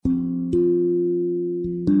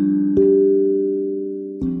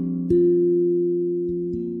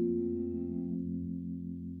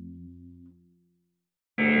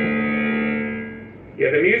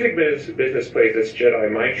business plays this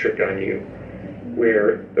Jedi mind trick on you,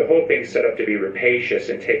 where the whole thing's set up to be rapacious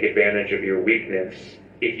and take advantage of your weakness.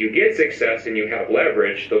 If you get success and you have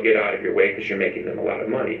leverage, they'll get out of your way because you're making them a lot of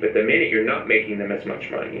money. But the minute you're not making them as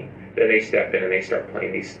much money, then they step in and they start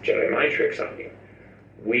playing these Jedi mind tricks on you.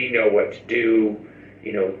 We know what to do.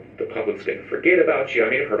 You know, the public's going to forget about you. I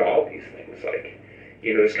mean, I've heard all these things. Like,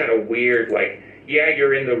 you know, it's kind of weird. Like, yeah,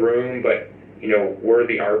 you're in the room, but, you know, we're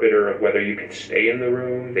the arbiter of whether you can stay in the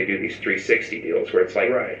room. They do these 360 deals where it's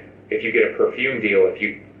like, right. If you get a perfume deal, if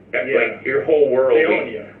you, like, your whole world,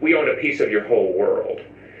 we own a piece of your whole world.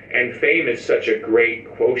 And fame is such a great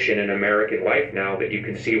quotient in American life now that you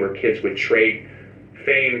can see where kids would trade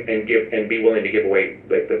fame and give and be willing to give away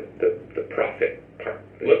like the profit part.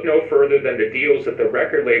 Look no further than the deals that the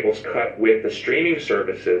record labels cut with the streaming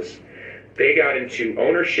services. They got into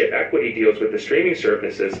ownership equity deals with the streaming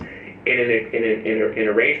services. In an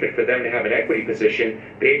arrangement for them to have an equity position,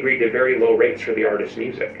 they agreed to very low rates for the artist's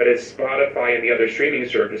music. But as Spotify and the other streaming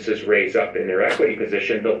services raise up in their equity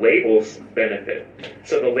position, the labels benefit.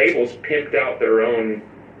 So the labels pimped out their own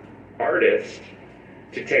artists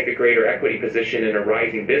to take a greater equity position in a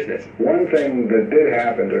rising business. One thing that did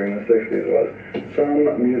happen during the 60s was some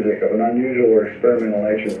music of an unusual or experimental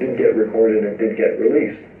nature did get recorded and did get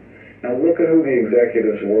released. Now look at who the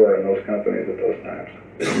executives were in those companies at those times.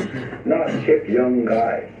 Not hip young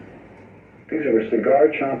guys. These were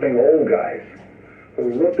cigar-chomping old guys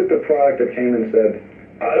who looked at the product that came and said,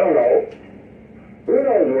 I don't know. Who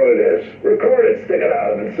knows what it is? Record it, stick it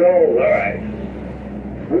out. If it sells, all right.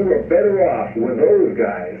 We were better off with those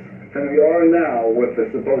guys than we are now with the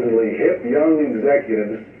supposedly hip young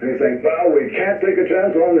executives who saying, well, we can't take a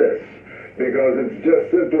chance on this because it's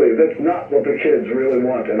just simply, that's not what the kids really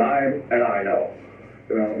want, and I know.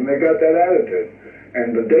 You know, and they got that attitude.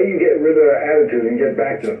 And the day you get rid of that attitude and get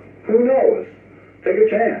back to, who knows, take a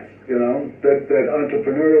chance, you know, that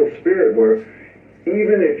entrepreneurial spirit where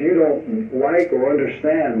even if you don't like or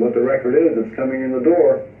understand what the record is that's coming in the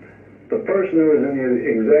door, the person who is in the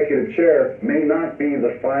executive chair may not be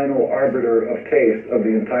the final arbiter of taste of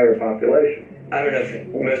the entire population. I don't know if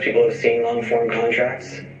most people have seen long-form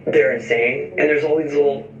contracts. They're insane, and there's all these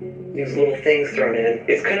little things thrown in.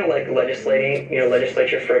 It's kind of like legislating,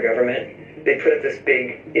 legislature for a government. They put up this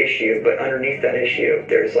big issue, but underneath that issue,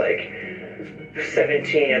 there's like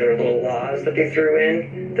 17 other little laws that they threw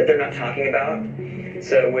in that they're not talking about.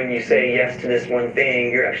 So when you say yes to this one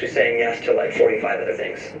thing, you're actually saying yes to like 45 other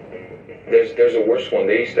things. There's a worse one.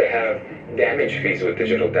 They used to have damage fees with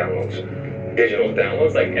digital downloads.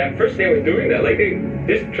 Like at first they were doing that, like they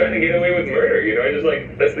just trying to get away with murder, just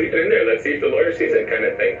like, let's leave it in there, let's see if the lawyer sees it kind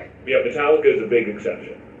of thing. Yeah, Metallica is a big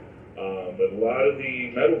exception. But a lot of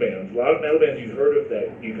metal bands you've heard of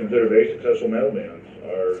that you consider very successful metal bands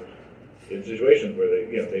are in situations where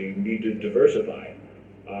they need to diversify.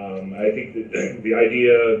 I think that the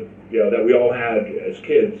idea that we all had as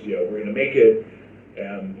kids, we're going to make it,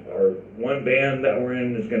 and our one band that we're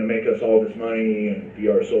in is going to make us all this money and be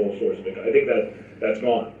our sole source of income. I think that's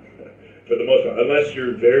gone for the most part, unless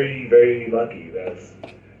you're very, very lucky. That's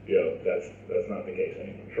not the case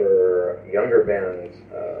anymore. For younger bands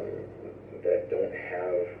that don't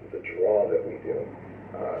have the draw that we do,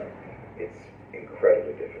 it's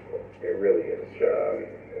incredibly difficult. It really is.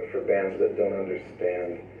 For bands that don't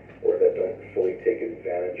understand or that don't fully take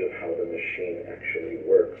advantage of how the machine actually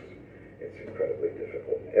works, it's incredibly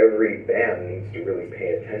difficult. Every band needs to really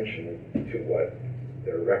pay attention to what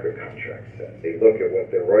their record contract says. They look at what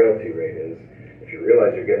their royalty rate is. If you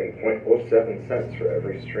realize you're getting 0.07 cents for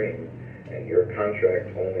every stream, and your contract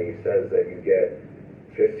only says that you get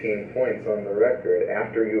 15 points on the record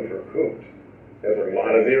after you've recouped. There's a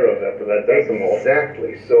lot of zeros after that decimal.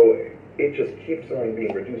 Exactly. So it just keeps on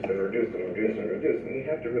being reduced and reduced and reduced and reduced, and you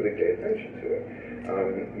have to really pay attention to it.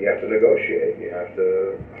 You have to negotiate, you have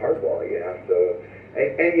to hardball, you have to,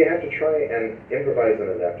 and you have to try and improvise and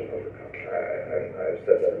adapt and overcome. I've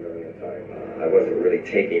said that a million times. I wasn't really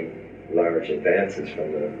taking large advances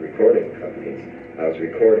from the recording companies. I was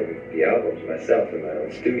recording the albums myself in my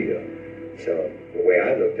own studio. So the way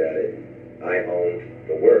I looked at it, I owned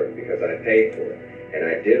the work because I paid for it. And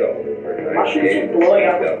I did all the work. I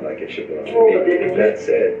felt like it should belong to me. That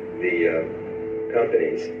said, the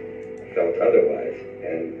companies felt otherwise.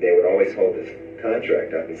 And they would always hold this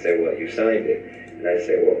contract up and say, well, you signed it. And I'd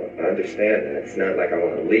say, well, I understand that. It's not like I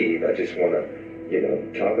want to leave. I just want to,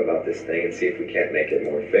 talk about this thing and see if we can't make it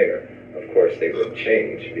more fair. Of course, they wouldn't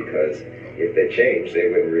change, because if they changed,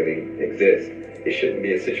 they wouldn't really exist. It shouldn't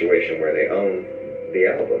be a situation where they own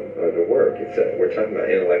the album or the work. We're talking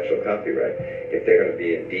about intellectual copyright. If they're going to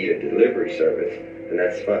be indeed a delivery service, then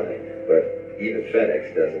that's fine. But Even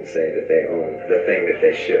FedEx doesn't say that they own the thing that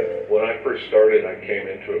they ship. When I first started, I came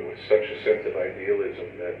into it with such a sense of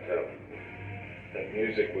idealism that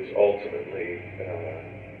music was ultimately,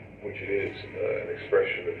 which it is, an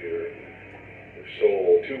expression of your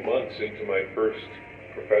soul. 2 months into my first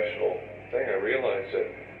professional thing, I realized that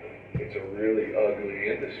it's a really ugly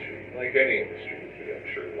industry, like any industry. I'm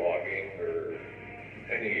sure logging or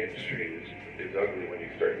any industry is ugly when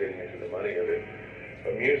you start getting into the money of it.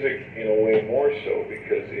 But music, in a way, more so,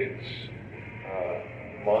 because it's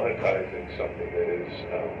monetizing something that is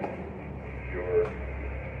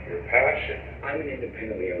your passion. I'm an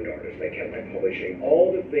independently owned artist. I kept my publishing.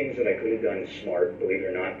 All the things that I could have done smart, believe it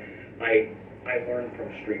or not, I learned from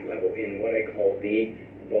street level in what I call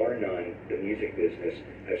bar none, the music business.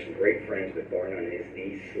 I have some great friends, but bar none is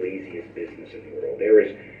the sleaziest business in the world.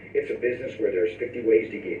 It's a business where there's 50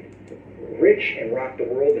 ways to get rich and rock the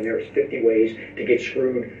world, and there's 50 ways to get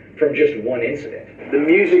screwed from just one incident. The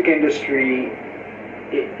music industry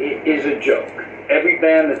is a joke. Every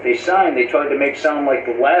band that they signed, they tried to make sound like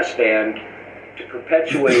the last band to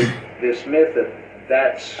perpetuate this myth that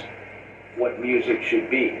that's what music should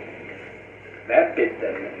be. That bit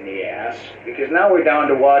them in the ass, because now we're down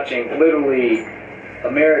to watching literally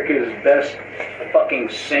America's best fucking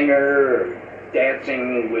singer, or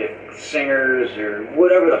dancing with singers, or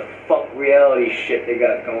whatever the fuck reality shit they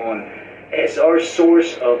got going as our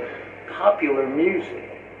source of popular music.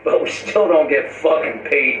 But we still don't get fucking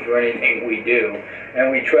paid for anything we do,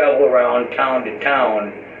 and we travel around town to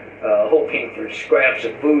town hoping for scraps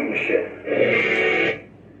of food and shit.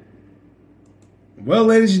 Well,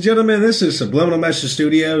 ladies and gentlemen, this is Subliminal Message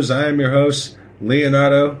Studios. I am your host,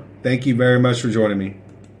 Leonardo. Thank you very much for joining me.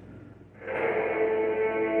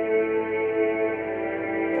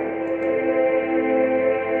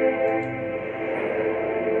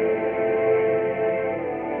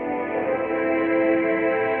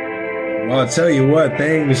 Well, I'll tell you what,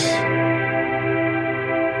 things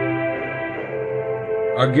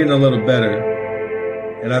are getting a little better.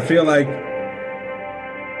 And I feel like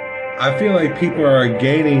people are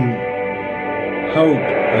gaining hope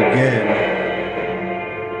again.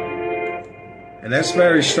 And that's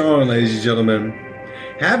very strong, ladies and gentlemen.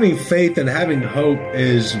 Having faith and having hope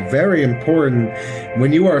is very important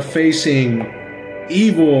when you are facing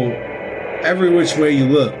evil every which way you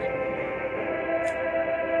look.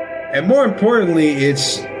 And more importantly,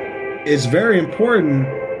 it's very important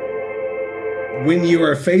when you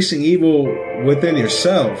are facing evil within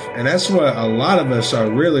yourself. And that's what a lot of us are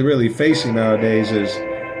really, really facing nowadays, is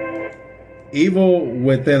evil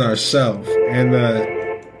within ourselves and the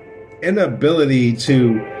inability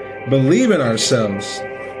to believe in ourselves.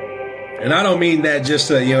 And I don't mean that just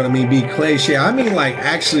to, you know what I mean, be cliche. I mean like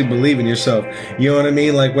actually believe in yourself. You know what I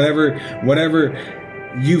mean? Like whenever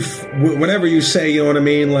you say, you know what I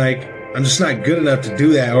mean, like, I'm just not good enough to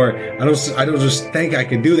do that, or I don't just think I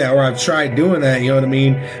can do that, or I've tried doing that, you know what I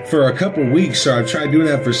mean, for a couple weeks, or I've tried doing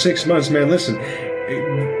that for 6 months. Man, listen,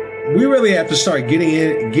 we really have to start getting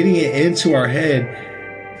it into our head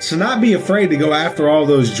to not be afraid to go after all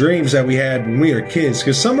those dreams that we had when we were kids,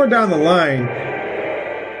 because somewhere down the line,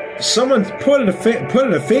 someone put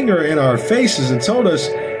a finger in our faces and told us,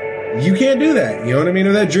 you can't do that, you know what I mean,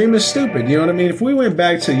 or that dream is stupid, you know what I mean. If we went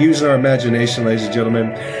back to using our imagination, ladies and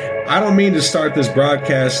gentlemen, I don't mean to start this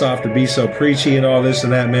broadcast off to be so preachy and all this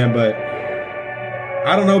and that, man, but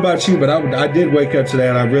I don't know about you, but I did wake up today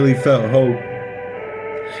and I really felt hope.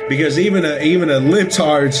 Because even the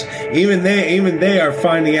libtards, even they are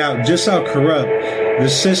finding out just how corrupt the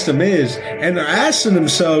system is, and they're asking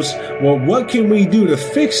themselves, well, what can we do to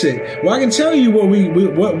fix it? Well, I can tell you what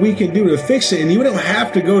we can do to fix it, and we don't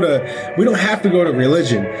have to go to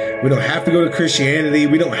religion, we don't have to go to Christianity,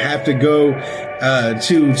 we don't have to go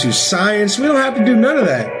to science, we don't have to do none of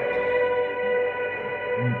that.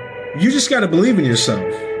 You just got to believe in yourself,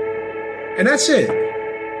 and that's it.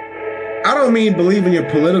 I don't mean believe in your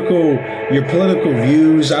political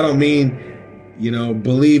views. I don't mean,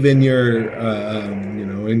 believe in your,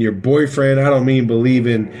 in your boyfriend. I don't mean believe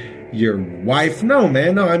in your wife. No,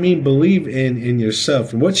 man. No, I mean believe in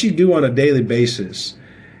yourself and what you do on a daily basis.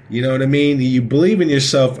 You know what I mean? You believe in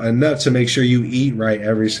yourself enough to make sure you eat right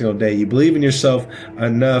every single day. You believe in yourself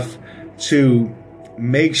enough to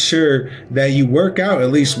make sure that you work out at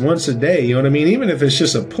least once a day. You know what I mean? Even if it's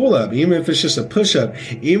just a pull-up, even if it's just a push-up,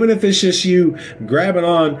 even if it's just you grabbing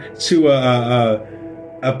on to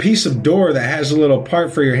a piece of door that has a little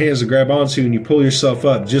part for your hands to grab onto, and you pull yourself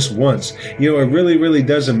up just once. You know, it really, really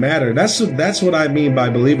doesn't matter. That's what I mean by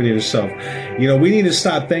believing in yourself. You know, we need to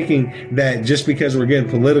stop thinking that just because we're getting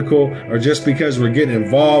political or just because we're getting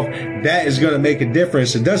involved, that is going to make a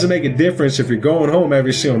difference. It doesn't make a difference if you're going home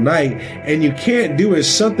every single night and you can't do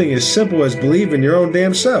something as simple as believe in your own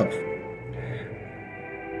damn self.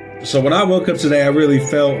 So when I woke up today, I really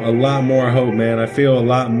felt a lot more hope, man. I feel a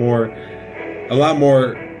lot more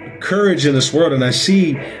courage in this world, and I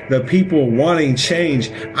see the people wanting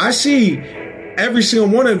change. I see every single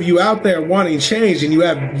one of you out there wanting change, and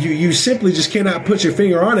you simply just cannot put your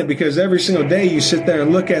finger on it, because every single day you sit there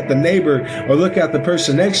and look at the neighbor or look at the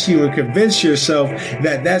person next to you and convince yourself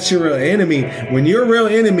that that's your real enemy, when your real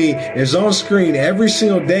enemy is on screen every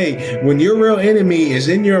single day, when your real enemy is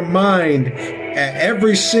in your mind at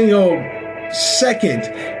every single second,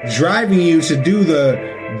 driving you to do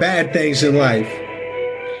the bad things in life.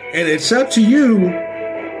 And it's up to you.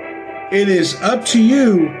 It is up to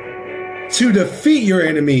you to defeat your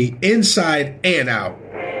enemy inside and out.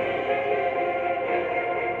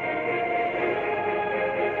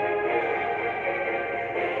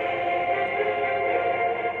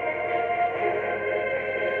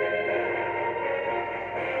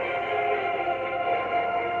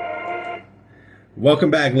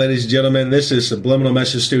 Welcome back, ladies and gentlemen. This is Subliminal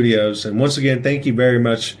Message Studios. And once again, thank you very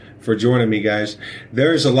much for joining me, guys.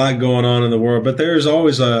 There's a lot going on in the world, but there's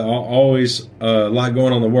always a lot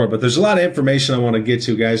going on in the world. But there's a lot of information I want to get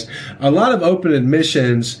to, guys. A lot of open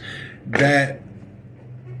admissions that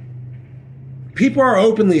people are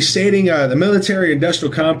openly stating, the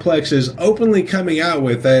military-industrial complex is openly coming out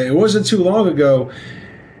with. It wasn't too long ago.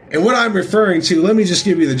 And what I'm referring to, let me just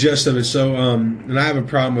give you the gist of it. So, and I have a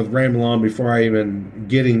problem with rambling on before I even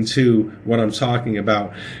get into what I'm talking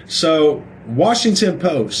about. So, Washington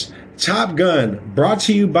Post, Top Gun, brought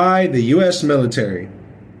to you by the U.S. military.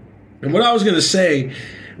 And what I was going to say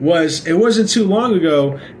was, it wasn't too long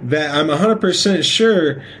ago that I'm 100%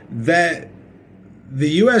 sure that the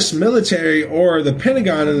U.S. military or the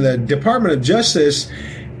Pentagon and the Department of Justice,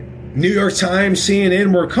 New York Times,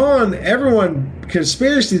 CNN, were calling everyone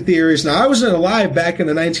conspiracy theorists. Now, I wasn't alive back in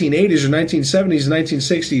the 1980s or 1970s and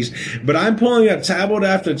 1960s, but I'm pulling up tabloid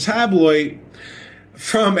after tabloid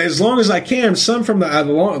from as long as I can. Some from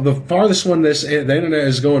the farthest one the internet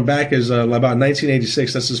is going back is about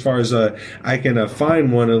 1986. That's as far as I can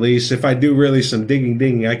find one, at least. If I do really some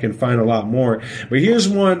digging, I can find a lot more. But here's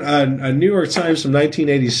one, a New York Times from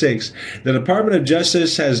 1986. The Department of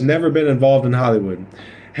Justice has never been involved in Hollywood.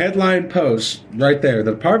 Headline post right there.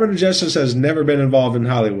 The Department of Justice has never been involved in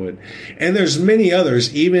Hollywood. And there's many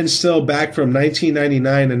others, even still back from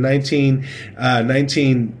 1999 and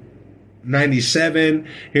 1997.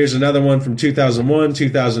 Here's another one from 2001,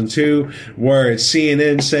 2002, where it's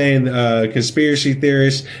CNN saying conspiracy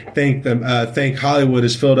theorists think Hollywood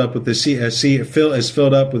is filled up with the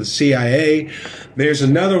CIA. There's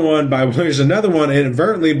another one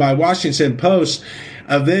inadvertently by Washington Post,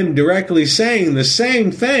 of them directly saying the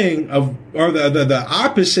same thing or the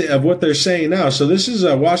opposite of what they're saying now. So this is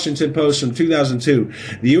a Washington Post from 2002.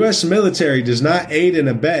 The U.S. military does not aid and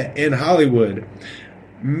abet in Hollywood.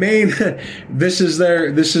 This is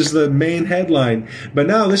the main headline. But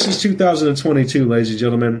now this is 2022, ladies and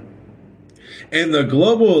gentlemen. And the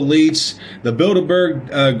global elites, the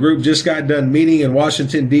Bilderberg group, just got done meeting in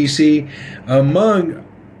Washington, D.C.,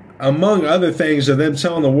 among other things, of them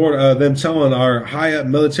telling our high-up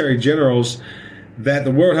military generals that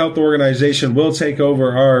the World Health Organization will take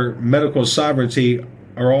over our medical sovereignty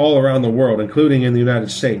all around the world, including in the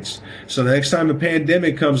United States. So the next time a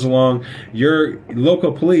pandemic comes along, your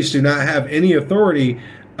local police do not have any authority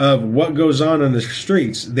of what goes on in the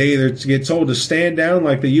streets. They either get told to stand down,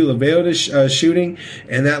 like the Uvalde shooting,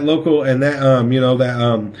 and that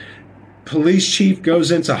police chief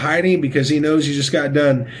goes into hiding because he knows you just got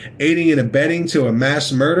done aiding and abetting to a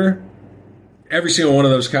mass murder. Every single one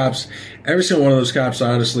of those cops, I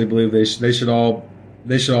honestly believe they should all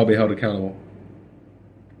be held accountable.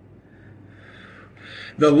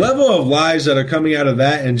 The level of lies that are coming out of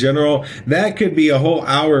that in general, that could be a whole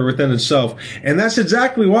hour within itself. And that's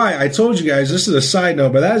exactly why I told you guys, this is a side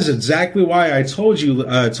note, but that is exactly why I told you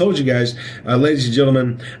guys, ladies and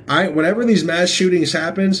gentlemen, whenever these mass shootings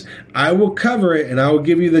happens, I will cover it and I will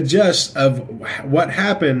give you the gist of what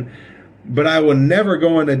happened, but I will never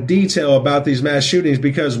go into detail about these mass shootings.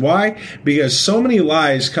 Because why? Because so many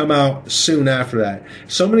lies come out soon after that.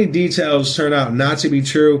 So many details turn out not to be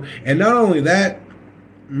true. And not only that,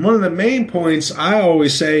 main points I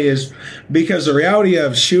always say is because the reality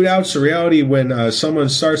of shootouts, the reality when someone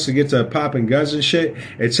starts to get to popping guns and shit,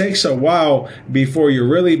 it takes a while before you're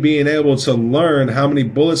really being able to learn how many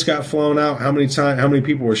bullets got flown out, how many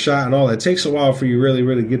people were shot, and all that. It takes a while for you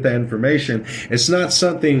really get that information. It's not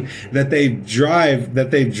something that they've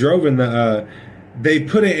driven the. They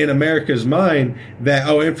put it in America's mind that,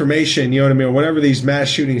 information, you know what I mean? Whenever these mass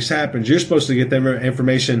shootings happen, you're supposed to get them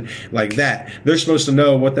information like that. They're supposed to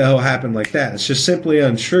know what the hell happened like that. It's just simply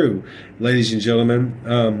untrue, ladies and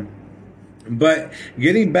gentlemen. But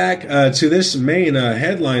getting back to this main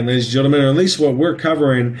headline, ladies and gentlemen, or at least what we're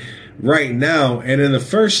covering right now. And in the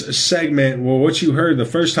first segment, well, what you heard the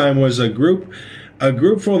first time was a group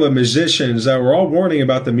full of musicians that were all warning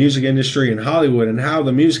about the music industry in Hollywood and how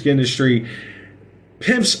the music industry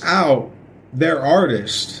pimps out their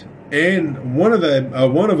artist. And one of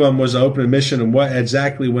them was an open admission of what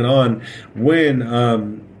exactly went on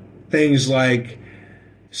when things like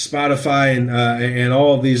Spotify and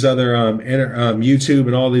all of these other YouTube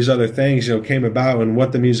and all these other things, came about, and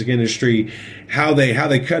what the music industry, how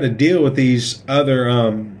they cut a deal with these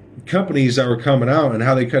other companies that were coming out, and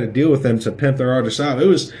how they cut a deal with them to pimp their artists out. It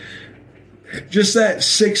was just that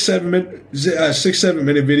 6-7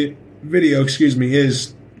 minute video,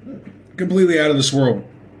 is completely out of this world,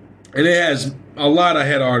 and it has a lot of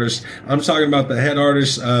head artists. I'm talking about the head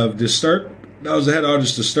artist of Disturbed. That was the head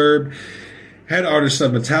artist Disturbed, head artist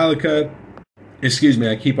of Metallica. Excuse me,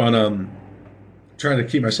 I keep on trying to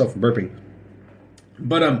keep myself from burping,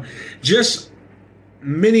 but just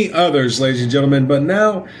many others, ladies and gentlemen. But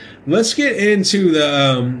now let's get into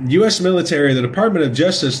the U.S. military, the Department of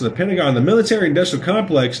Justice, the Pentagon, the military-industrial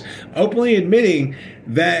complex, openly admitting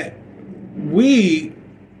that we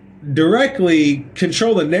directly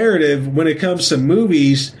control the narrative when it comes to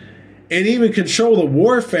movies, and even control the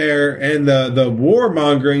warfare and the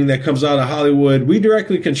warmongering that comes out of Hollywood. We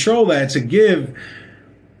directly control that to give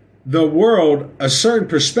the world a certain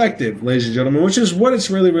perspective, ladies and gentlemen, which is what it's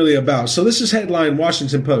really about. So this is headline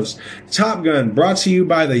Washington Post. Top Gun brought to you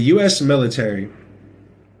by the U.S. military.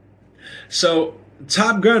 So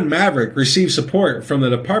Top Gun Maverick received support from the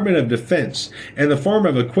Department of Defense in the form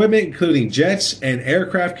of equipment including jets and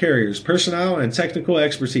aircraft carriers, personnel, and technical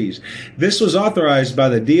expertise. This was authorized by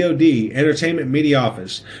the DoD Entertainment Media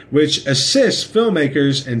Office, which assists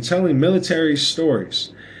filmmakers in telling military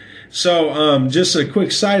stories. So just a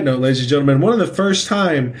quick side note, ladies and gentlemen, one of the first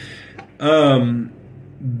time the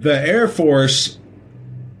Air Force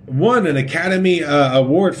won an Academy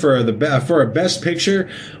Award for a Best Picture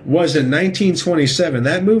was in 1927.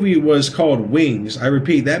 That movie was called Wings. I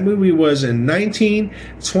repeat, that movie was in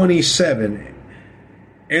 1927.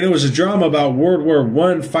 And it was a drama about World War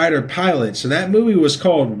I fighter pilots. And that movie was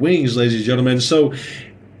called Wings, ladies and gentlemen. So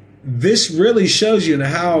this really shows you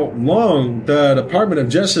how long the Department of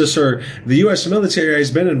Justice or the U.S. military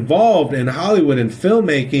has been involved in Hollywood and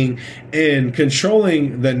filmmaking and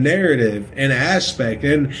controlling the narrative and aspect.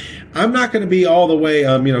 And I'm not going to be all the way,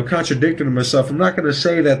 contradicting myself. I'm not going to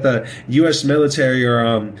say that the U.S. military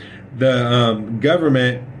or the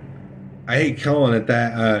government, I hate calling it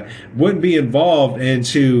that, wouldn't be involved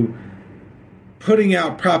into putting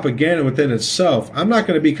out propaganda within itself. I'm not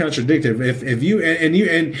going to be contradictory. If you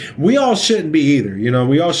and we all shouldn't be either.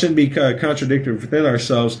 We all shouldn't be contradictory within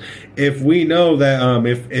ourselves. If we know that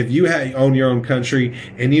if you own your own country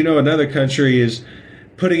and another country is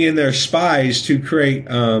putting in their spies to create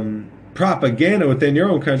propaganda within your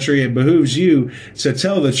own country, it behooves you to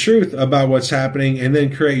tell the truth about what's happening and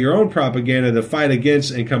then create your own propaganda to fight against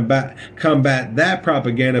and combat that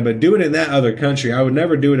propaganda, but do it in that other country. I would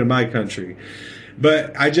never do it in my country.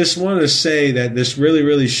 But I just want to say that this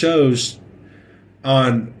really shows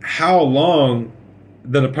on how long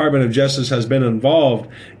the Department of Justice has been involved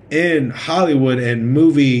in Hollywood and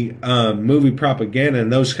movie propaganda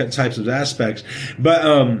and those types of aspects. But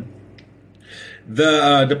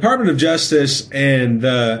the Department of Justice and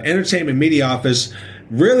the Entertainment Media Office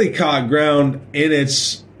really caught ground in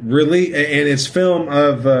its film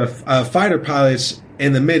of fighter pilots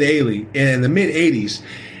in the mid 80s.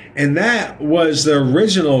 And that was the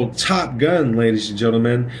original Top Gun, ladies and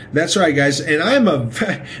gentlemen. That's right, guys. And I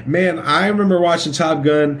remember watching Top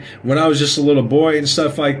Gun when I was just a little boy and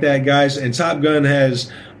stuff like that, guys. And Top Gun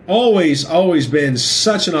has always been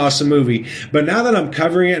such an awesome movie. But now that I'm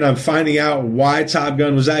covering it and I'm finding out why Top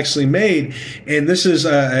Gun was actually made, and this is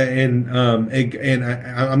I'm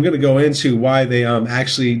going to go into why they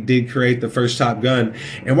actually did create the first Top Gun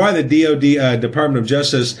and why the DoD Department of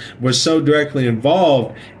Justice was so directly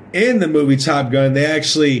involved in the movie Top Gun. They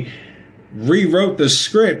actually rewrote the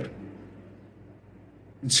script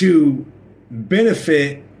to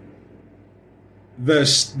benefit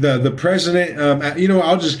the president.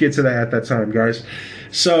 I'll just get to that at that time, guys.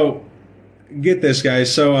 So get this,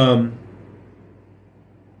 guys. So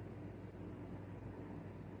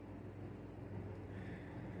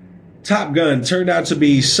Top Gun turned out to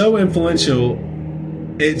be so influential,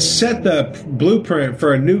 it set the blueprint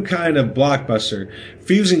for a new kind of blockbuster,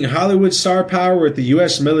 fusing Hollywood star power with the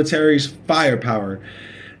U.S. military's firepower.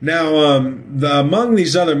 Now, among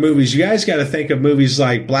these other movies, you guys got to think of movies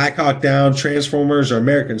like Black Hawk Down, Transformers, or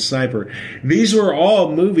American Sniper. These were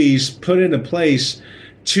all movies put into place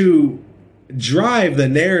to drive the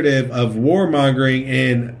narrative of warmongering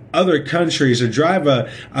in other countries, or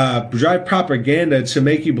drive propaganda to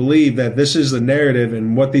make you believe that this is the narrative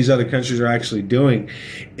and what these other countries are actually doing.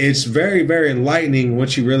 It's very, very enlightening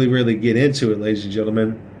once you really, really get into it, ladies and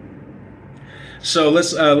gentlemen. So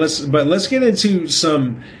let's get into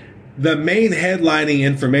the main headlining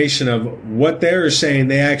information of what they're saying.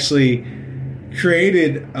 They actually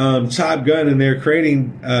created Top Gun, and they're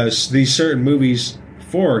creating these certain movies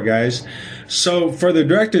for, guys. So for the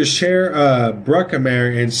director's chair,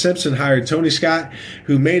 Bruckheimer and Simpson hired Tony Scott,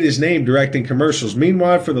 who made his name directing commercials.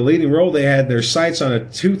 Meanwhile, for the leading role, they had their sights on a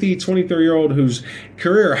toothy 23-year-old whose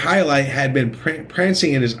career highlight had been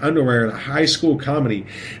prancing in his underwear in a high school comedy.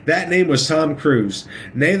 That name was Tom Cruise.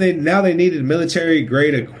 Now they needed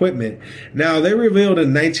military-grade equipment. Now, they revealed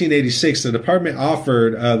in 1986 the Department of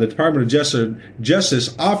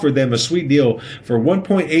Justice offered them a sweet deal for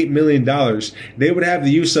 $1.8 million. They would have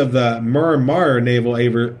the use of the Miramar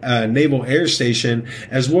Naval Air Station,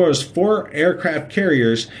 as well as 4 aircraft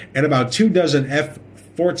carriers and about 24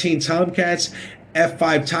 F-14 Tomcats,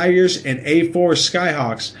 F-5 Tigers, and A-4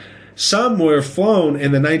 Skyhawks. Some were flown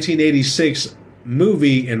in the 1986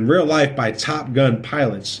 movie in real life by Top Gun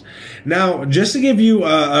pilots. Now, just to give you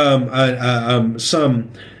some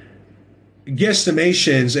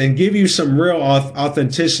guesstimations and give you some real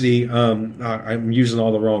authenticity, I'm using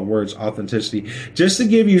all the wrong words, authenticity, just to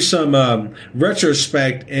give you some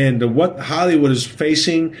retrospect into what Hollywood is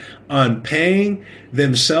facing on paying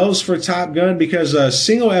themselves for Top Gun, because a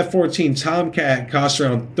single F-14 Tomcat costs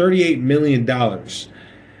around $38 million.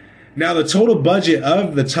 Now, the total budget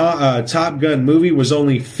of the Top Gun movie was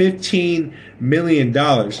only $15 million.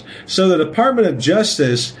 So the Department of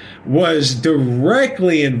Justice was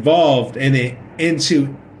directly involved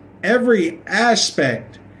into every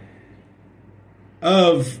aspect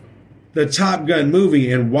of the Top Gun movie.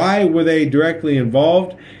 And why were they directly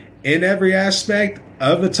involved in every aspect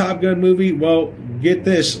of the Top Gun movie? Well, get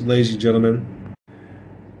this, ladies and gentlemen.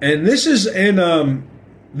 And this is in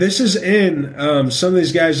some of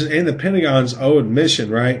these guys in the Pentagon's own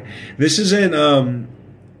admission, right? This is in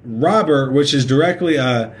Robert, which is directly.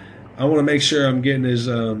 I want to make sure I'm getting his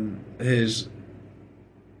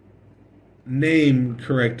name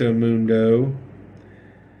correcto mundo.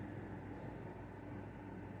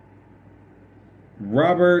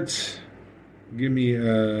 Robert, give me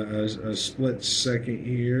a split second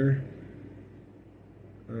here.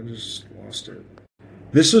 I just lost it.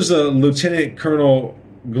 This was a Lieutenant Colonel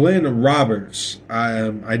Glenn Roberts.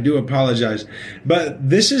 I do apologize, but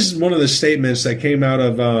this is one of the statements that came out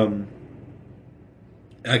of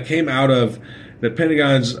the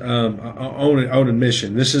Pentagon's own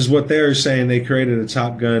admission. This is what they're saying they created a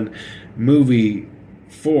Top Gun movie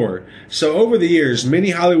for. So over the years,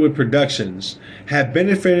 many Hollywood productions have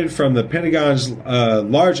benefited from the Pentagon's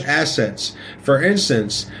large assets. For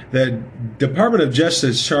instance, the Department of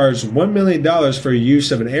Justice charged $1 million for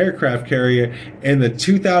use of an aircraft carrier in the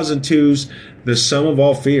 2002's The Sum of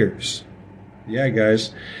All Fears. Yeah,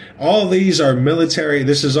 guys. All these are military.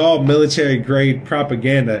 This is all military-grade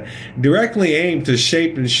propaganda directly aimed to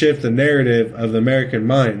shape and shift the narrative of the American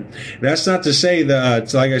mind. That's not to say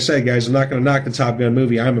that, like I said, guys, I'm not going to knock the Top Gun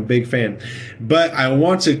movie. I'm a big fan. But I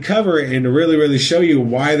want to cover it and to really, really show you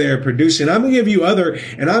why they're producing. I'm going to give you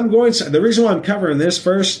the reason why I'm covering this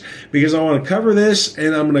first, because I want to cover this,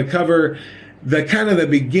 and I'm going to cover the kind of the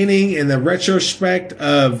beginning and the retrospect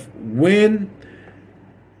of when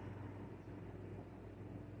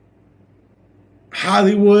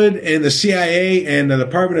Hollywood and the CIA and the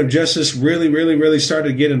Department of Justice really started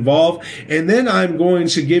to get involved. And then I'm going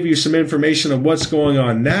to give you some information of what's going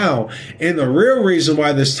on now and the real reason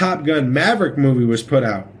why this Top Gun Maverick movie was put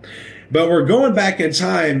out. But we're going back in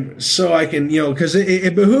time so I can, because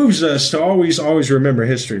it behooves us to always remember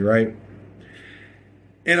history, right?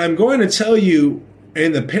 And I'm going to tell you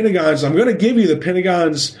I'm going to give you the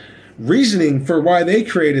Pentagon's reasoning for why they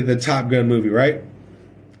created the Top Gun movie, right?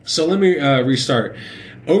 So let me restart.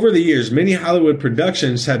 Over the years, many Hollywood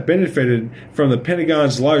productions have benefited from the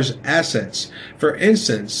Pentagon's large assets. For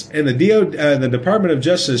instance, the Department of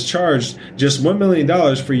Justice charged just $1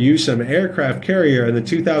 million for use of an aircraft carrier in the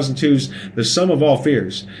 2002's The Sum of All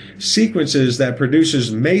Fears. Sequences that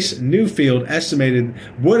producers Mace Newfield estimated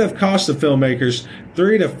would have cost the filmmakers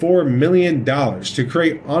 $3 to $4 million to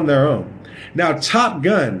create on their own. Now, Top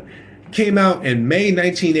Gun came out in May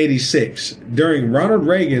 1986 during Ronald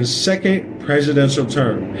Reagan's second presidential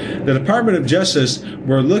term. The Department of Justice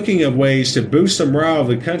were looking at ways to boost the morale of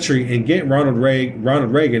the country and get Ronald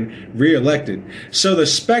Reagan reelected. So the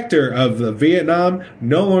specter of the Vietnam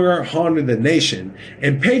no longer haunted the nation,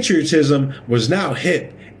 and patriotism was now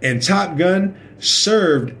hip, and Top Gun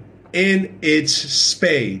served in its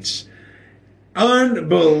spades.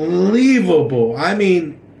 Unbelievable. I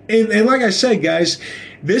mean, and like I said, guys,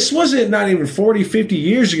 this wasn't not even 40, 50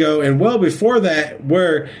 years ago, and well before that,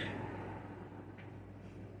 where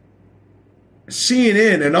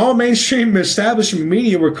CNN and all mainstream establishment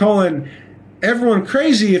media were calling everyone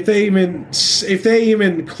crazy if they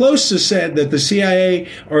even close to said that the CIA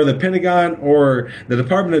or the Pentagon or the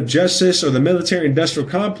Department of Justice or the military-industrial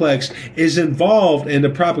complex is involved in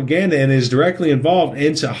the propaganda and is directly involved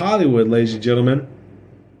into Hollywood, ladies and gentlemen.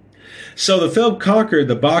 So the film conquered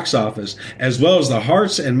the box office, as well as the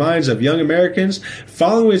hearts and minds of young Americans.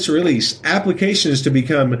 Following its release, applications to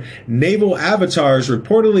become naval avatars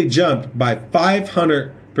reportedly jumped by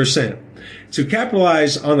 500%. To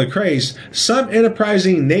capitalize on the craze, some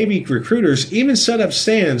enterprising Navy recruiters even set up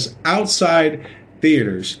stands outside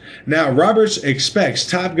theaters. Now, Roberts expects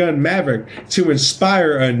Top Gun Maverick to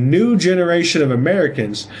inspire a new generation of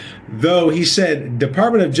Americans, though he said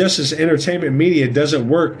Department of Justice entertainment media doesn't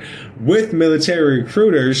work with military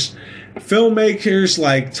recruiters. Filmmakers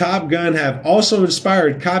like Top Gun have also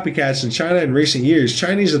inspired copycats in China in recent years.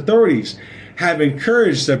 Chinese authorities have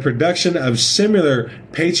encouraged the production of similar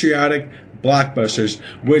patriotic blockbusters,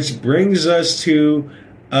 which brings us to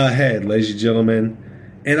a head, ladies and gentlemen.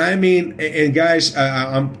 And I mean, and guys,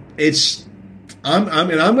 I want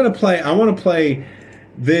to play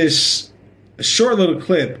this short little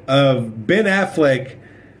clip of Ben Affleck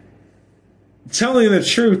telling the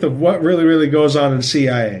truth of what really goes on in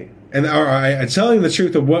CIA, and telling the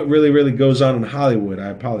truth of what really goes on in Hollywood. I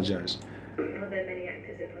apologize. Are there many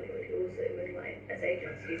actors in Hollywood who also would like as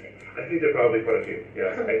agents, do you think? I think there are probably quite a few,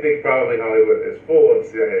 yes. I think probably Hollywood is full of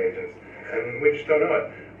CIA agents, and we just don't know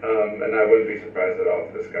it. And I wouldn't be surprised at all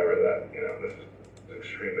to discover that, this is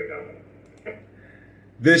extremely common.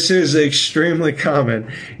 This is extremely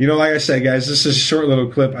common. Like I said, guys, this is a short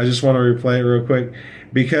little clip. I just want to replay it real quick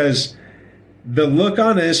because the look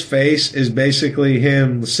on his face is basically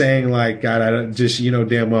him saying, like, God, I don't just,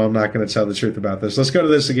 damn well I'm not going to tell the truth about this. Let's go to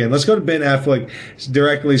this again. Let's go to Ben Affleck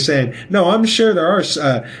directly saying, no, I'm sure there are,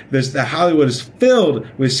 the Hollywood is filled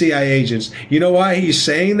with CIA agents. You know why he's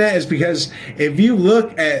saying that? Is because if you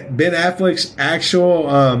look at Ben Affleck's actual,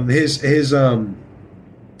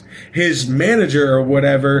 his manager or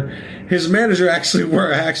whatever, his manager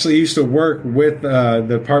actually used to work with the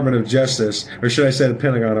Department of Justice, or should I say the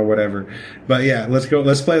Pentagon or whatever. But yeah, let's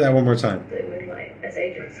play that one more time. That would like as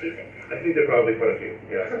agents, do you think? I think there are probably quite a few,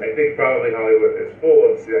 yes. I think probably Hollywood is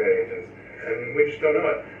full of CIA agents, and we just don't know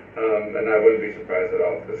it. And I wouldn't be surprised at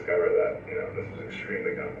all to discover that, this is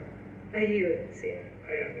extremely common. Are you a CIA?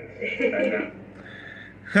 I am,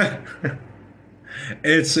 yes. I am.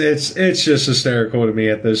 It's just hysterical to me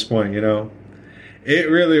at this point,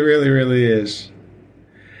 It really is.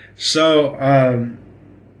 So,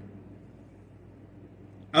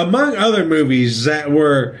 among other movies that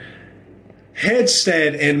were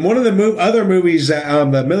Headstead and one of the other movies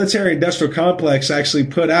that the military industrial complex actually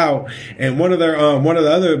put out, and one of the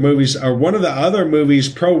other movies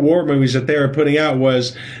pro-war movies that they were putting out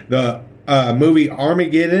was the movie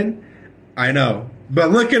Armageddon. I know,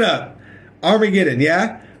 but look it up. Armageddon,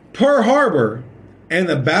 yeah? Pearl Harbor and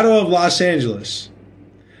the Battle of Los Angeles.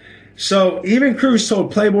 So even Cruise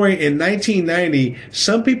told Playboy in 1990,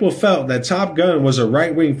 some people felt that Top Gun was a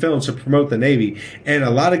right-wing film to promote the Navy, and a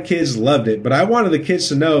lot of kids loved it. But I wanted the kids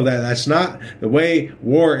to know that that's not the way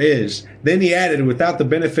war is. Then he added, without the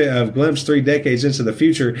benefit of glimpse 3 decades into the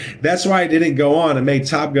future, that's why I didn't go on and make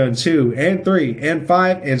Top Gun 2 and 3 and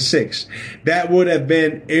 5 and 6. That would have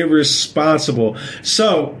been irresponsible.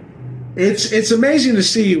 So it's amazing to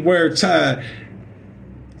see where Tom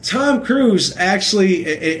Cruise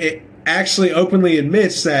actually openly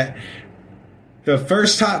admits that the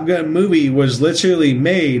first Top Gun movie was literally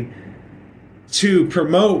made to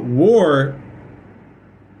promote war.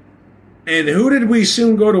 And who did we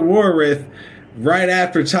soon go to war with right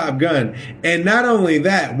after Top Gun. And not only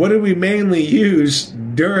that, what did we mainly use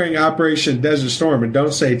during Operation Desert Storm? And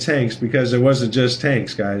don't say tanks, because it wasn't just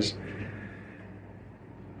tanks, guys.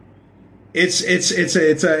 It's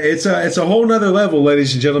a whole nother level,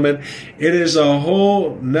 ladies and gentlemen. It is a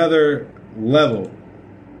whole nother level.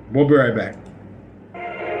 We'll be right back.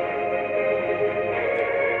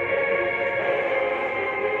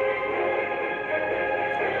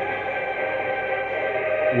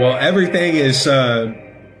 Well, everything is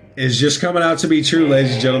just coming out to be true,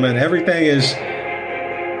 ladies and gentlemen. Everything is,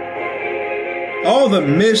 all the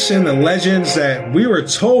myths and the legends that we were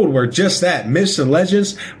told were just that, myths and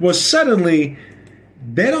legends, was suddenly,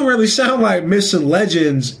 they don't really sound like myths and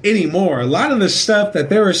legends anymore. A lot of the stuff that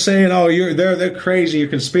they were saying, oh, they're crazy, you're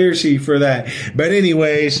conspiracy for that. But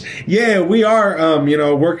anyways, yeah, we are,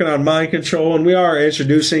 working on mind control, and we are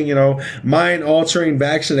introducing, mind altering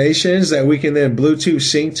vaccinations that we can then Bluetooth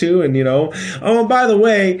sync to. And, oh, by the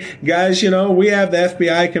way, guys, we have the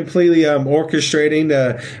FBI completely orchestrating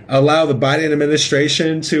to allow the Biden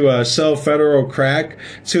administration to sell federal crack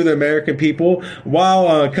to the American people,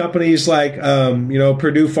 while companies like,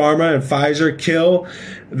 Purdue Pharma and Pfizer kill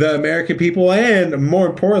the American people, and more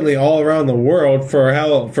importantly, all around the world for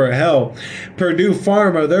hell. Purdue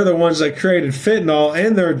Pharma, they're the ones that created fentanyl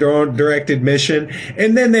and their directed mission,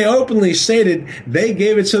 and then they openly stated they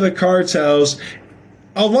gave it to the cartels.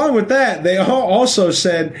 Along with that, they also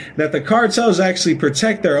said that the cartels actually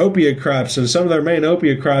protect their opiate crops, and some of their main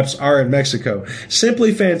opiate crops are in Mexico.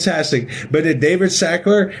 Simply fantastic. But did David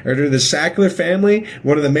Sackler, or did the Sackler family,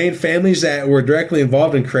 one of the main families that were directly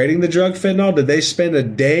involved in creating the drug fentanyl, did they spend a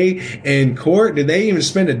day in court? Did they even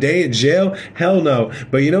spend a day in jail? Hell no.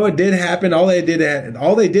 But you know what did happen? All they did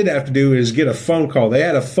have to do is get a phone call. They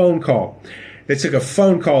had a phone call. They took a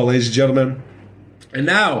phone call, ladies and gentlemen. And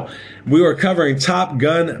now we were covering Top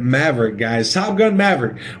Gun Maverick, guys. Top Gun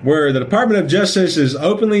Maverick, where the Department of Justice is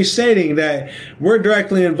openly stating that we're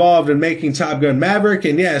directly involved in making Top Gun Maverick.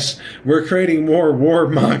 And yes, we're creating more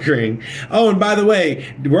warmongering. Oh, and by the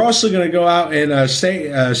way, we're also going to go out and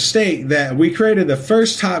state that we created the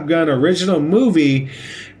first Top Gun original movie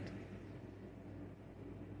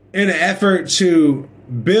in an effort to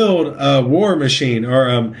build a war machine, or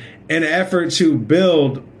in an effort to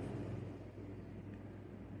build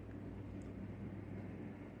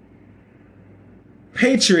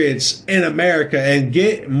patriots in America and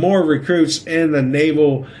get more recruits in the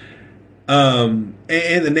naval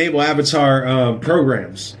avatar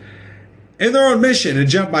programs. In their own mission, it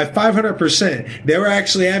jumped by 500%. They were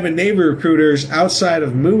actually having Navy recruiters outside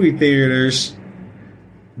of movie theaters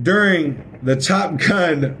during the Top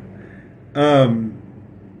Gun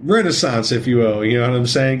renaissance, if you will. You know what I'm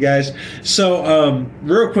saying, guys? So,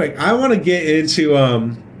 real quick, I want to get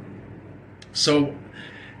into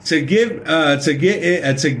to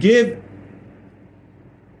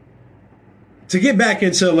get back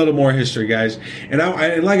into a little more history, guys, and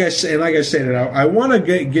like I said, I want to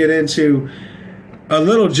get into a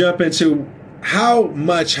little jump into how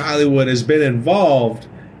much Hollywood has been involved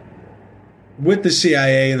with the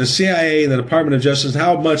CIA and the Department of Justice,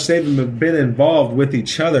 how much they've been involved with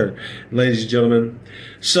each other, ladies and gentlemen.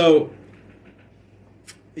 So,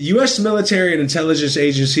 U.S. military and intelligence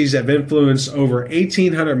agencies have influenced over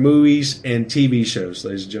 1,800 movies and TV shows,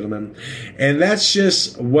 ladies and gentlemen. And that's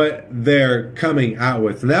just what they're coming out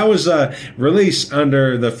with. And that was released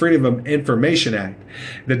under the Freedom of Information Act.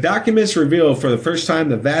 The documents reveal for the first time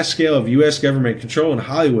the vast scale of U.S. government control in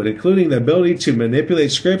Hollywood, including the ability to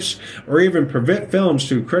manipulate scripts or even prevent films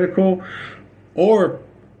too critical or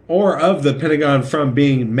of the Pentagon from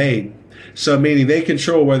being made. So meaning they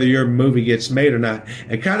control whether your movie gets made or not.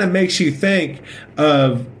 It kind of makes you think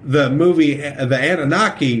of the movie, the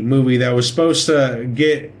Anunnaki movie that was supposed to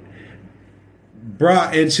get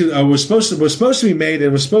brought into, was supposed to be made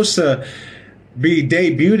and was supposed to be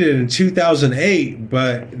debuted in 2008,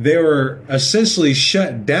 but they were essentially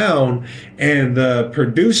shut down, and the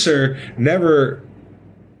producer never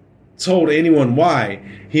told anyone why.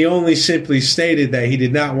 He only simply stated that he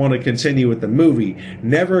did not want to continue with the movie,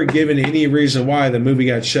 never given any reason why the movie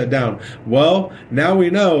got shut down. Well, now we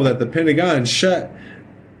know that the Pentagon shut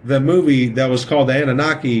the movie that was called the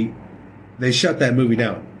Anunnaki. They shut that movie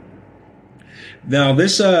down. Now,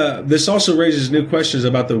 this also raises new questions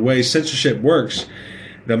about the way censorship works,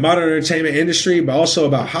 the modern entertainment industry, but also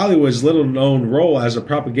about Hollywood's little-known role as a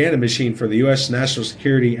propaganda machine for the U.S. national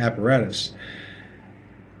security apparatus.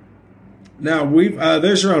 Now,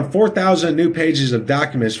 there's around 4,000 new pages of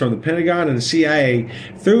documents from the Pentagon and the CIA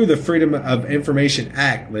through the Freedom of Information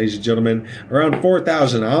Act, ladies and gentlemen. Around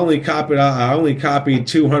 4,000. I only copied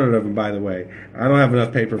 200 of them, by the way. I don't have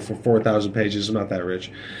enough paper for 4,000 pages. I'm not that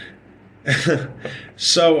rich.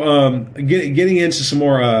 So, getting into some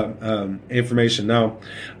more information. Now,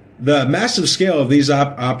 the massive scale of these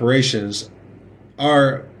operations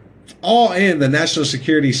are all in the national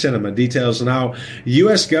security cinema. Details on how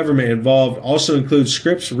U.S. government involved also include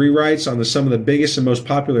scripts rewrites on some of the biggest and most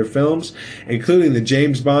popular films, including the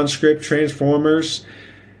James Bond script, Transformers,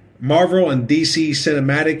 Marvel and DC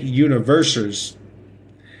cinematic universes.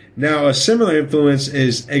 Now, a similar influence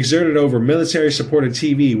is exerted over military-supported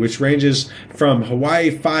TV, which ranges from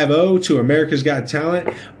Hawaii Five-0 to America's Got Talent,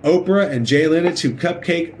 Oprah and Jay Leno to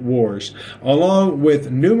Cupcake Wars, along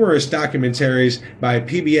with numerous documentaries by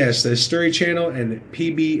PBS, the History Channel, and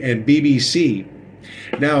BBC.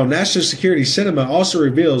 Now, National Security Cinema also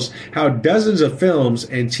reveals how dozens of films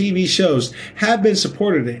and TV shows have been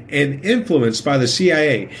supported and influenced by the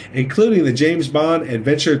CIA, including the James Bond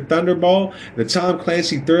Adventure Thunderball, the Tom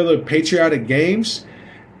Clancy thriller Patriotic Games,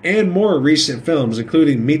 and more recent films,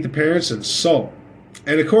 including Meet the Parents and Salt.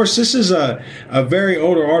 And of course, this is a very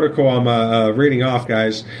older article I'm reading off,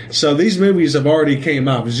 guys. So these movies have already came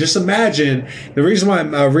out. Just imagine, the reason why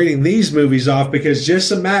I'm reading these movies off, because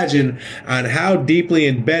just imagine on how deeply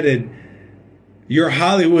embedded your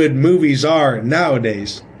Hollywood movies are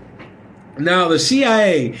nowadays. Now, the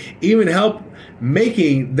CIA even helped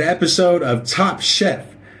making the episode of Top Chef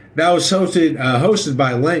that was hosted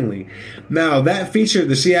by Langley. Now, that featured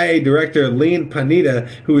the CIA director Leon Panetta,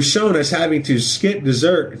 who was shown as having to skip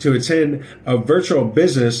dessert to attend a virtual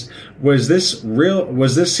business. Was this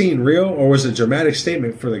scene real, or was it a dramatic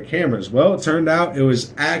statement for the cameras? Well, it turned out it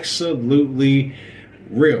was absolutely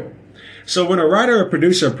real. So when a writer or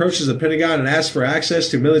producer approaches the Pentagon and asks for access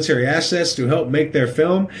to military assets to help make their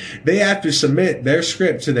film, they have to submit their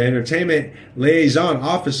script to the entertainment liaison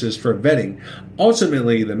offices for vetting.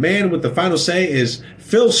 Ultimately, the man with the final say is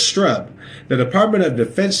Phil Strubb, the Department of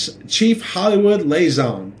Defense Chief Hollywood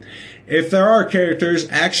Liaison. If there are characters,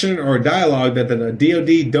 action, or dialogue that the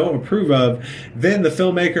DoD don't approve of, then the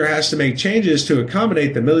filmmaker has to make changes to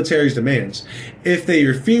accommodate the military's demands. If they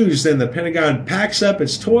refuse, then the Pentagon packs up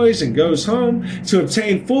its toys and goes home to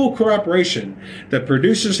obtain full cooperation. The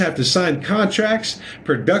producers have to sign contracts,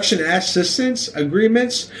 production assistance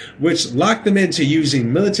agreements, which lock them into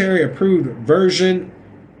using military-approved version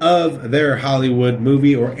of their Hollywood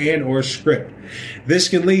movie or script. This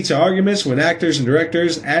can lead to arguments when actors and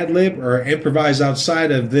directors ad-lib or improvise outside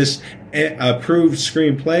of this approved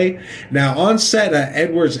screenplay. Now, on set at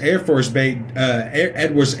Edwards Air Force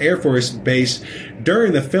Base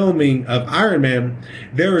during the filming of Iron Man,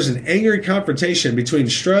 there was an angry confrontation between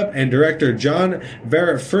Strubb and director John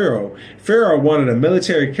Varrafiro. Farrow wanted a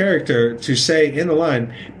military character to say in the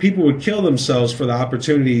line, "People would kill themselves for the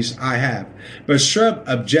opportunities I have." But Strubb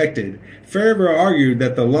objected. Farrell argued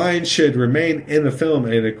that the line should remain in the film,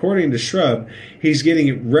 and according to Strubb, he's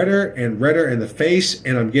getting redder and redder in the face,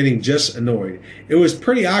 and I'm getting just annoyed. It was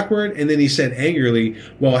pretty awkward, and then he said angrily,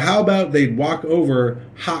 "Well, how about they'd walk over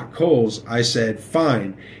hot coals?" I said,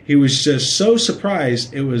 "Fine." He was just so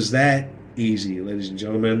surprised it was that easy, ladies and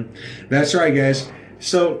gentlemen. That's right, guys.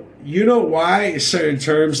 So, you know why certain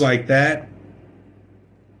terms like that?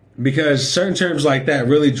 Because certain terms like that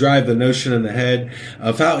really drive the notion in the head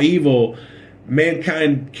of how evil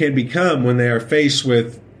mankind can become when they are faced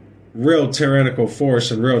with real tyrannical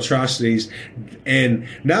force and real atrocities. And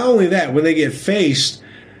not only that, when they get faced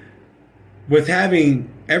with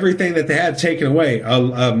having everything that they have taken away.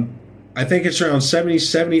 I think it's around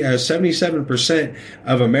 77%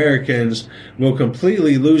 of Americans will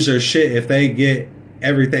completely lose their shit if they get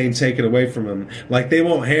everything taken away from them. Like, they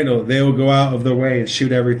won't handle it. They will go out of their way and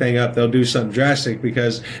shoot everything up. They'll do something drastic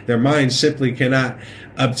because their minds simply cannot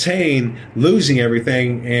obtain losing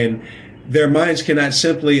everything, and their minds cannot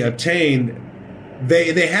simply obtain.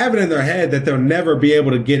 They have it in their head that they'll never be able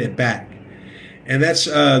to get it back. And that's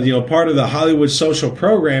part of the Hollywood social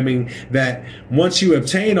programming, that once you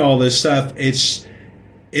obtain all this stuff, it's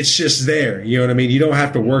just there, you know what I mean? You don't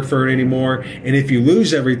have to work for it anymore. And if you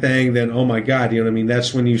lose everything, then, oh my God, you know what I mean?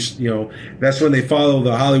 That's when that's when they follow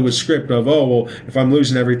the Hollywood script of, oh, well, if I'm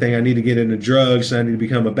losing everything, I need to get into drugs, and I need to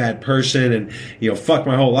become a bad person and, fuck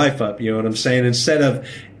my whole life up, you know what I'm saying? Instead of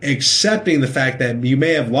accepting the fact that you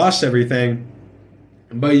may have lost everything,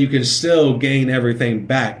 but you can still gain everything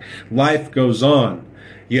back. Life goes on.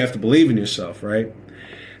 You have to believe in yourself, right?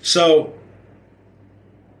 So,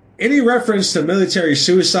 any reference to military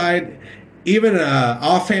suicide Even an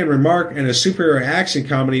offhand remark in a superhero action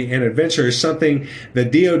comedy and adventure is something the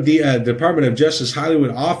DoD, Department of Justice Hollywood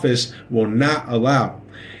office will not allow.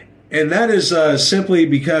 And that is simply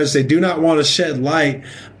because they do not want to shed light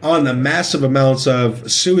on the massive amounts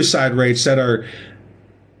of suicide rates that are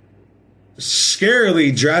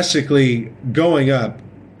scarily, drastically going up.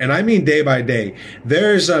 And I mean day by day.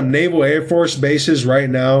 There's Naval Air Force bases right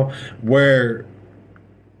now where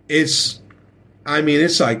it's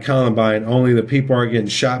like Columbine, only the people aren't getting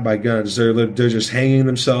shot by guns. They're just hanging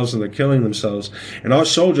themselves and they're killing themselves. And our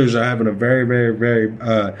soldiers are having a very, very, very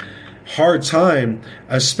hard time,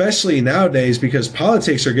 especially nowadays, because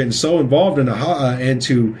politics are getting so involved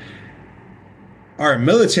into our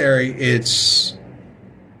military. It's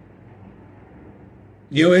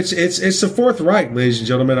it's the Fourth Reich, ladies and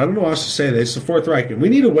gentlemen. I don't know how else to say that. It's the Fourth Reich, and we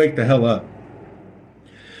need to wake the hell up.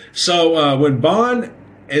 So when Bond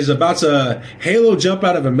is about to halo jump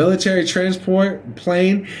out of a military transport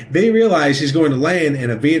plane, they realize he's going to land in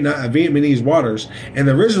Vietnamese waters. In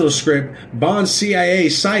the original script, Bond's CIA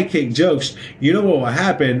sidekick jokes, "You know what will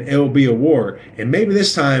happen? It will be a war, and maybe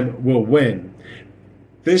this time we'll win."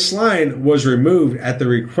 This line was removed at the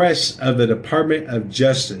request of the Department of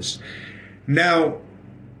Justice. Now,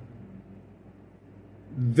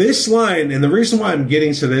 this line, and the reason why I'm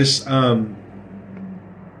getting to this,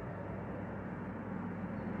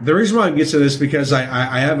 because I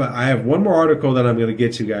have one more article that I'm going to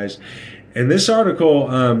get to, guys, and this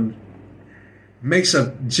article makes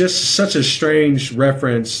just such a strange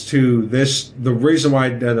reference to this, the reason why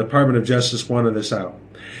the Department of Justice wanted this out.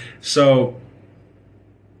 So,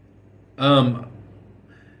 the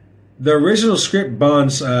original script,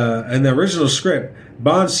 Bond's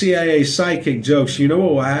CIA sidekick jokes, "You know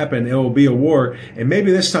what will happen? It will be a war, and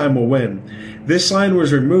maybe this time we'll win." This line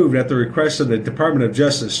was removed at the request of the Department of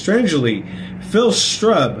Justice. Strangely, Phil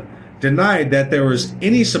Strub denied that there was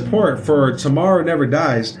any support for "Tomorrow Never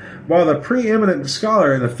Dies," while the preeminent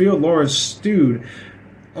scholar in the field, Lawrence Stude,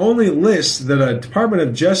 only lists the Department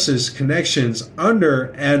of Justice connections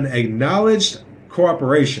under an acknowledged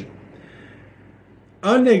cooperation.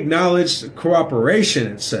 Unacknowledged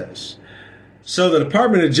cooperation, it says. So the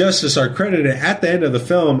Department of Justice are credited at the end of the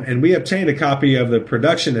film, and we obtained a copy of the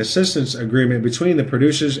production assistance agreement between the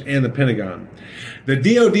producers and the Pentagon. The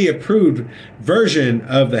DoD approved version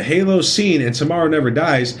of the Halo scene in Tomorrow Never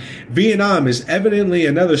Dies. Vietnam is evidently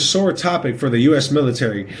another sore topic for the U.S.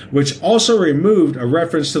 military, which also removed a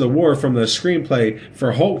reference to the war from the screenplay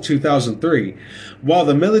for Hulk 2003. While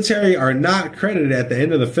the military are not credited at the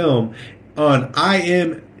end of the film, on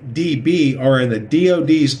IMDb or in the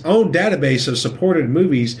DoD's own database of supported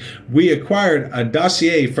movies, we acquired a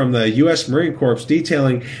dossier from the U.S. Marine Corps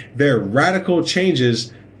detailing their radical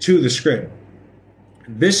changes to the script.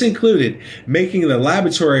 This included making the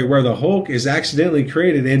laboratory where the Hulk is accidentally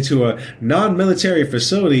created into a non-military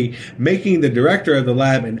facility, making the director of the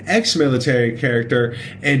lab an ex-military character,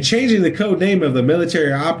 and changing the code name of the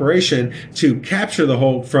military operation to capture the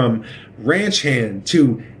Hulk from Ranch Hand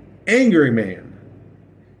to Angry Man.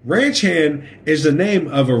 Ranch Hand is the name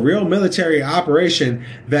of a real military operation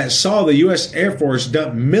that saw the U.S. Air Force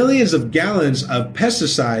dump millions of gallons of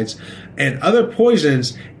pesticides and other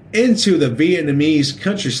poisons into the Vietnamese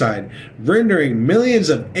countryside, rendering millions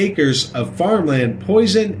of acres of farmland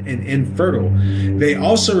poisoned and infertile. They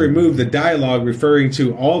also removed the dialogue referring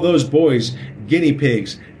to all those boys, guinea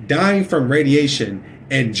pigs, dying from radiation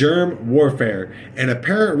and germ warfare, an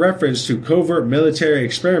apparent reference to covert military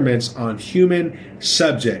experiments on human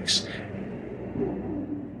subjects.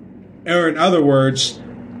 Or in other words,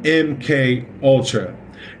 MK Ultra.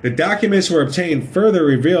 The documents were obtained further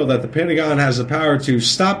reveal that the Pentagon has the power to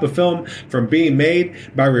stop a film from being made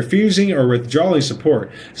by refusing or withdrawing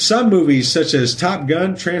support. Some movies, such as Top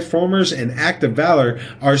Gun, Transformers, and Act of Valor,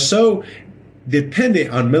 are so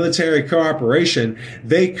dependent on military cooperation,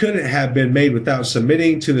 they couldn't have been made without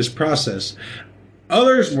submitting to this process.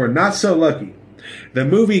 Others were not so lucky. The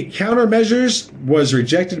movie Countermeasures was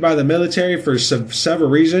rejected by the military for several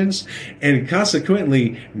reasons and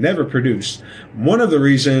consequently never produced. One of the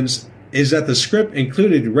reasons is that the script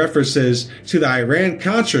included references to the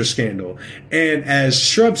Iran-Contra scandal, and as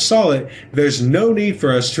Shrub saw it, there's no need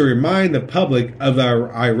for us to remind the public of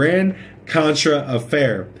the Iran-Contra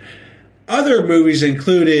affair. Other movies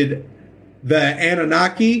included The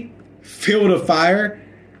Anunnaki, Field of Fire,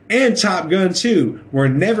 and Top Gun 2 were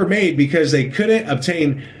never made because they couldn't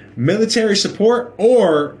obtain military support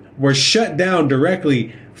or were shut down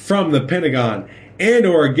directly from the Pentagon, and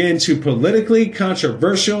or again to politically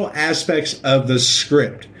controversial aspects of the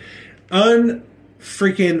script.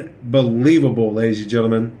 Unfreaking believable, ladies and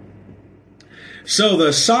gentlemen. So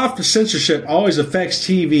the soft censorship always affects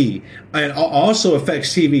TV, and also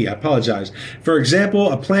affects TV. I apologize. For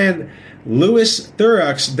example, a planned Louis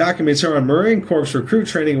Thurock's documentary on Marine Corps recruit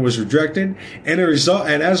training was rejected, and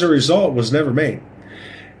as a result, was never made.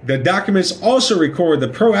 The documents also record the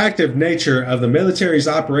proactive nature of the military's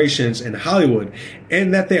operations in Hollywood,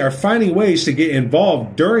 and that they are finding ways to get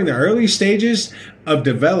involved during the early stages of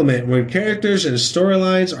development when characters and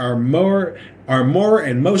storylines are more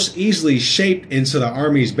and most easily shaped into the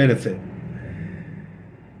Army's benefit.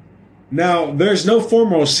 Now, there's no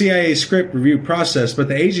formal CIA script review process, but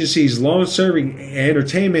the agency's long-serving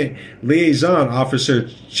entertainment liaison officer,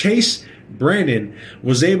 Chase Brandon,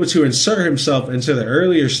 was able to insert himself into the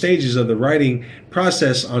earlier stages of the writing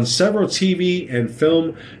process on several TV and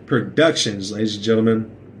film productions, ladies and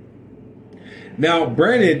gentlemen. Now,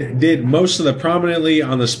 Brandon did most of the prominently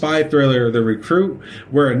on the spy thriller The Recruit,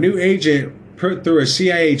 where a new agent put through a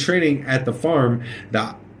CIA training at the farm,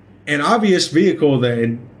 an obvious vehicle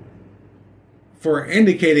for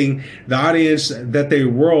indicating the audience that they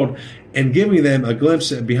world and giving them a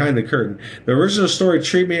glimpse behind the curtain. The original story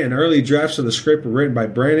treatment and early drafts of the script were written by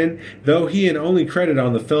Brandon, though he had only credit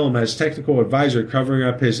on the film as technical advisor, covering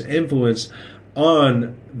up his influence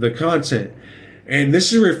on the content. And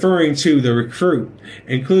this is referring to The Recruit.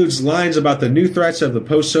 Includes lines about the new threats of the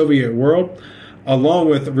post-Soviet world, along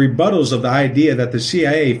with rebuttals of the idea that the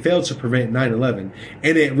CIA failed to prevent 9/11.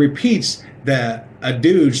 And it repeats that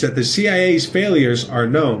adage that the CIA's failures are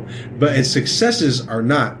known, but its successes are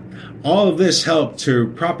not. All of this helped to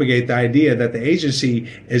propagate the idea that the agency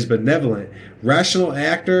is benevolent, rational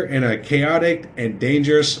actor in a chaotic and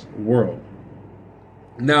dangerous world.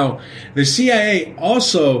 Now, the CIA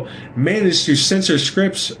also managed to censor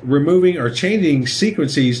scripts, removing or changing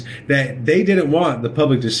sequences that they didn't want the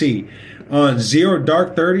public to see. On Zero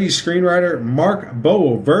Dark 30, screenwriter Mark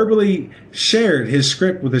Bowl verbally shared his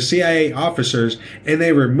script with the CIA officers, and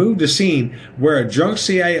they removed a scene where a drunk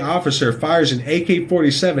CIA officer fires an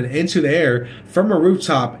AK-47 into the air from a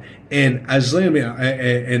rooftop in Islamabad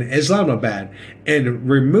and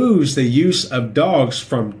removes the use of dogs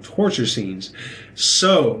from torture scenes.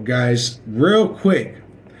 So, guys, real quick,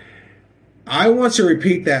 I want to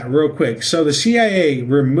repeat that real quick. So the CIA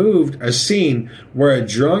removed a scene where a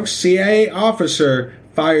drunk CIA officer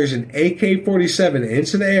fires an AK-47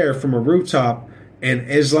 into the air from a rooftop in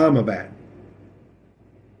Islamabad.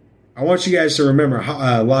 I want you guys to remember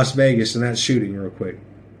Las Vegas and that shooting real quick.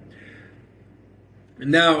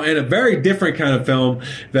 Now, in a very different kind of film,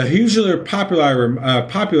 the hugely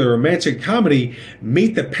popular romantic comedy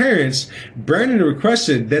Meet the Parents, Brandon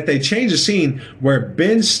requested that they change a scene where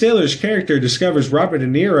Ben Stiller's character discovers Robert De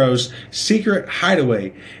Niro's secret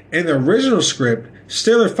hideaway. In the original script,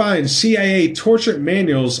 Stiller finds CIA torture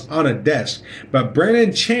manuals on a desk, but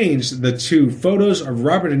Brandon changed the two photos of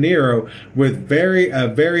Robert De Niro with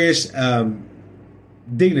various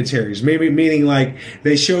dignitaries, maybe meaning like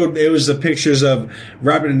they showed it was the pictures of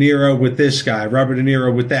Robert De Niro with this guy, Robert De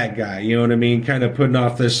Niro with that guy, you know what I mean? Kind of putting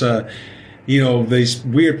off this, these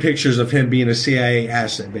weird pictures of him being a CIA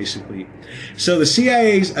asset, basically. So the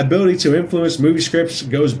CIA's ability to influence movie scripts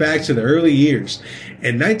goes back to the early years.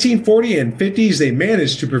 In 1940 and 50s, they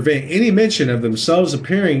managed to prevent any mention of themselves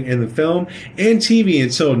appearing in the film and TV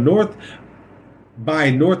until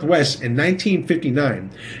by Northwest in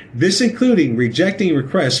 1959. This including rejecting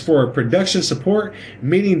requests for production support,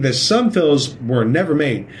 meaning that some films were never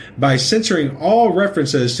made, by censoring all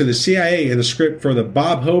references to the CIA in the script for the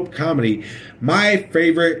Bob Hope comedy My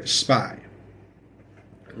Favorite Spy.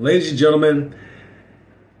 Ladies and gentlemen,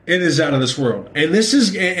 it is out of this world. And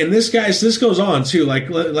this goes on too, like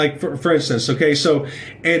for instance, okay, so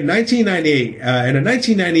in 1998, in a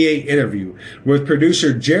 1998 interview with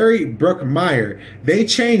producer Jerry Bruckheimer, they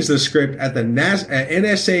changed the script at the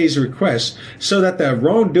NSA's request so that the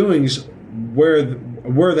wrongdoings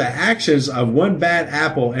were the actions of one bad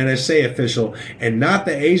apple NSA official and not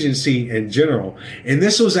the agency in general. And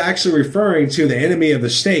this was actually referring to the enemy of the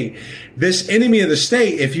state. This enemy of the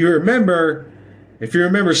state, if you remember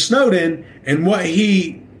Snowden and what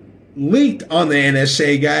he leaked on the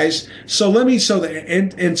NSA, guys. So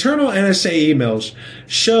the internal NSA emails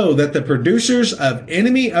show that the producers of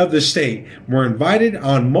Enemy of the State were invited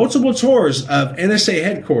on multiple tours of NSA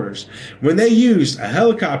headquarters when they used a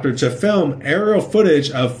helicopter to film aerial footage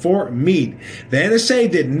of Fort Meade. The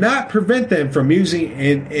NSA did not prevent them from using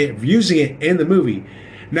it in the movie.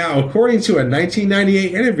 Now, according to a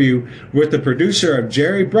 1998 interview with the producer of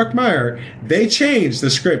Jerry Bruckheimer, they changed the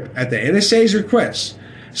script at the NSA's request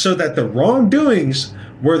so that the wrongdoings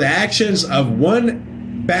were the actions of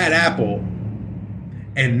one bad apple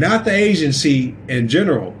and not the agency in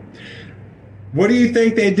general. What do you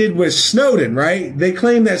think they did with Snowden, right? They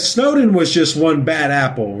claimed that Snowden was just one bad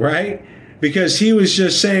apple, right? Because he was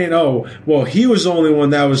just saying, oh, well, he was the only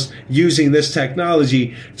one that was using this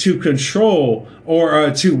technology to control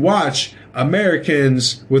or to watch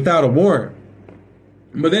Americans without a warrant.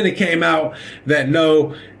 But then it came out that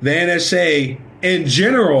no, the NSA in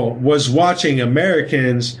general was watching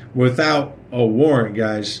Americans without a warrant,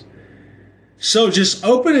 guys. So just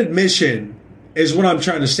open admission is what I'm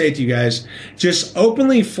trying to say to you guys. Just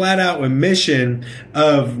openly, flat out admission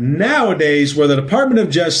of nowadays where the Department of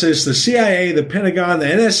Justice, the CIA, the Pentagon, the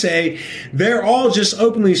NSA, they're all just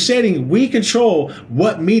openly stating we control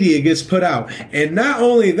what media gets put out. And not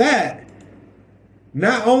only that,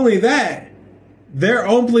 they're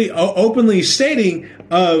openly stating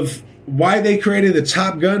of why they created the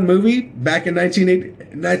Top Gun movie back in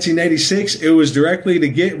 1986. It was directly to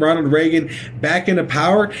get Ronald Reagan back into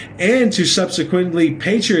power and to subsequently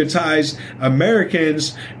patriotize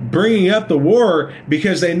Americans, bringing up the war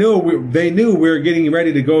because they knew we were getting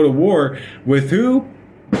ready to go to war with who?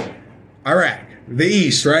 Iraq. The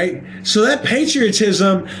East, right? So that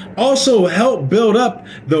patriotism also helped build up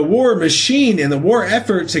the war machine and the war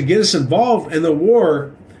effort to get us involved in the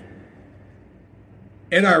war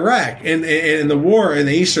in Iraq and the war in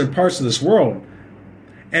the eastern parts of this world.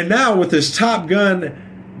 And now with this Top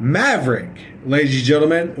Gun Maverick, ladies and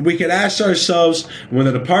gentlemen, we could ask ourselves, when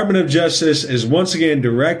the Department of Justice is once again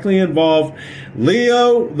directly involved,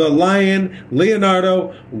 Leo the Lion,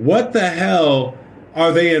 Leonardo, what the hell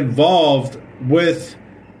are they involved with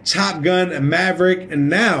Top Gun Maverick? And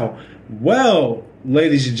now, well,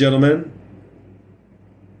 ladies and gentlemen,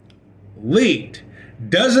 leaked.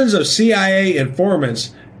 Dozens of CIA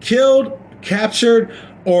informants killed, captured,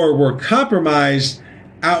 or were compromised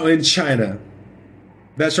out in China.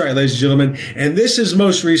 That's right, ladies and gentlemen. And this is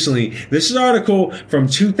most recently. This is an article from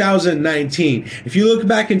 2019. If you look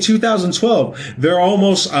back in 2012, there are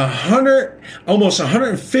almost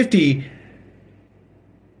 150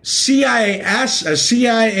 CIA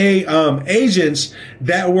agents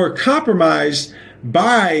that were compromised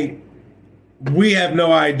by, we have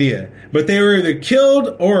no idea. But they were either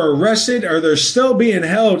killed or arrested, or they're still being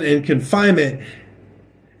held in confinement.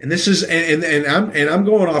 And this is, and I'm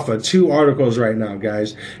going off of two articles right now,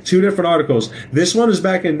 guys. Two different articles. This one is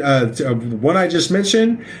back in one I just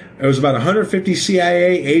mentioned. It was about 150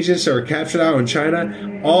 CIA agents that were captured out in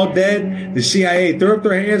China, all dead. The CIA threw up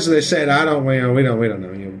their hands and they said, we don't know.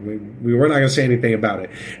 We're not going to say anything about it.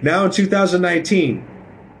 Now in 2019,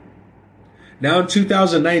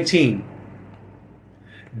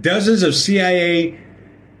 dozens of CIA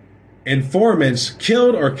informants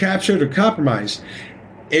killed or captured or compromised.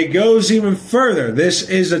 It goes even further. This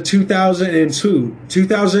is a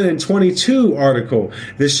 2022 article.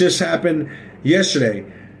 This just happened yesterday.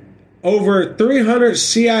 Over 300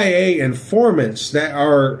 CIA informants that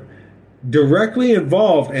are directly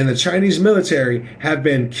involved in the Chinese military have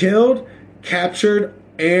been killed, captured,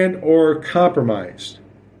 and or compromised.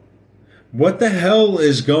 What the hell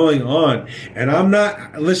is going on? And I'm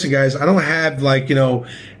not, listen guys, I don't have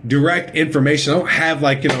direct information. I don't have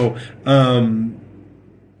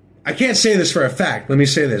I can't say this for a fact. Let me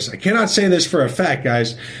say this. I cannot say this for a fact,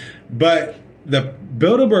 guys, but the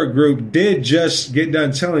Bilderberg Group did just get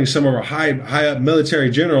done telling some of our high up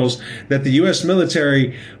military generals that the U.S.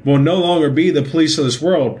 military will no longer be the police of this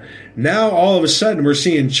world. Now, all of a sudden, we're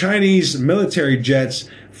seeing Chinese military jets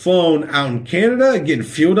flown out in Canada, getting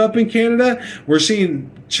fueled up in Canada. We're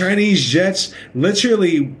seeing Chinese jets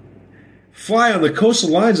literally fly on the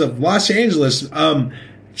coastal lines of Los Angeles.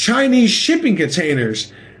 Chinese shipping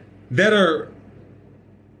containers that are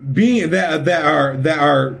being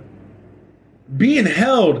being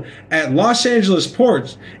held at Los Angeles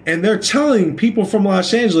ports, and they're telling people from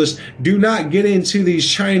Los Angeles, do not get into these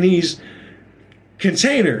Chinese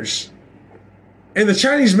containers. And the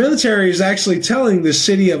Chinese military is actually telling the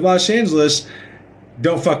city of Los Angeles,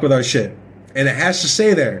 don't fuck with our shit. And it has to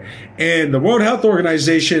stay there. And the World Health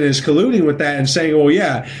Organization is colluding with that and saying, oh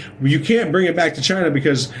yeah, you can't bring it back to China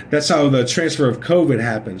because that's how the transfer of COVID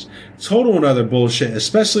happens. Total and other bullshit,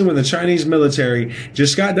 especially when the Chinese military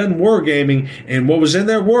just got done wargaming, and what was in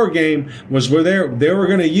their war game was where they were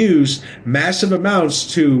going to use massive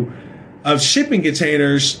amounts of shipping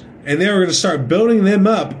containers, and they were going to start building them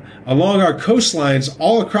up along our coastlines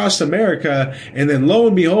all across America. And then lo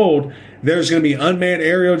and behold, there's going to be unmanned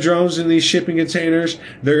aerial drones in these shipping containers.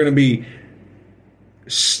 They're going to be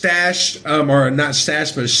stashed, or not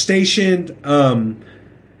stashed, but stationed,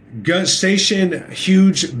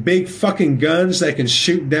 huge, big fucking guns that can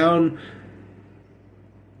shoot down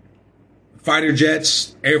fighter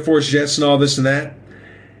jets, Air Force jets, and all this and that.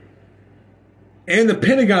 And the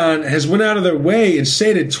Pentagon has went out of their way and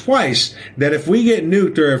stated twice that if we get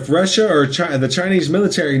nuked, or if Russia or the Chinese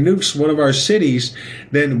military nukes one of our cities,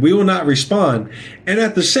 then we will not respond. And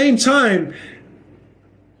at the same time,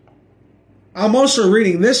 I'm also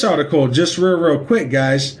reading this article, just real quick,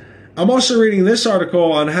 guys. I'm also reading this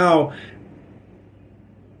article on how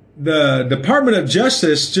the Department of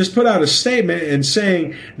Justice just put out a statement and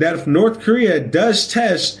saying that if North Korea does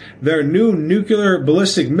test their new nuclear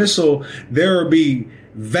ballistic missile, there will be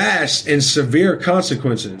vast and severe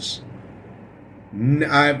consequences.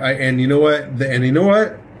 And you know what?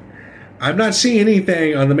 I'm not seeing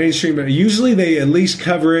anything on the mainstream. Usually they at least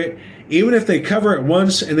cover it, even if they cover it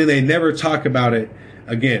once and then they never talk about it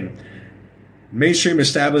again. Mainstream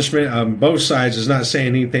establishment on both sides is not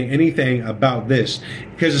saying anything about this,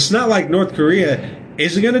 because it's not like North Korea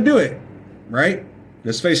isn't going to do it, right?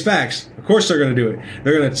 Let's face facts. Of course they're going to do it.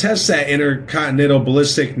 They're going to test that intercontinental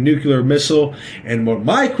ballistic nuclear missile. And what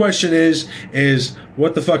my question is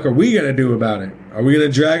what the fuck are we going to do about it? Are we going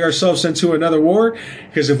to drag ourselves into another war?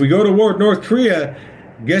 Because if we go to war with North Korea,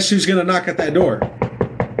 guess who's going to knock at that door?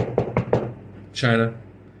 China.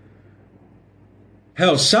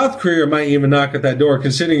 Hell, South Korea might even knock at that door,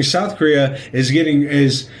 considering South Korea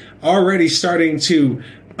is already starting to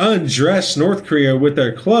undress North Korea with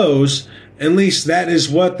their clothes. At least that is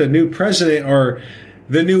what the new president, or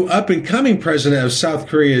the new up-and-coming president of South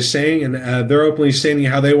Korea, is saying. And they're openly stating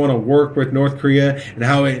how they want to work with North Korea, and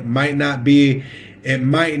how it might not be a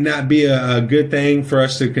good thing for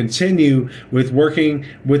us to continue with working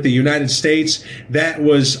with the United States. That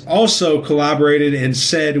was also collaborated and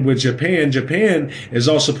said with Japan. Japan is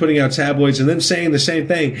also putting out tabloids and then saying the same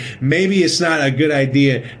thing. Maybe it's not a good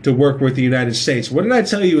idea to work with the United States. What did I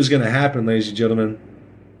tell you was going to happen, ladies and gentlemen?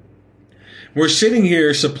 We're sitting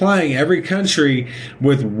here supplying every country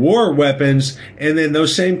with war weapons, and then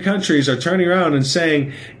those same countries are turning around and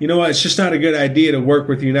saying, you know what, it's just not a good idea to work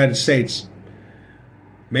with the United States.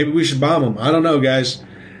 Maybe we should bomb them. I don't know, guys.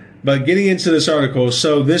 But getting into this article,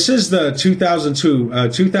 so this is the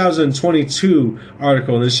 2022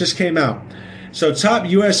 article, and this just came out. So top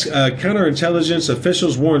U.S. counterintelligence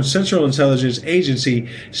officials warned Central Intelligence Agency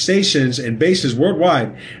stations and bases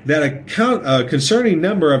worldwide that a concerning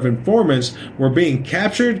number of informants were being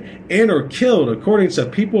captured and or killed, according to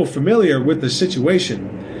people familiar with the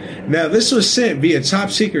situation. Now, this was sent via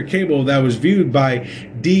top-secret cable that was viewed by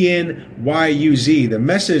DNYUZ. The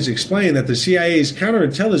message explained that the CIA's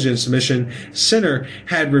Counterintelligence Mission Center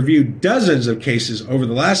had reviewed dozens of cases over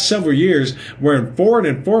the last several years where foreign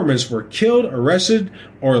informants were killed, arrested,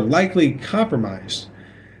 or likely compromised.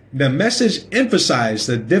 The message emphasized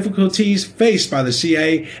the difficulties faced by the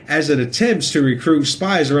CIA as it attempts to recruit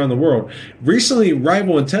spies around the world. Recently,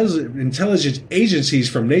 rival intelligence agencies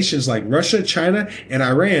from nations like Russia, China, and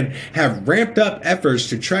Iran have ramped up efforts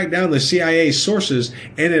to track down the CIA's sources,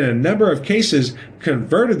 and in a number of cases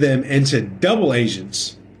converted them into double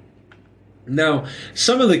agents. Now,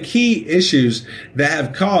 some of the key issues that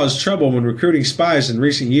have caused trouble when recruiting spies in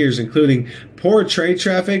recent years, including poor trade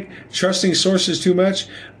traffic, trusting sources too much,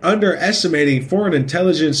 underestimating foreign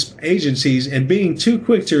intelligence agencies, and being too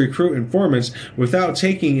quick to recruit informants without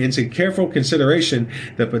taking into careful consideration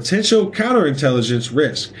the potential counterintelligence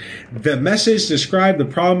risk. The message described the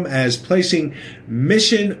problem as placing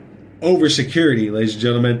mission over security, ladies and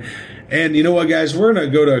gentlemen. And you know what, guys? We're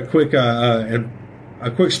going to go to a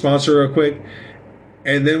quick sponsor real quick,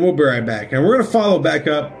 and then we'll be right back. And we're going to follow back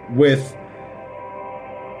up with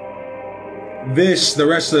the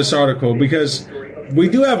rest of this article, because we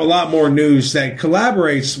do have a lot more news that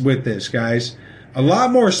collaborates with this, guys. A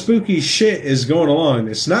lot more spooky shit is going along.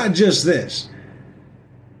 It's not just this.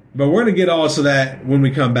 But we're going to get all to that when we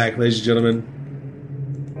come back, ladies and gentlemen.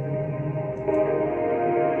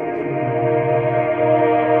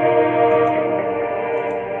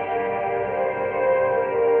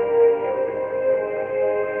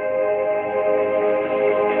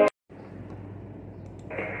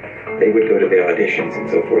 They would go to the auditions and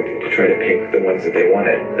so forth to try to pick the ones that they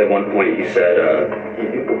wanted. At one point you said,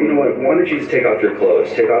 you know what, why don't you just take off your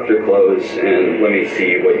clothes? Take off your clothes and let me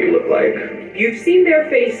see what you look like. You've seen their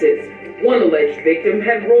faces. One alleged victim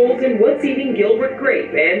had roles in What's Eating Gilbert Grape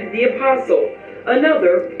and The Apostle.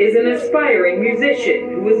 Another is an aspiring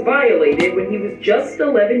musician who was violated when he was just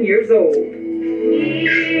 11 years old.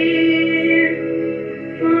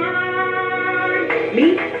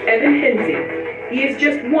 Meet Evan Henze. He is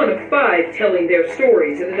just one of 5 telling their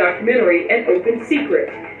stories in the documentary An Open Secret.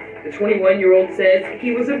 The 21-year-old says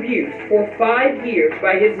he was abused for 5 years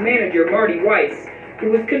by his manager, Marty Weiss,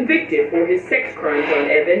 who was convicted for his sex crimes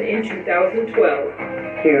on Evan in 2012.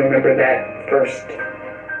 Do you remember that first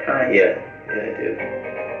time? Yeah. Yeah, I do.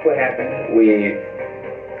 What happened? We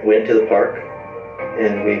went to the park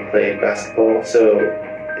and we played basketball. So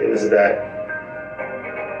it was that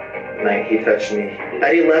night he touched me.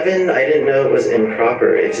 At 11, I didn't know it was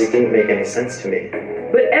improper. It just didn't make any sense to me.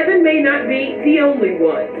 But Evan may not be the only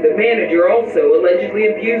one. The manager also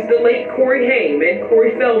allegedly abused the late Corey Haim and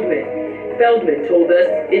Corey Feldman. Feldman told us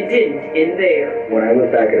it didn't end there. When I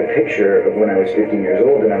look back at a picture of when I was 15 years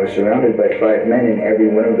old and I was surrounded by 5 men, and every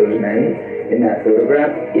one of those men in that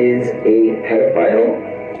photograph is a pedophile,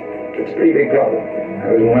 it's a pretty big problem.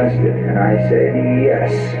 I was molested, and I said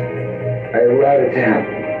yes. I allowed it to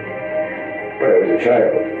happen. But I was a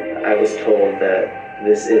child. I was told that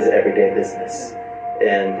this is everyday business.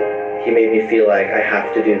 And he made me feel like I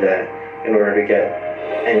have to do that in order to get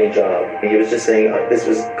any job. He was just saying this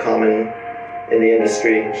was common in the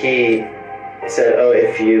industry. He said, oh,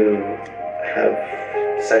 if you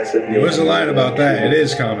have sex with me... He wasn't lying about that. It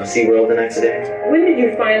is common. SeaWorld the next day. When did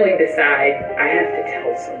you finally decide, I have to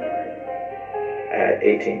tell someone? At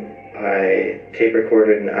 18. I tape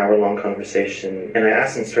recorded an hour-long conversation, and I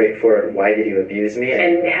asked him straightforward, why did you abuse me?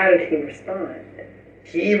 And how did he respond?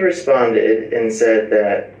 He responded and said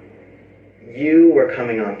that you were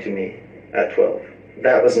coming on to me at 12.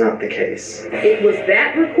 That was not the case. It was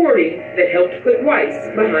that recording that helped put Weiss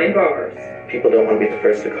behind bars. People don't want to be the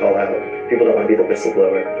first to call out. People don't want to be the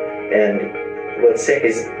whistleblower. And what's sick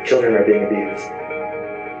is children are being abused.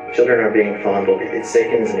 Children are being fondled. It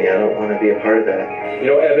sickens me. I don't want to be a part of that. You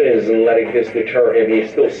know, Evan isn't letting this deter him.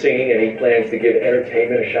 He's still singing, and he plans to give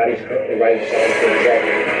entertainment a shot. He's currently writing songs for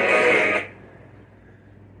himself.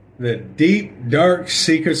 The deep, dark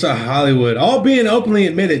secrets of Hollywood, all being openly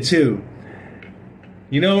admitted too.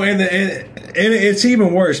 You know, and it's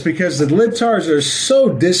even worse because the libtards are so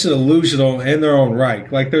disillusional in their own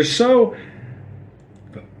right. Like their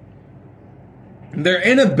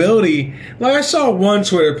inability. Like I saw one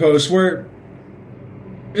Twitter post where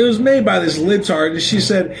it was made by this libtard, and she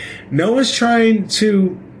said, "No one's trying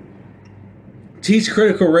to teach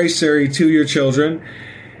critical race theory to your children."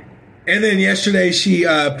 And then yesterday she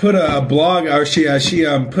put a blog, or she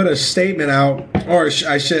put a statement out, or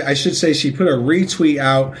I should say she put a retweet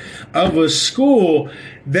out of a school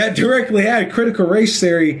that directly had critical race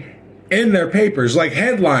theory in their papers, like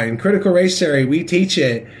headline, critical race theory, we teach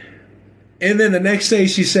it. And then the next day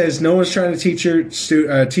she says, no one's trying to teach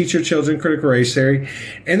your children critical race theory.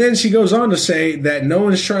 And then she goes on to say that no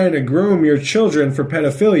one's trying to groom your children for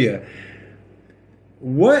pedophilia.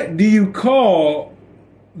 What do you call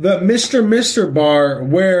the Mr. bar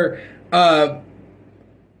where a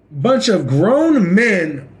bunch of grown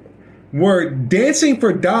men were dancing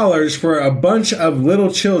for dollars for a bunch of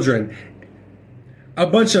little children? A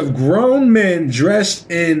bunch of grown men dressed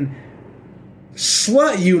in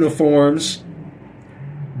slut uniforms,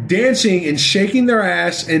 dancing and shaking their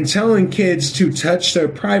ass and telling kids to touch their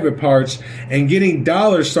private parts and getting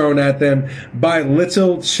dollars thrown at them by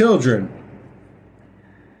little children.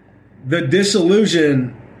 The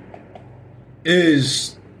disillusion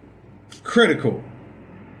is critical.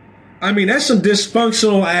 I mean, that's some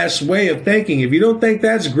dysfunctional ass way of thinking. If you don't think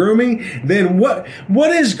that's grooming, then what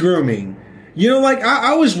is grooming? You know, like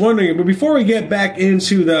I was wondering, but before we get back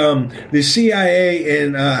into the CIA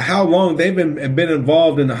and how long they've been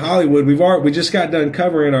involved in Hollywood, we just got done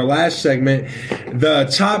covering our last segment.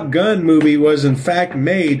 The Top Gun movie was in fact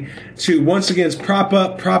made to once again prop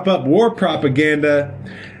up war propaganda.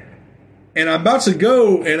 And I'm about to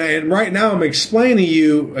go, and right now I'm explaining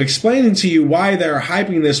to you why they're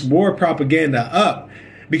hyping this war propaganda up.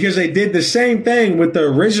 Because they did the same thing with the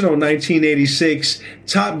original 1986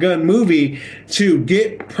 Top Gun movie to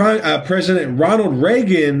get President Ronald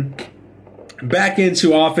Reagan back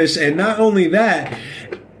into office. And not only that,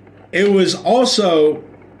 it was also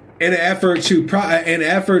an effort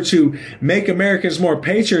to make Americans more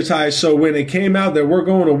patriotized. So when it came out that we're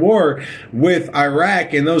going to war with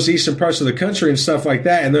Iraq and those eastern parts of the country and stuff like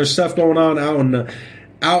that, and there's stuff going on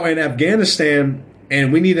out in Afghanistan,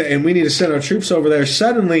 and we need to send our troops over there.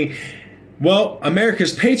 Suddenly, well,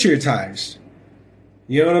 America's patriotized.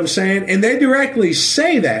 You know what I'm saying? And they directly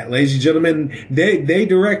say that, ladies and gentlemen. They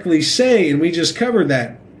directly say, and we just covered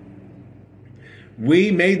that.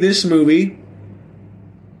 We made this movie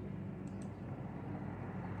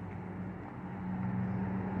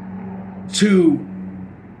to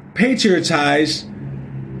patriotize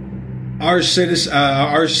our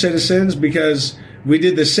citizens because we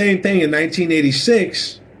did the same thing in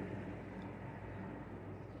 1986.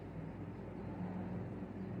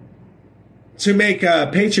 To make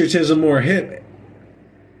patriotism more hip.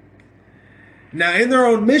 Now, in their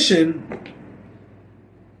own mission,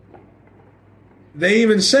 they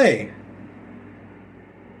even say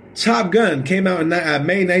Top Gun came out in May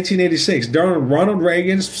 1986 during Ronald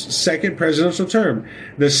Reagan's second presidential term.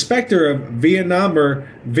 The specter of Vietnam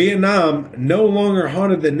no longer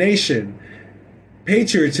haunted the nation.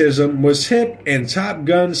 Patriotism was hip, and Top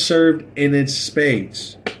Gun served in its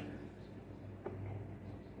spades.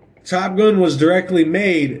 Top Gun was directly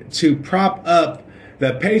made to prop up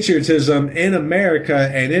the patriotism in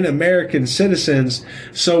America and in American citizens,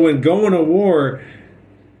 so when going to war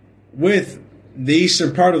with the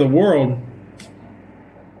eastern part of the world,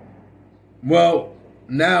 well,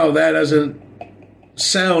 now that doesn't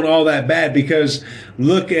sound all that bad, because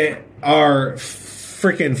look at our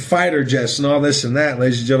freaking fighter jets and all this and that,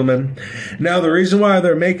 ladies and gentlemen. Now, the reason why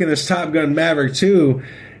they're making this Top Gun Maverick 2,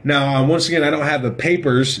 now, once again, I don't have the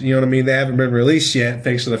papers, you know what I mean? They haven't been released yet,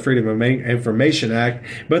 thanks to the Freedom of Information Act,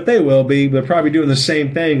 but they will be. They're probably doing the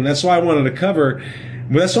same thing. That's why I wanted to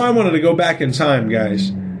go back in time,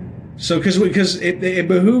 guys. So, because it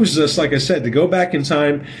behooves us, like I said, to go back in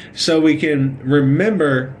time so we can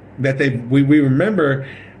remember that we remember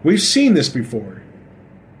we've seen this before.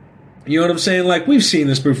 You know what I'm saying? Like, we've seen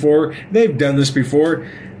this before. They've done this before.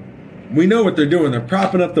 We know what they're doing. They're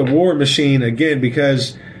propping up the war machine again,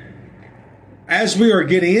 because as we are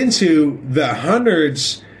getting into the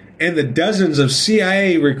hundreds and the dozens of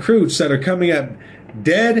CIA recruits that are coming up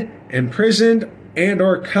dead, imprisoned, and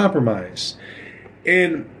or compromised.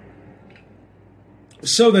 And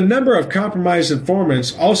so the number of compromised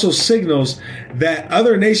informants also signals that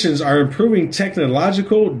other nations are improving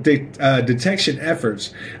technological detection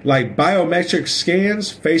efforts like biometric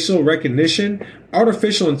scans, facial recognition,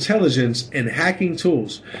 artificial intelligence, and hacking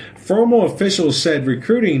tools. Formal officials said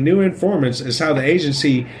recruiting new informants is how the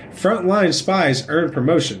agency frontline spies earn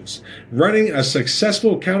promotions. Running a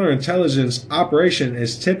successful counterintelligence operation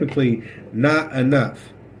is typically not enough.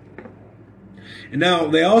 Now,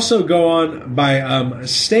 they also go on by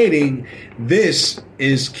stating this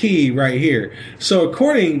is key right here. So,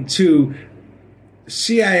 according to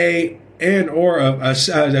CIA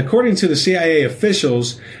according to the CIA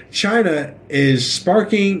officials, China is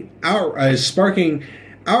sparking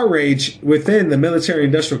outrage within the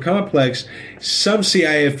military-industrial complex. Some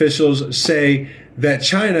CIA officials say that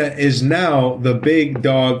China is now the big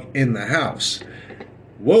dog in the house.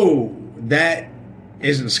 Whoa, that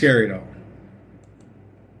isn't scary at all.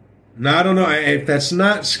 Now, I don't know if that's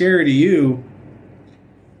not scary to you.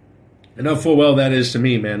 I know full well that is to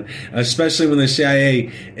me, man. Especially when the CIA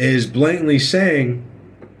is blatantly saying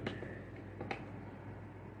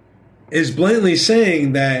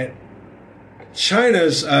that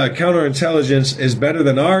China's counterintelligence is better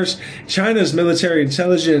than ours. China's military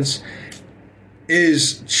intelligence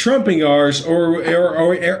is trumping ours, or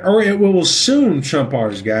it will soon trump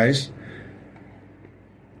ours, guys.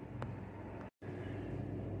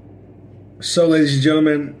 So, ladies and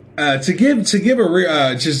gentlemen, to give a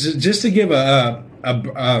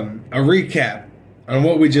recap on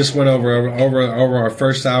what we just went over our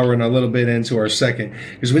first hour and a little bit into our second,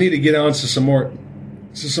 because we need to get on to some more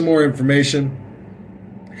information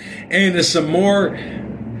and to some more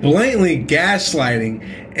blatantly gaslighting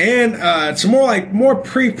and some more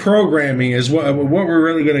pre-programming is what we're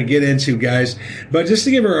really going to get into, guys. But just to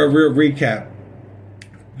give a real recap,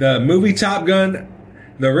 the movie Top Gun.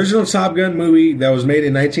 The original Top Gun movie that was made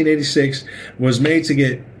in 1986 was made to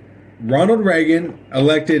get Ronald Reagan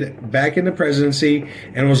elected back in the presidency,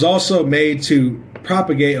 and was also made to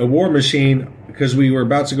propagate a war machine, because we were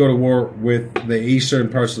about to go to war with the eastern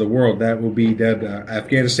parts of the world. That will be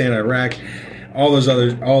Afghanistan, Iraq, all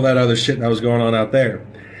that other shit that was going on out there.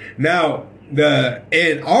 Now,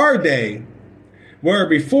 in our day, where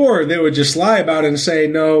before they would just lie about it and say,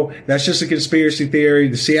 no, that's just a conspiracy theory.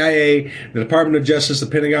 The CIA, the Department of Justice, the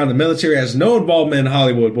Pentagon, the military has no involvement in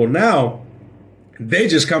Hollywood. Well, now they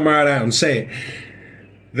just come right out and say it.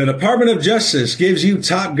 The Department of Justice gives you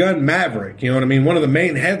Top Gun Maverick. You know what I mean? One of the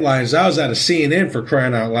main headlines, I was out of CNN, for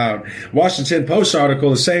crying out loud. Washington Post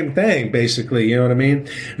article, the same thing, basically. You know what I mean?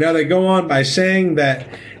 Now they go on by saying that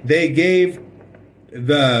they gave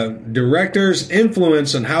the director's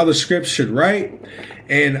influence on how the script should write,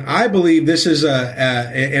 and I believe this is in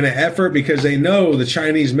an effort because they know the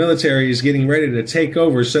Chinese military is getting ready to take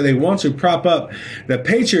over, so they want to prop up the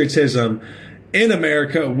patriotism in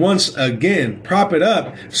America once again, prop it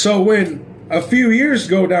up, so when a few years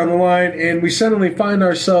go down the line and we suddenly find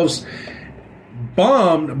ourselves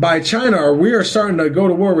bombed by China, or we are starting to go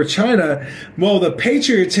to war with China, well, the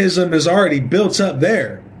patriotism is already built up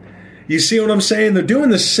there. You see what I'm saying? They're doing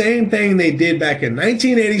the same thing they did back in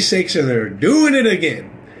 1986, and they're doing it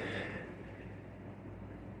again.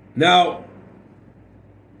 Now,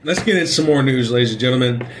 let's get into some more news, ladies and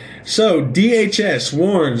gentlemen. So DHS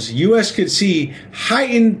warns U.S. could see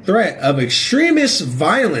heightened threat of extremist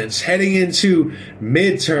violence heading into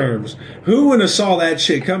midterms. Who would have saw that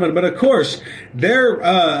shit coming? But of course, their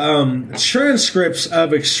transcripts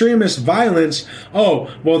of extremist violence.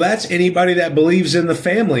 Oh, well, that's anybody that believes in the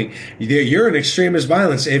family. You're an extremist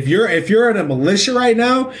violence. If you're in a militia right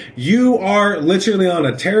now, you are literally on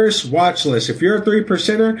a terrorist watch list. If you're a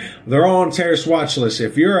 3%er, they're all on terrorist watch list.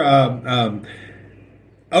 If you're a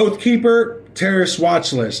Oath Keeper, terrorist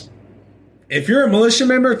watch list. If you're a militia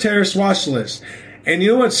member, terrorist watch list. And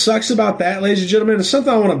you know what sucks about that, ladies and gentlemen? It's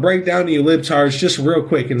something I want to break down to you libtards just real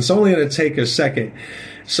quick, and it's only going to take a second.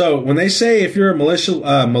 So when they say if you're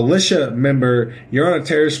a militia member, you're on a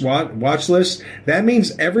terrorist watch list, that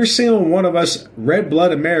means every single one of us red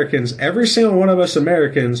blood Americans, every single one of us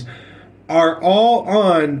Americans are all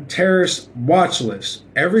on terrorist watch lists.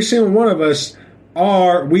 Every single one of us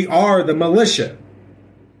are the militia.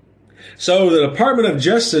 So the Department of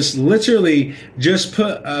Justice literally just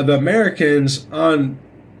put the Americans on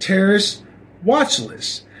terrorist watch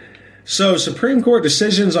lists. So Supreme Court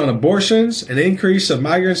decisions on abortions, an increase of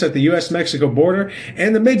migrants at the U.S.-Mexico border,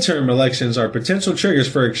 and the midterm elections are potential triggers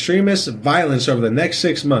for extremist violence over the next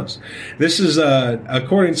 6 months. This is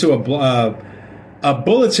according to a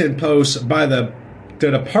bulletin post by the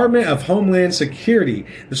Department of Homeland Security.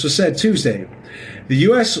 This was said Tuesday. The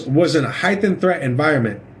U.S. was in a heightened threat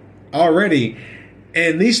environment already,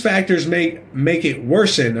 and these factors make it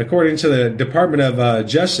worsen, according to the Department of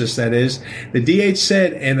Justice. That is, the DH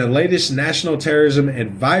said in the latest National Terrorism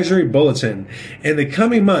Advisory Bulletin. In the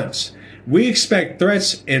coming months, we expect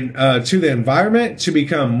threats to the environment to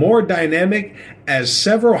become more dynamic, as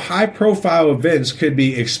several high-profile events could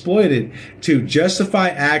be exploited to justify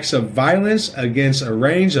acts of violence against a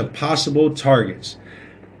range of possible targets.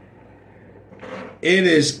 It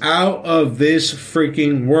is out of this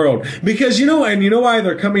freaking world. Because you know why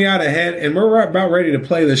they're coming out ahead, and we're about ready to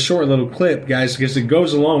play this short little clip, guys, because it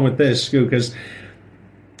goes along with this,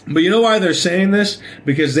 but you know why they're saying this?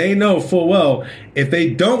 Because they know full well, if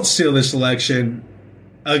they don't seal this election,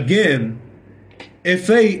 again, if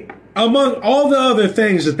they, among all the other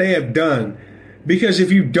things that they have done, because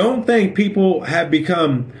if you don't think people have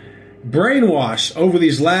become brainwashed over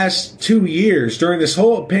these last 2 years during this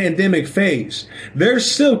whole pandemic phase, there's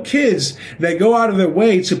still kids that go out of their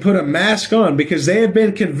way to put a mask on because they have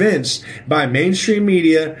been convinced by mainstream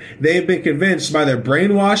media, they have been convinced by their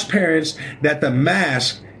brainwashed parents that the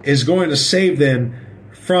mask is going to save them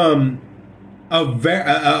from a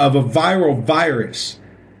viral virus.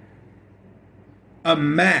 A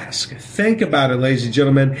mask. Think about it, ladies and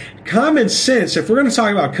gentlemen. Common sense. If we're going to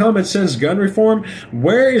talk about common sense gun reform,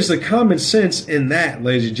 where is the common sense in that,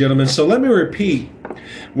 ladies and gentlemen? So let me repeat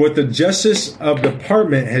what the Justice of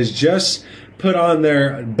Department has just put on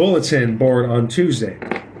their bulletin board on Tuesday.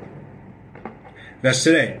 That's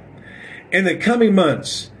today. In the coming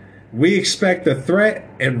months, we expect the threat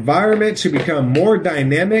environment to become more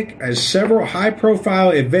dynamic, as several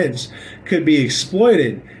high-profile events could be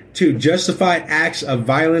exploited to justify acts of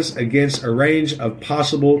violence against a range of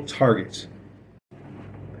possible targets.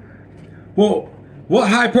 Well, what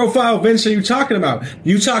high-profile events are you talking about?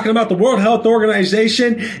 You talking about the World Health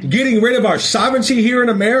Organization getting rid of our sovereignty here in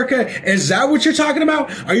America? Is that what you're talking about?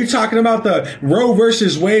 Are you talking about the Roe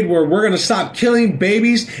versus Wade, where we're going to stop killing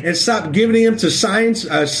babies and stop giving them to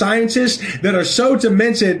scientists that are so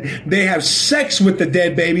demented they have sex with the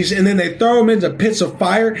dead babies and then they throw them into pits of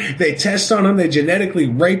fire, they test on them, they genetically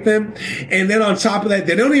rape them, and then on top of that,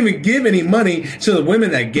 they don't even give any money to the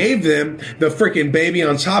women that gave them the freaking baby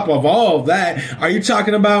on top of all of that? Are you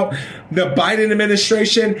talking about the Biden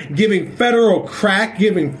administration giving federal crack,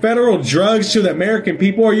 giving federal drugs to the American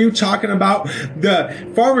people? Are you talking about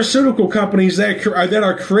the pharmaceutical companies that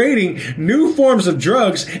are creating new forms of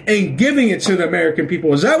drugs and giving it to the American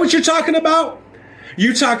people? Is that what you're talking about?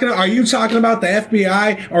 Are you talking about the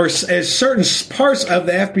FBI, or as certain parts of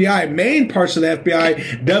the FBI, main parts of the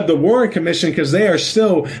FBI, dubbed the Warren Commission, because they are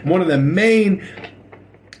still one of the main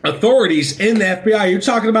authorities in the FBI? You're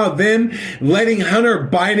talking about them letting Hunter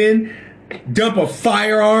Biden dump a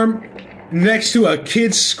firearm next to a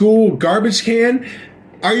kid's school garbage can?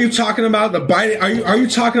 Are you talking about the Biden? Are you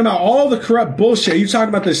talking about all the corrupt bullshit? Are you talking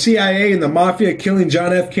about the CIA and the mafia killing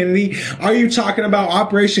John F. Kennedy? Are you talking about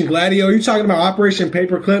Operation Gladio? Are you talking about Operation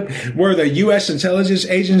Paperclip, where the U.S. intelligence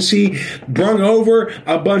agency brung over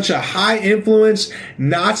a bunch of high influence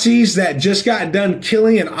Nazis that just got done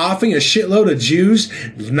killing and offing a shitload of Jews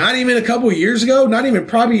not even a couple of years ago, not even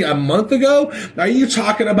probably a month ago? Are you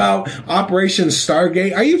talking about Operation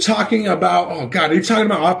Stargate? Are you talking about, are you talking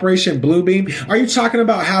about Operation Bluebeam? Are you talking about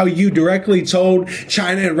about how you directly told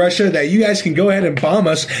China and Russia that you guys can go ahead and bomb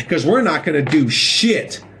us because we're not going to do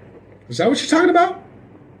shit. Is that what you're talking about?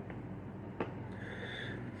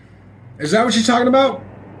 Is that what you're talking about?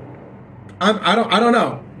 I don't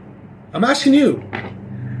know. I'm asking you.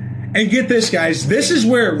 And get this, guys. This is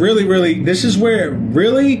where it really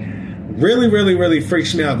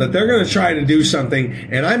freaks me out that they're going to try to do something,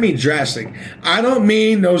 and I mean drastic. I don't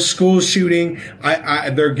mean no school shooting.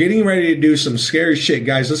 They're getting ready to do some scary shit,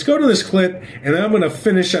 guys. Let's go to this clip, and then I'm going to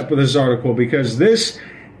finish up with this article because this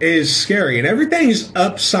is scary, and everything is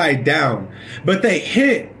upside down. But they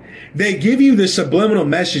give you the subliminal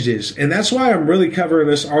messages, and that's why I'm really covering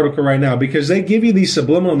this article right now, because they give you these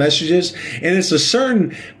subliminal messages, and it's a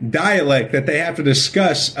certain dialect that they have to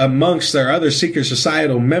discuss amongst their other secret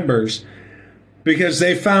societal members, because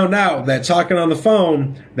they found out that talking on the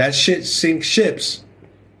phone, that shit sinks ships.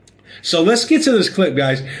 So let's get to this clip,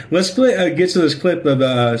 guys. Let's get to this clip of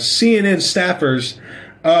CNN staffers,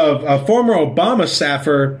 of a former Obama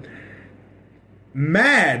staffer,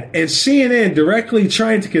 mad, and CNN directly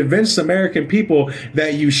trying to convince the American people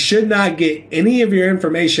that you should not get any of your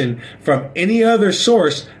information from any other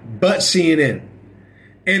source but CNN.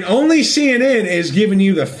 And only CNN is giving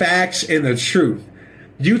you the facts and the truth.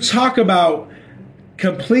 You talk about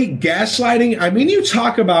complete gaslighting. I mean, you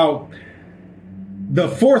talk about the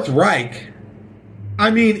Fourth Reich.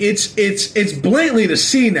 I mean, it's blatantly to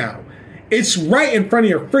see now. It's right in front of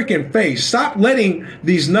your freaking face. Stop letting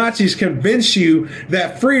these Nazis convince you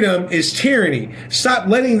that freedom is tyranny. Stop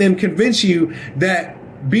letting them convince you that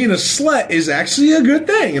being a slut is actually a good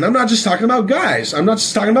thing. And I'm not just talking about guys. I'm not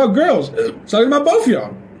just talking about girls. I'm talking about both of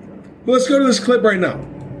y'all. But let's go to this clip right now.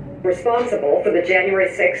 Responsible for the January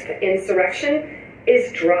 6th insurrection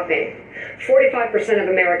is dropping. 45% of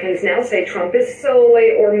Americans now say Trump is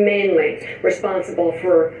solely or mainly responsible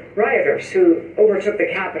for rioters who overtook the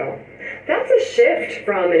Capitol. That's a shift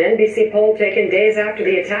from an NBC poll taken days after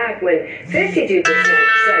the attack when 52%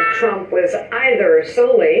 said Trump was either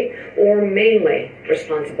solely or mainly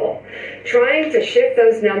responsible. Trying to shift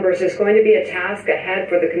those numbers is going to be a task ahead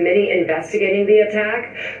for the committee investigating the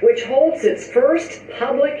attack, which holds its first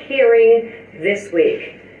public hearing this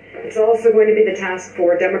week. It's also going to be the task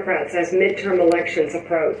for Democrats as midterm elections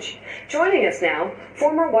approach. Joining us now,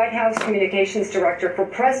 former White House Communications Director for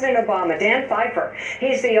President Obama, Dan Pfeiffer.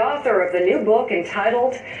 He's the author of the new book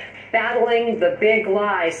entitled Battling the Big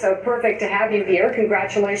Lie. So perfect to have you here.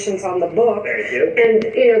 Congratulations on the book. Thank you. And,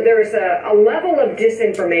 there's a level of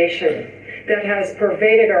disinformation that has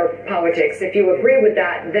pervaded our politics. If you agree with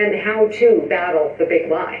that, then how to battle the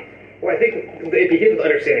big lie? Well, I think it begins with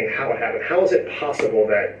understanding how it happened. How is it possible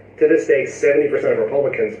that, to this day, 70% of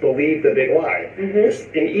Republicans believe the big lie? It's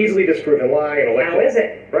an easily disproven lie in election. How is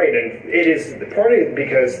it? Right, and it is partly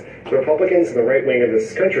because the Republicans and the right wing of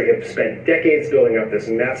this country have spent decades building up this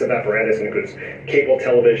massive apparatus, and includes cable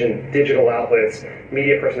television, digital outlets,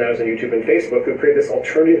 media personalities on YouTube and Facebook, who create this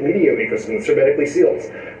alternative media ecosystem that's hermetically sealed,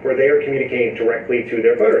 where they are communicating directly to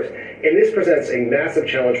their voters. And this presents a massive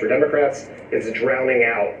challenge for Democrats. It's drowning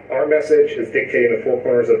out our message, it's dictating the four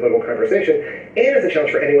corners of the political conversation, and it's a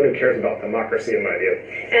challenge for anyone who cares about democracy, in my view.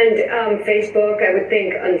 And Facebook, I would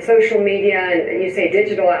think, on social media, and you say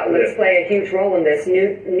digital outlets play a huge role in this.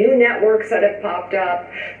 New networks that have popped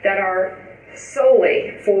up that are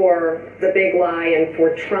solely for the big lie and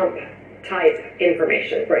for Trump-type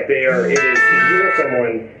information. Right, they are. It is, if you are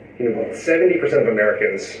someone, 70% of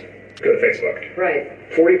Americans go to Facebook. Right.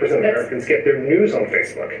 40% of Americans get their news on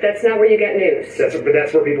Facebook. That's not where you get news. But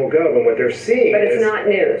that's where people go, and what they're seeing. But it's not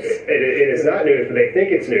news. It is not news, but they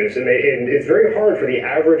think it's news, and it's very hard for the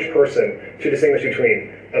average person to distinguish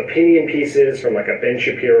between opinion pieces from like a Ben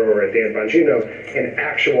Shapiro or a Dan Bongino and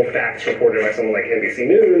actual facts reported by someone like NBC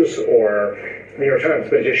News or New York Times.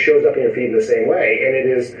 But it just shows up in your feed in the same way, and it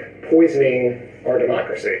is poisoning our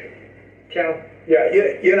democracy. Joe? Yeah,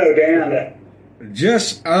 Dan.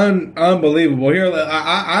 Just unbelievable. Here,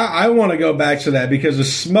 I want to go back to that because the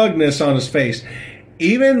smugness on his face.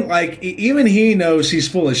 Even he knows he's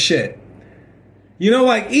full of shit.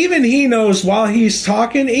 Even he knows while he's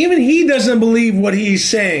talking, even he doesn't believe what he's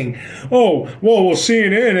saying. Oh, well,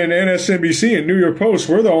 CNN and MSNBC and New York Post,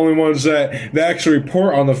 we're the only ones that actually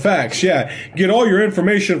report on the facts. Yeah, get all your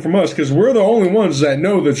information from us because we're the only ones that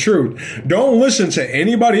know the truth. Don't listen to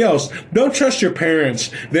anybody else. Don't trust your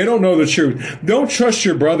parents. They don't know the truth. Don't trust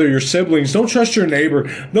your brother, your siblings. Don't trust your neighbor.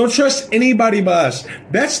 Don't trust anybody but us.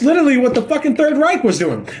 That's literally what the fucking Third Reich was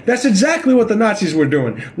doing. That's exactly what the Nazis were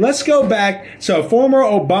doing. Let's go back to a former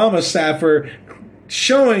Obama staffer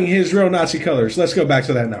showing his real Nazi colors. Let's go back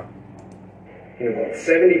to that now.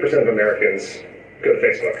 70% of Americans go to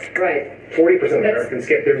Facebook. Right. 40% of Americans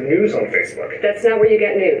get their news on Facebook. That's not where you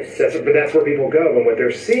get news. But that's where people go, and what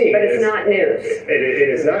they're seeing But it's not news. It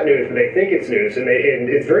is not news, but they think it's news, and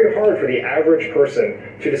it's very hard for the average person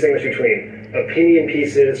to distinguish between opinion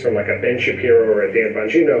pieces from like a Ben Shapiro or a Dan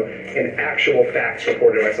Bongino and actual facts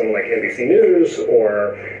reported by someone like NBC News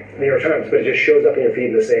or New York Times, but it just shows up in your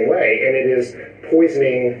feed in the same way, and it is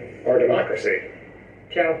poisoning our democracy.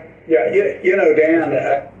 Joe? Yeah, you know,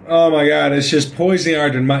 Dan... Oh my God, it's just poisoning our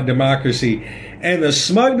democracy. And the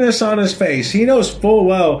smugness on his face, he knows full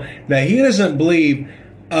well that he doesn't believe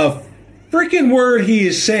a freaking word he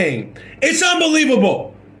is saying. It's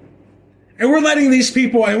unbelievable. And we're letting these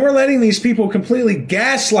people completely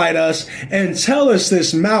gaslight us and tell us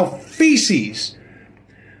this malfeasance.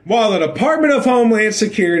 While the Department of Homeland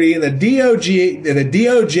Security and the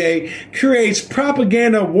DOJ creates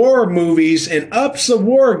propaganda war movies and ups the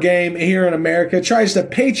war game here in America, tries to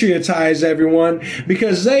patriotize everyone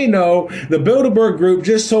because they know the Bilderberg Group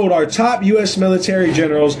just told our top U.S. military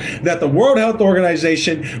generals that the World Health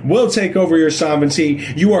Organization will take over your sovereignty.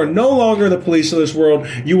 You are no longer the police of this world.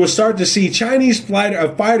 You will start to see Chinese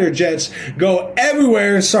fighter jets go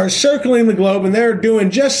everywhere and start circling the globe, and they're doing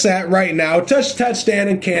just that right now. Touchdown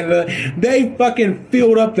in Canada. They fucking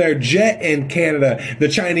filled up their jet in Canada. The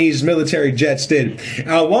Chinese military jets did.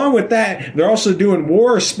 Along with that, they're also doing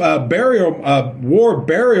war burial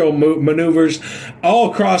maneuvers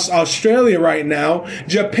all across Australia right now.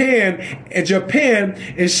 Japan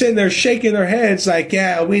is sitting there shaking their heads like,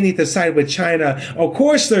 yeah, we need to side with China. Of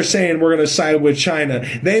course they're saying we're going to side with China.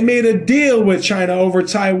 They made a deal with China over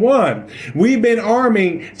Taiwan. We've been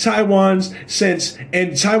arming Taiwan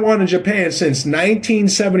and Japan since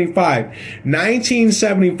 1975.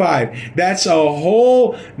 That's a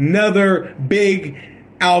whole nother big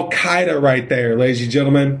Al-Qaeda right there, ladies and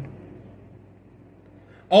gentlemen.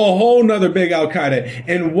 A whole nother big Al-Qaeda.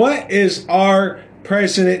 And what is our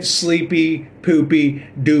President Sleepy, Poopy,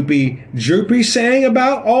 Doopy, Droopy saying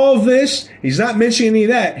about all of this? He's not mentioning any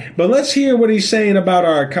of that. But let's hear what he's saying about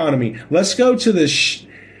our economy. Let's go to this.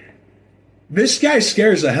 This guy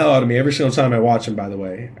scares the hell out of me every single time I watch him, by the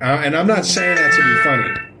way. And I'm not saying that to be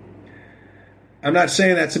funny. I'm not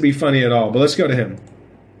saying that to be funny at all, but let's go to him.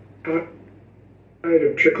 Out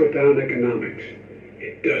of trickle-down economics,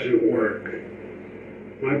 it doesn't work.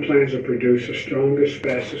 My plans will produce the strongest,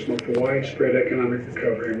 fastest, most widespread economic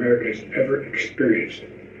recovery America has ever experienced.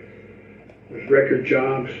 With record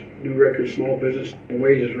jobs, new record small business, and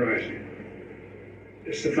wages rising.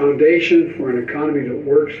 It's the foundation for an economy that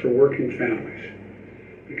works for working families.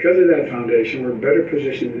 Because of that foundation, we're better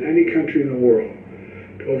positioned than any country in the world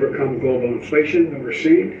to overcome global inflation that we're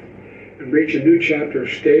seeing and reach a new chapter of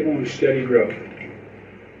stable and steady growth.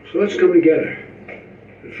 So let's come together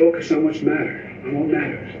and focus on what matters.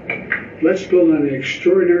 Let's build on the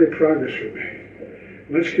extraordinary progress we've made.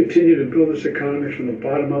 Let's continue to build this economy from the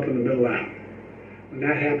bottom up and the middle out. When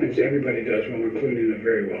that happens, everybody does well, including the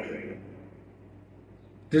very wealthy.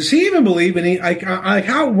 Does he even believe in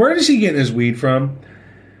where does he get his weed from?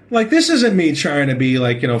 Like, this isn't me trying to be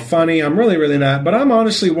funny. I'm really, really not. But I'm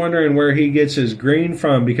honestly wondering where he gets his green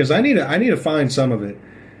from, because I need to find some of it.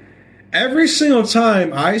 Every single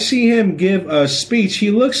time I see him give a speech,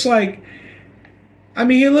 he looks like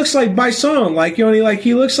Bison,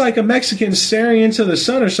 he looks like a Mexican staring into the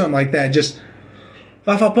sun or something like that. Just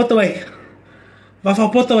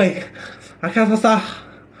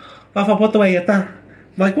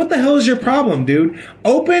like, what the hell is your problem, dude?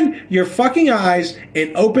 Open your fucking eyes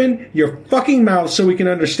and open your fucking mouth so we can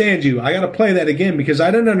understand you. I gotta play that again because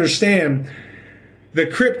I didn't understand the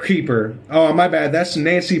Crypt Keeper. Oh, my bad. That's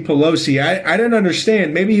Nancy Pelosi. I didn't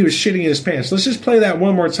understand. Maybe he was shitting in his pants. Let's just play that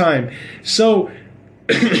one more time. So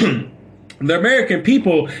the American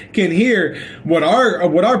people can hear what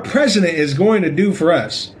our president is going to do for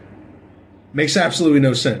us. Makes absolutely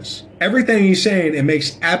no sense. Everything he's saying, it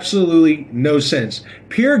makes absolutely no sense.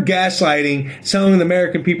 Pure gaslighting, telling the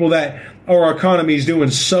American people that our economy is doing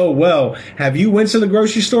so well. Have you went to the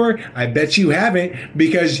grocery store? I bet you haven't,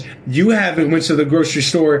 because you haven't went to the grocery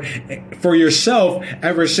store for yourself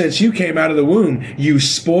ever since you came out of the womb. You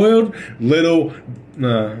spoiled little...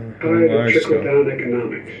 trickle-down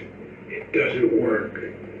economics. It doesn't work.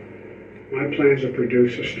 My plans will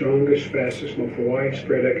produce the strongest, fastest, most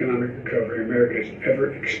widespread economic recovery America has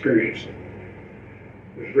ever experienced.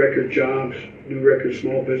 With record jobs, new record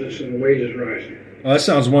small businesses, and wages rising. Oh, that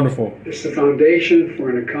sounds wonderful. It's the foundation for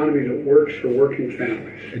an economy that works for working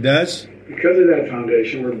families. It does? Because of that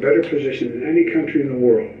foundation, we're better positioned than any country in the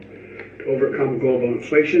world to overcome global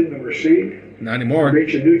inflation that we're seeing. Not anymore. And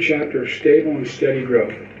reach a new chapter of stable and steady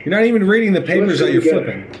growth. You're not even reading the papers that you're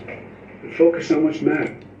flipping. and focus on what's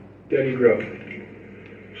matter. Steady growth.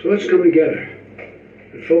 So let's come together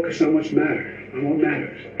and focus on what's matter, on what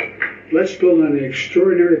matters. Let's build on the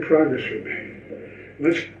extraordinary progress we've made.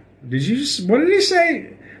 What did he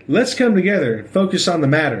say? Let's come together and focus on the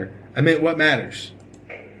matter. I meant what matters.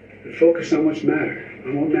 And focus on what's matter,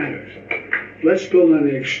 on what matters. Let's build on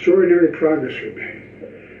the extraordinary progress we've made.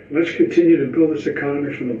 Let's continue to build this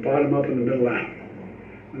economy from the bottom up and the middle out.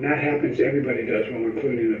 When that happens, everybody does well,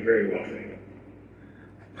 including the very wealthy.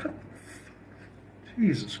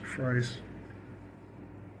 Jesus Christ.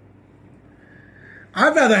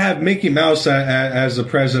 I'd rather have Mickey Mouse as the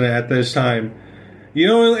president at this time. You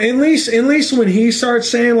know, at least when he starts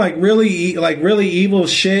saying like really evil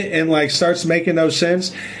shit and like starts making no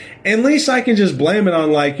sense, at least I can just blame it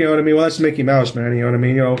on like, you know what I mean? Well, that's Mickey Mouse, man. You know what I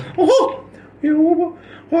mean?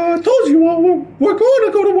 I told you, we're going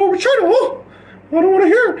to go to war with China. Oh, I don't want to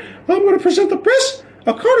hear it. I'm going to present the best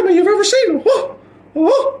economy you've ever seen.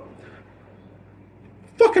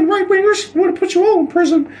 Fucking right-wingers want to put you all in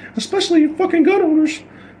prison, especially you fucking gun owners.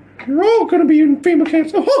 You're all going to be in FEMA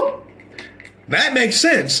camps. That makes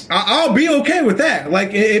sense. I'll be okay with that.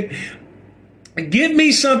 Like, give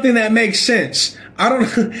me something that makes sense. I don't,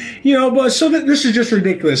 but so this is just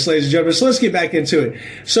ridiculous, ladies and gentlemen. So let's get back into it.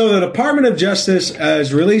 So the Department of Justice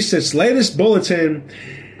has released its latest bulletin,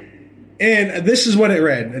 and this is what it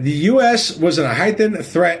read. The U.S. was in a heightened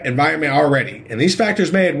threat environment already, and these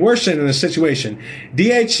factors may have worsened the situation.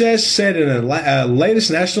 DHS said in a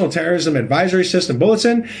latest National Terrorism Advisory System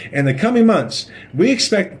bulletin, in the coming months, we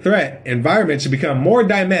expect the threat environment to become more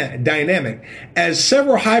dynamic, as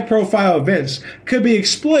several high-profile events could be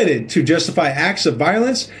exploited to justify acts of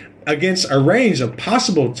violence against a range of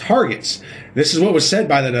possible targets. This is what was said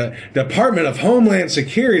by the Department of Homeland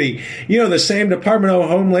Security. You know, the same Department of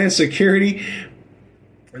Homeland Security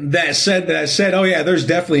that said, oh yeah, there's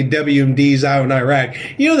definitely WMDs out in Iraq.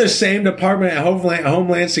 You know, the same Department of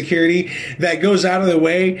Homeland Security that goes out of the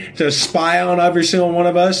way to spy on every single one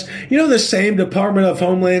of us. You know, the same Department of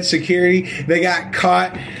Homeland Security that got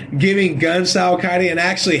caught giving guns to Al-Qaeda and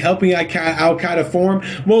actually helping Al-Qaeda form.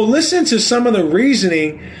 Well, listen to some of the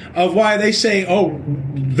reasoning of why they say, oh,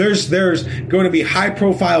 there's going to be high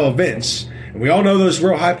profile events. We all know those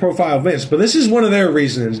real high-profile events, but this is one of their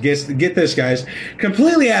reasons. Get this, guys.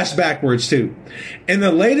 Completely ass backwards, too. In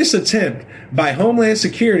the latest attempt by Homeland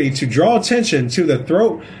Security to draw attention to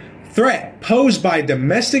the threat posed by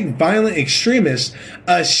domestic violent extremists,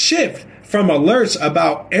 a shift from alerts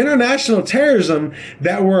about international terrorism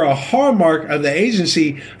that were a hallmark of the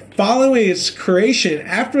agency following its creation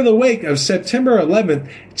after the wake of September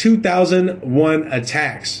 11th, 2001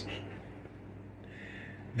 attacks.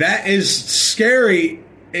 That is scary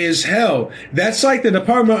as hell. That's like the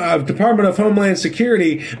Department of Homeland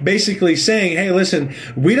Security basically saying, hey, listen,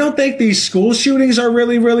 we don't think these school shootings are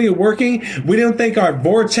really, really working. We don't think our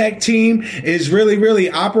Vortec team is really, really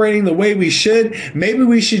operating the way we should. Maybe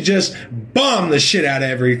we should just bomb the shit out of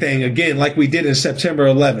everything again like we did in September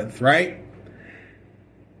 11th, right?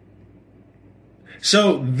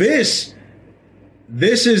 So this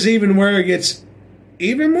is even where it gets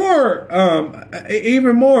even more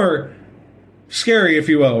scary, if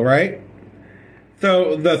you will, right?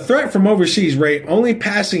 So the threat from overseas rate only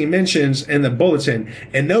passing mentions in the bulletin,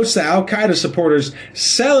 and notes that Al-Qaeda supporters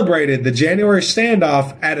celebrated the January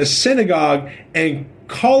standoff at a synagogue in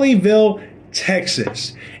Colleyville,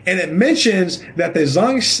 Texas. And it mentions that the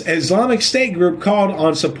Islamic State group called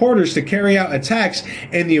on supporters to carry out attacks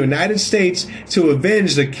in the United States to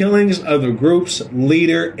avenge the killings of the group's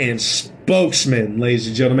leader and spokesman, ladies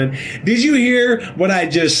and gentlemen. Did you hear what I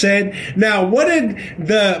just said? Now, what did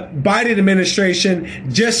the Biden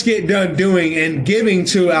administration just get done doing and giving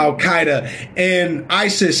to Al-Qaeda and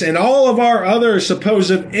ISIS and all of our other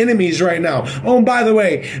supposed enemies right now? Oh, and by the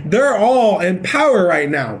way, they're all in power right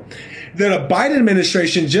now. The Biden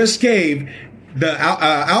administration just gave the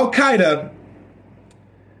Al-Qaeda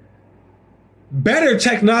better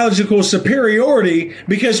technological superiority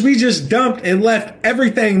because we just dumped and left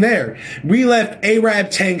everything there. We left Arab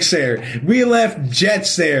tanks there. We left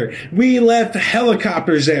jets there. We left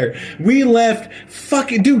helicopters there. We left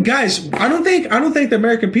guys, I don't think the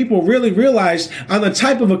American people really realized on the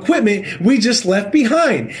type of equipment we just left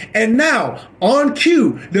behind. And now, on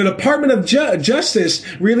cue, the Department of Justice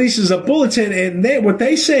releases a bulletin, and what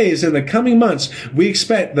they say is in the coming months, we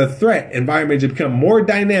expect the threat environment to become more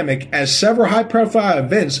dynamic as several high-profile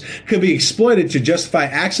events could be exploited to justify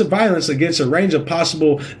acts of violence against a range of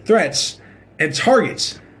possible threats and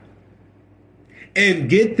targets. And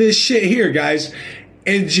get this shit here, guys.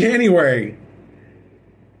 In January,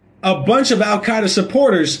 a bunch of Al-Qaeda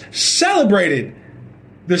supporters celebrated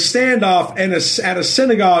the standoff at a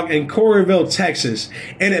synagogue in Coralville, Texas,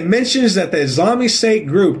 and it mentions that the Islamic State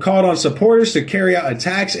group called on supporters to carry out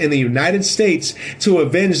attacks in the United States to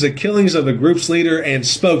avenge the killings of the group's leader and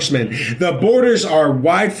spokesman. The borders are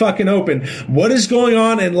wide fucking open. What is going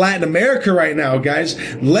on in Latin America right now, guys?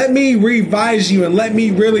 Let me revise you and let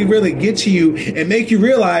me really, really get to you and make you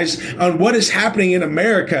realize on what is happening in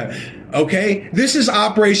America. Okay, this is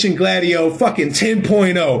Operation Gladio fucking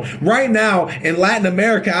 10.0. Right now in Latin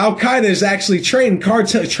America, Al Qaeda is actually training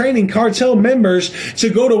cartel members to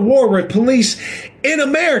go to war with police in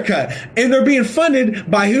America, and they're being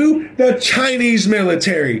funded by who? The Chinese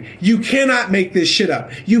military. You cannot make this shit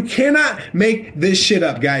up. You cannot make this shit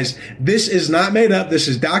up, guys. This is not made up. This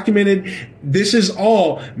is documented. This is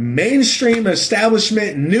all mainstream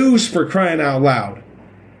establishment news, for crying out loud.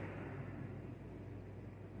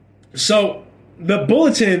 So the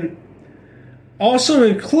bulletin also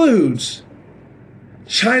includes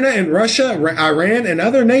China and Russia, Iran, and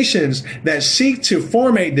other nations that seek to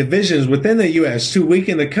formate divisions within the U.S. to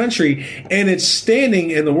weaken the country and its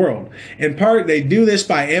standing in the world. In part, they do this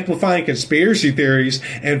by amplifying conspiracy theories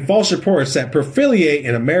and false reports that perfiliate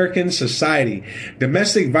in American society.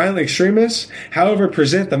 Domestic violent extremists, however,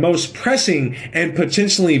 present the most pressing and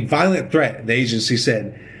potentially violent threat, the agency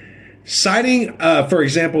said. Citing, for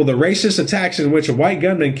example, the racist attacks in which a white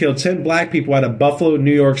gunman killed 10 black people at a Buffalo,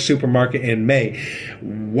 New York supermarket in May.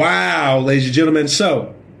 Wow, ladies and gentlemen.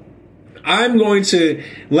 So, I'm going to,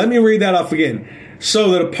 let me read that off again. So,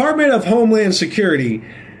 the Department of Homeland Security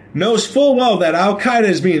knows full well that Al Qaeda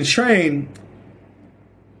is being trained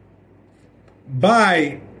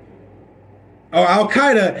Al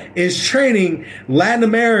Qaeda is training Latin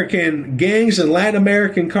American gangs and Latin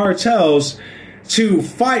American cartels to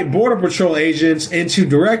fight Border Patrol agents and to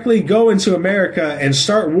directly go into America and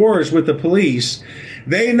start wars with the police.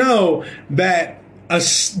 They know that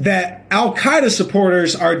that Al Qaeda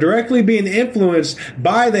supporters are directly being influenced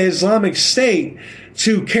by the Islamic State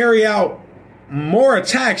to carry out more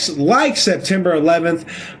attacks like September 11th,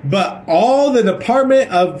 but all the Department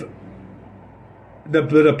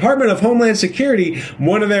of Homeland Security,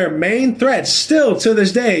 one of their main threats still to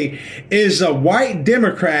this day is a white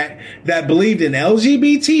Democrat that believed in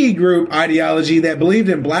LGBT group ideology, that believed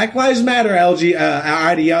in Black Lives Matter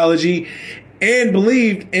ideology, and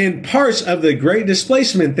believed in parts of the Great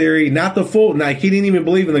Displacement Theory, not the full. Like, he didn't even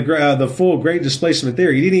believe in the full Great Displacement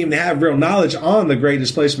Theory. He didn't even have real knowledge on the Great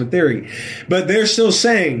Displacement Theory. But they're still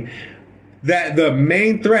saying that the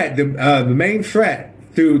main threat,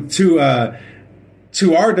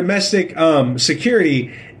 to our domestic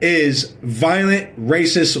security is violent,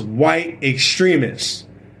 racist, white extremists.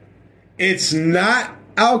 It's not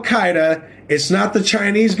Al Qaeda. It's not the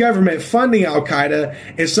Chinese government funding Al Qaeda.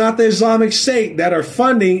 It's not the Islamic State that are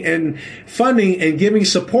funding and giving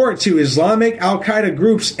support to Islamic Al Qaeda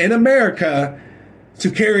groups in America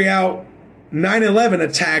to carry out 9/11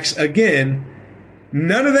 attacks again.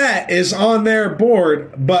 None of that is on their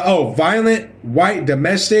board, but violent, white,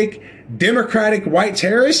 domestic, democratic, white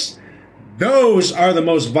terrorists, those are the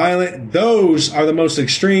most violent, those are the most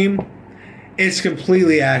extreme. It's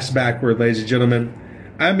completely ass backward, ladies and gentlemen.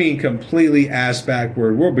 I mean completely ass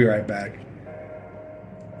backward. We'll be right back.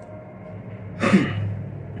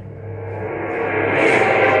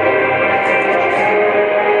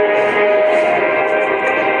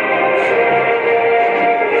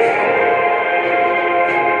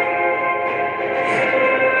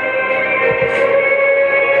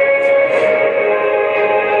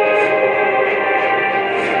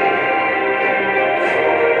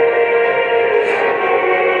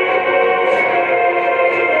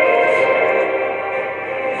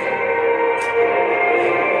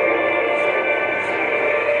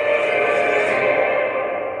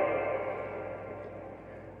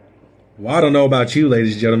 Well, I don't know about you,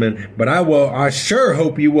 ladies and gentlemen, but I sure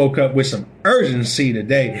hope you woke up with some urgency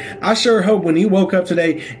today. I sure hope when you woke up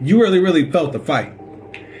today, you really, really felt the fight.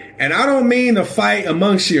 And I don't mean the fight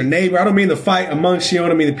amongst your neighbor. I don't mean the fight amongst,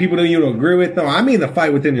 the people that you don't agree with. No, I mean the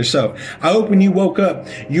fight within yourself. I hope when you woke up,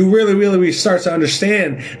 you really, really start to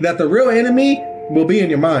understand that the real enemy will be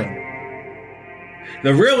in your mind.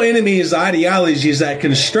 The real enemy is the ideologies that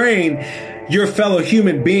constrain your fellow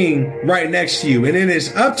human being right next to you. And it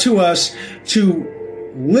is up to us to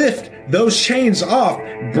lift those chains off,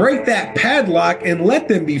 break that padlock, and let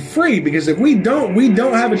them be free. Because if we don't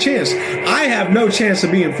have a chance. I have no chance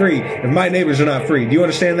of being free if my neighbors are not free. Do you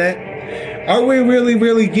understand that? Are we really,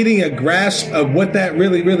 really getting a grasp of what that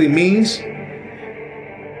really, really means?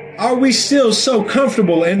 Are we still so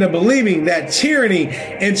comfortable in the believing that tyranny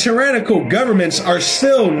and tyrannical governments are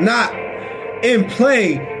still not in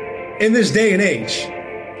play in this day and age?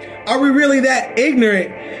 Are we really that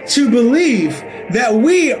ignorant to believe that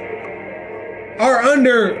we are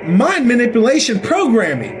under mind manipulation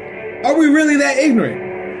programming? Are we really that ignorant?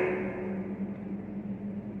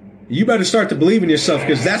 You better start to believe in yourself,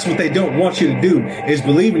 because that's what they don't want you to do, is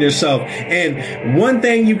believe in yourself. And one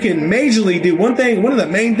thing you can majorly do, one of the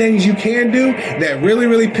main things you can do that really,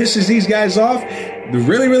 really pisses these guys off, that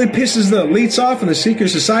really, really pisses the elites off and the secret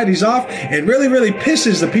societies off, and really, really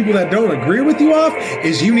pisses the people that don't agree with you off,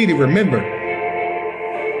 is you need to remember.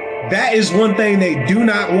 That is one thing they do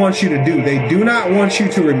not want you to do. They do not want you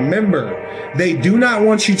to remember. They do not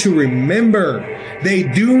want you to remember. They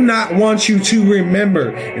do not want you to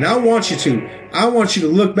remember. And I want you to. I want you to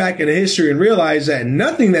look back into history and realize that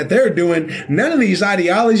nothing that they're doing, none of these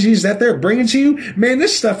ideologies that they're bringing to you, man,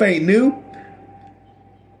 this stuff ain't new.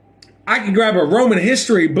 I can grab a Roman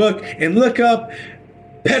history book and look up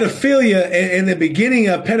pedophilia and the beginning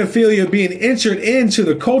of pedophilia being entered into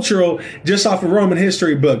the cultural just off a Roman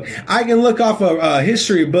history book. I can look off a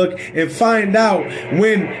history book and find out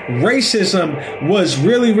when racism was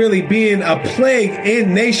really, really being a plague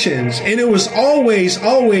in nations. And it was always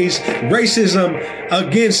racism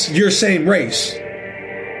against your same race.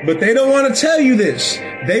 But they don't want to tell you this.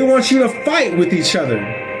 They want you to fight with each other.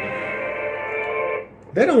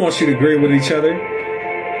 They don't want you to agree with each other.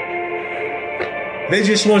 They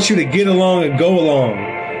just want you to get along and go along.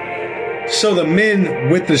 So the men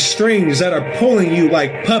with the strings that are pulling you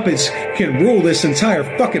like puppets can rule this entire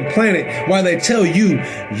fucking planet while they tell you,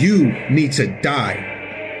 you need to die.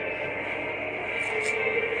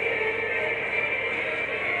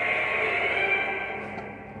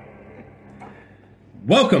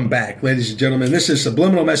 Welcome back, ladies and gentlemen. This is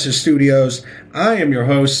Subliminal Message Studios. I am your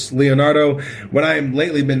host, Leonardo. What I am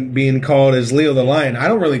lately been being called is Leo the Lion. I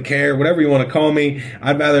don't really care. Whatever you want to call me,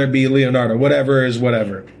 I'd rather be Leonardo. Whatever is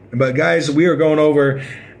whatever. But guys, we are going over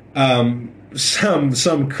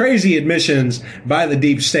some crazy admissions by the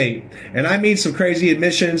deep state. And I mean some crazy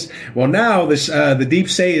admissions. Well, now the deep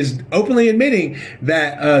state is openly admitting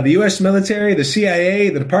that the U.S. military, the CIA,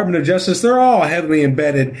 the Department of Justice, they're all heavily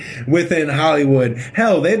embedded within Hollywood.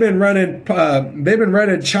 Hell, they've been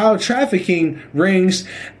running child trafficking rings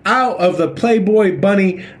out of the Playboy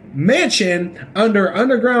Bunny mansion under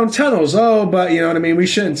underground tunnels. Oh, but you know what I mean? We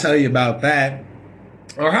shouldn't tell you about that.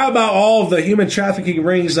 Or how about all of the human trafficking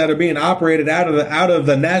rings that are being operated out of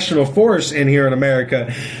the national forest in here in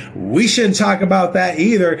America? We shouldn't talk about that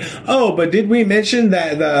either. Oh, but did we mention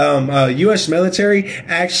that the U.S. military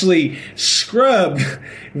actually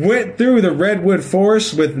went through the redwood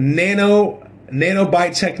forest with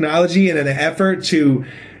nanobite technology in an effort to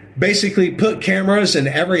basically put cameras in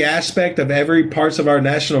every aspect of every parts of our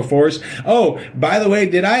national forest? Oh, by the way,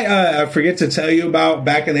 did I forget to tell you about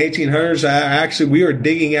back in the 1800s? Actually, we were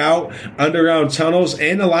digging out underground tunnels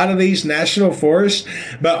in a lot of these national forests.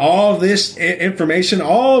 But all of this information,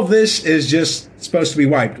 all of this is just supposed to be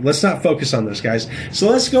wiped. Let's not focus on this, guys. So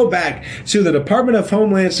let's go back to the Department of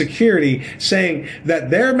Homeland Security saying that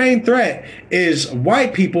their main threat is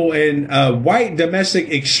white people and white domestic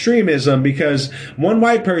extremism, because one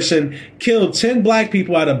white person killed 10 black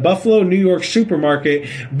people at a Buffalo, New York supermarket.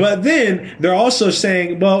 But then they're also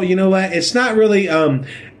saying, well, you know what? It's not really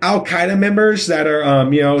Al-Qaeda members that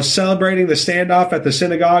are, celebrating the standoff at the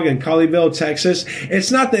synagogue in Colleyville, Texas. It's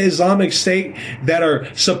not the Islamic State that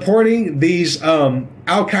are supporting these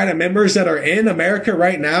Al-Qaeda members that are in America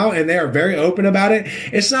right now, and they are very open about it.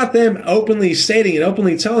 It's not them openly stating and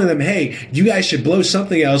openly telling them, hey, you guys should blow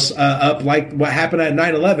something else up like what happened at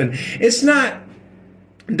 9/11. It's not.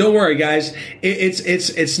 Don't worry, guys.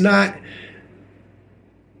 It's not.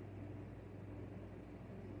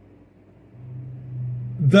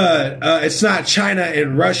 It's not China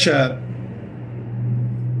and Russia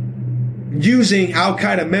using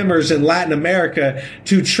Al-Qaeda members in Latin America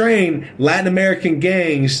to train Latin American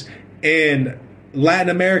gangs and Latin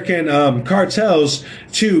American cartels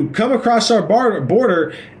to come across our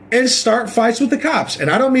border and start fights with the cops.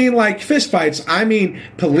 And I don't mean like fist fights. I mean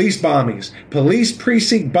police bombings, police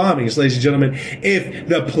precinct bombings, ladies and gentlemen. If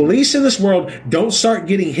the police in this world don't start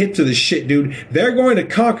getting hit to this shit, dude, they're going to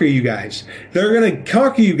conquer you guys. They're going to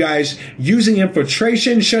conquer you guys using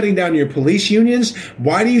infiltration, shutting down your police unions.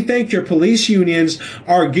 Why do you think your police unions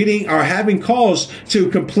are having calls to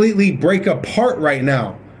completely break apart right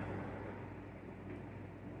now?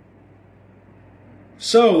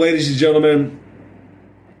 So, ladies and gentlemen,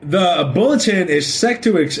 the bulletin is set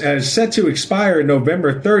to expire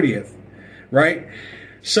November 30th, right?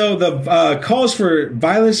 So the calls for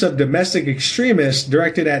violence of domestic extremists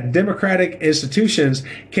directed at democratic institutions,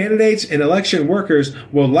 candidates, and election workers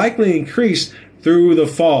will likely increase through the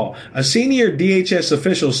fall. A senior DHS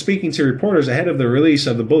official speaking to reporters ahead of the release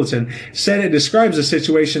of the bulletin said it describes the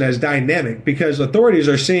situation as dynamic because authorities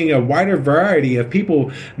are seeing a wider variety of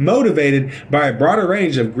people motivated by a broader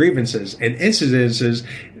range of grievances and incidences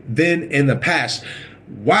than in the past.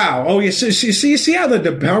 Wow. Oh, you see how the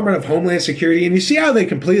Department of Homeland Security, and you see how they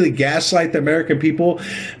completely gaslight the American people?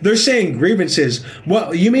 They're saying grievances.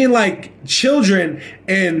 Well, you mean like children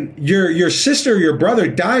and your sister or your brother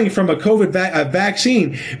dying from a COVID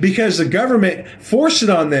vaccine because the government forced it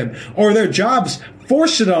on them, or their jobs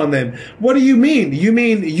forced it on them. What do you mean? You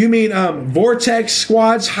mean vortex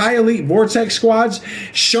squads, high elite vortex squads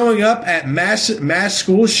showing up at mass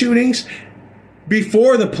school shootings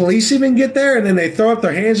before the police even get there, and then they throw up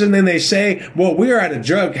their hands and then they say, well, we're at a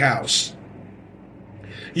drug house.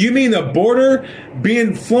 You mean the border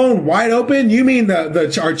being flown wide open? You mean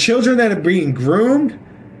our children that are being groomed?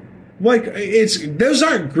 Like, those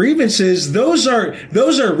aren't grievances. Those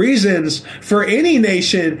are reasons for any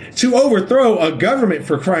nation to overthrow a government,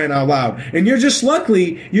 for crying out loud. And you're just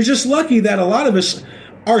lucky that a lot of us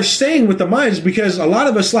are staying with the mines, because a lot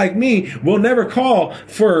of us, like me, will never call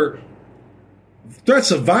for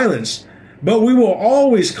threats of violence, but we will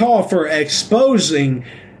always call for exposing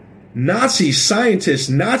Nazi scientists,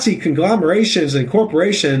 Nazi conglomerations and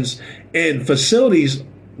corporations and facilities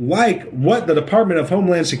like what the Department of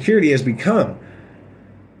Homeland Security has become.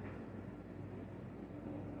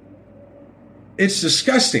 It's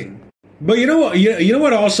disgusting. But you know what? You know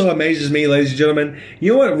what also amazes me, ladies and gentlemen.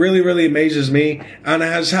 You know what really, really amazes me, and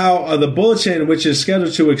as how the bulletin, which is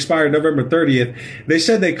scheduled to expire November 30th, they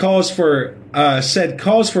said calls for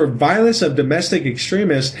violence of domestic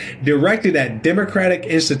extremists directed at democratic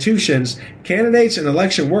institutions, candidates, and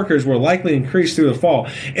election workers will likely increase through the fall.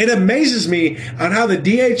 It amazes me on how the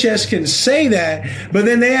DHS can say that, but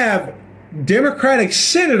then they have Democratic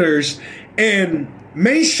senators and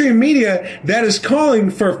mainstream media that is calling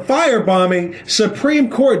for firebombing Supreme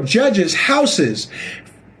Court judges' houses,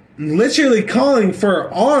 literally calling for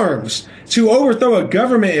arms to overthrow a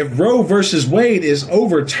government if Roe versus Wade is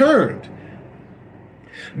overturned.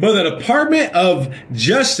 But the Department of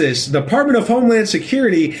Justice, Department of Homeland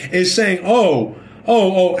Security is saying,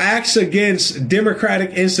 acts against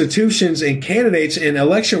democratic institutions and candidates and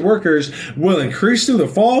election workers will increase through the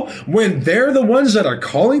fall, when they're the ones that are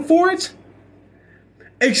calling for it?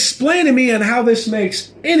 Explain to me on how this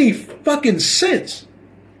makes any fucking sense.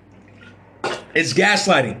 It's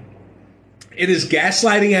gaslighting. It is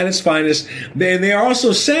gaslighting at its finest. And they are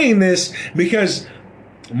also saying this because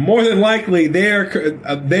more than likely they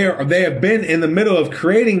have been in the middle of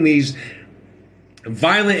creating these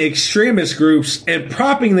violent extremist groups and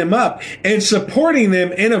propping them up and supporting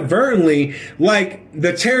them inadvertently, like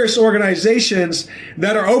the terrorist organizations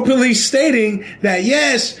that are openly stating that,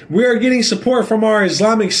 yes, we are getting support from our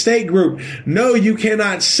Islamic State group. No, you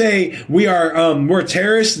cannot say we're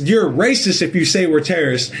terrorists. You're racist if you say we're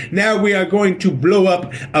terrorists. Now we are going to blow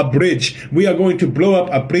up a bridge. We are going to blow up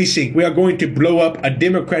a precinct. We are going to blow up a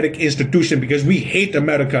democratic institution because we hate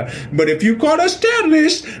America. But if you call us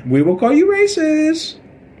terrorists, we will call you racist.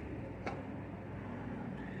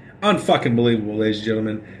 Unfucking believable, ladies and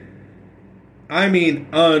gentlemen. I mean,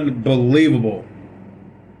 unbelievable.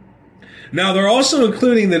 Now, they're also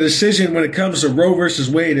including the decision when it comes to Roe versus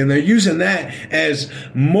Wade, and they're using that as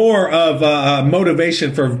more of a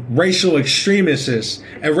motivation for racial extremists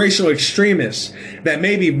that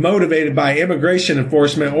may be motivated by immigration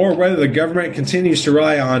enforcement, or whether the government continues to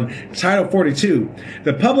rely on Title 42,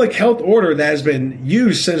 the public health order that has been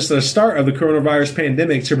used since the start of the coronavirus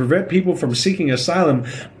pandemic to prevent people from seeking asylum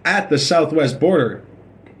at the southwest border.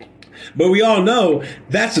 But we all know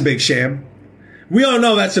that's a big sham. We all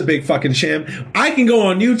know that's a big fucking sham. I can go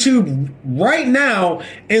on YouTube right now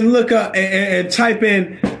and look up and type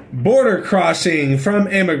in border crossing from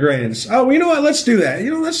immigrants. Oh, you know what? Let's do that.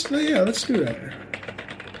 Let's do that.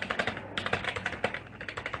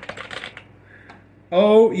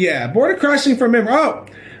 Oh, yeah. Border crossing from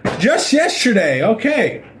immigrants. Oh, just yesterday.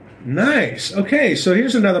 Okay. Nice. Okay. So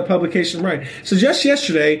here's another publication. Right. So just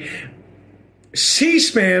yesterday,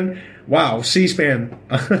 C-SPAN. Wow.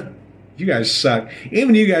 C-SPAN. You guys suck.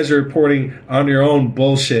 Even you guys are reporting on your own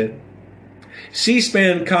bullshit.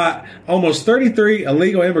 C-SPAN caught almost 33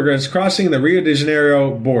 illegal immigrants crossing the Rio de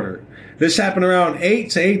Janeiro border. This happened around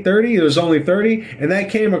 8 to 8:30. There was only 30, and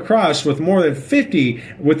that came across with more than 50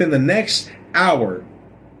 within the next hour.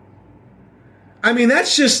 I mean,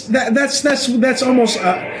 that's almost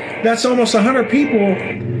 100 people.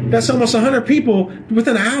 That's almost 100 people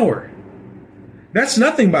within an hour. That's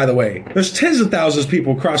nothing, by the way. There's tens of thousands of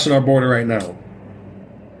people crossing our border right now.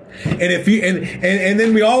 And if you and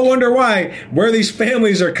then we all wonder where these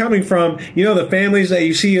families are coming from. You know, the families that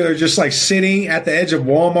you see are just like sitting at the edge of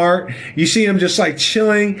Walmart. You see them just like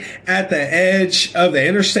chilling at the edge of the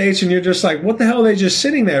interstates, and you're just like, what the hell are they just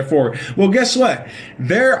sitting there for? Well, guess what?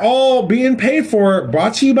 They're all being paid for,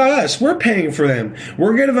 brought to you by us. We're paying for them.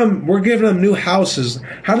 We're giving them new houses.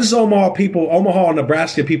 How does Omaha,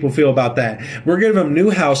 Nebraska people feel about that? We're giving them new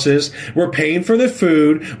houses. We're paying for the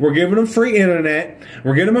food. We're giving them free internet.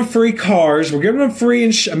 We're giving them free cars. We're giving them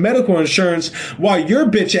free medical insurance, while your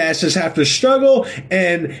bitch asses have to struggle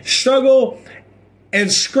and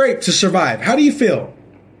scrape to survive. How do you feel?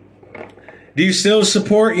 Do you still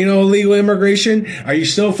support, illegal immigration? Are you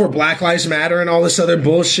still for Black Lives Matter and all this other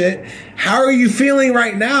bullshit? How are you feeling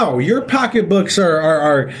right now? Your pocketbooks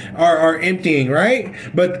are emptying, right?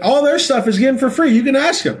 But all their stuff is getting for free. You can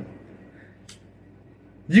ask them.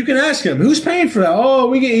 You can ask them, who's paying for that? Oh,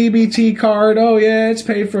 we get EBT card. Oh, yeah, it's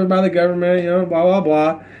paid for by the government, blah, blah,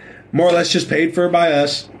 blah. More or less just paid for by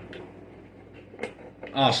us.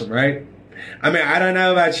 Awesome, right? I mean, I don't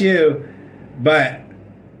know about you, but,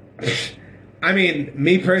 I mean,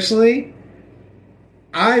 me personally,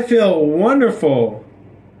 I feel wonderful.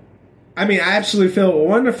 I mean, I absolutely feel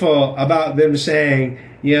wonderful about them saying,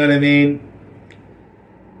 you know what I mean?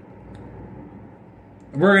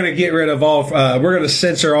 We're going to get rid of all, we're going to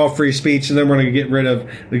censor all free speech, and then we're going to get rid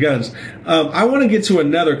of the guns. I want to get to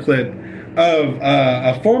another clip of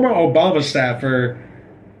a former Obama staffer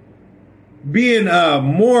being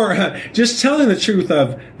more, just telling the truth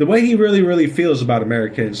of the way he really, really feels about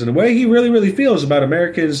Americans, and the way he really, really feels about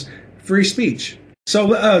Americans' free speech.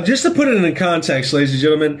 So just to put it in context, ladies and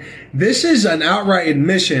gentlemen, this is an outright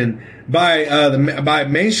admission by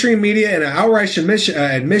mainstream media, and an outright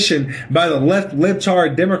admission by the left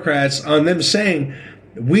libtard Democrats on them saying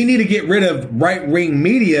we need to get rid of right-wing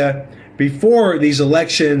media before these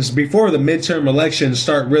elections, before the midterm elections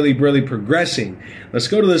start really, really progressing. Let's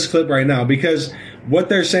go to this clip right now, because what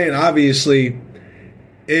they're saying obviously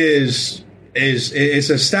is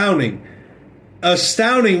astounding.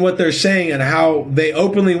 Astounding what they're saying and how they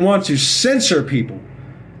openly want to censor people.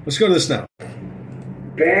 Let's go to this now.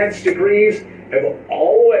 Advanced degrees are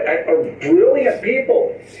brilliant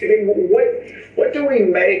people. I mean, what do we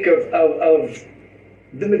make of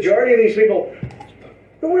the majority of these people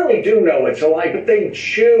who really do know it's a lie, but they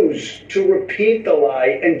choose to repeat the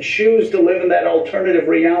lie and choose to live in that alternative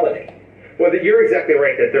reality? Well, you're exactly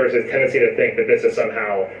right that there's a tendency to think that this is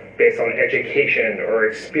somehow based on education or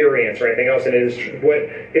experience or anything else, and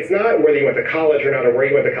it's not whether you went to college or not, or where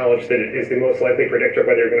you went to college that is the most likely predictor of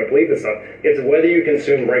whether you're going to believe this stuff. It's whether you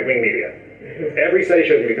consume right-wing media. Every study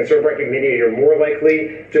shows if you consume right-wing media, you're more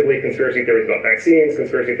likely to believe conspiracy theories about vaccines,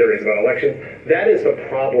 conspiracy theories about elections. That is the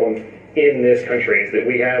problem in this country, is that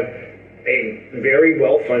we have a very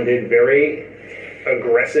well-funded, very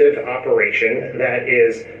aggressive operation that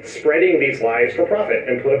is spreading these lies for profit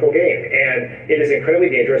and political gain, and it is incredibly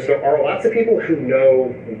dangerous. There are lots of people who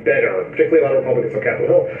know better, particularly a lot of Republicans on Capitol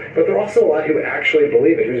Hill, but there are also a lot who actually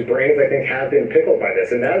believe it, whose brains I think have been pickled by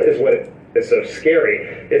this, and that is what is so scary,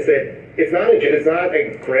 is that it's not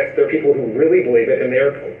a grift. There are people who really believe it, and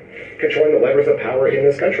they're controlling the levers of power in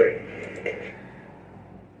this country.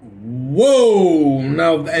 Whoa!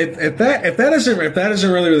 Now, if that isn't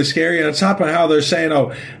really scary, on top of how they're saying,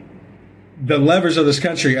 oh, the levers of this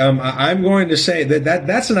country, I'm going to say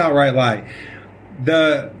that's an outright lie.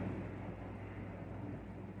 The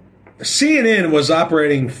CNN was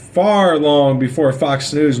operating far long before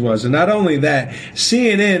Fox News was, and not only that,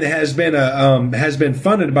 CNN has been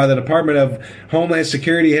funded by the Department of Homeland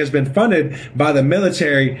Security, has been funded by the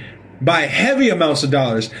military by heavy amounts of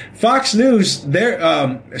dollars. Fox News, their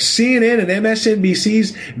CNN and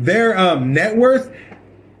MSNBC's, their net worth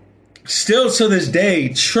still to this day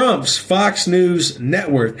trumps Fox News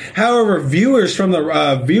net worth. However, viewers from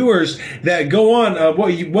the viewers that go on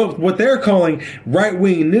what they're calling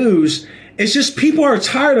right-wing news, it's just people are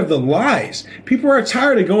tired of the lies. People are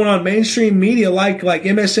tired of going on mainstream media like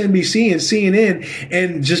MSNBC and CNN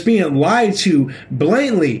and just being lied to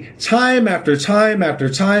blatantly time after time after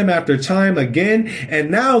time after time again. And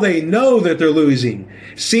now they know that they're losing.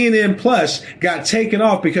 CNN Plus got taken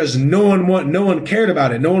off because no one cared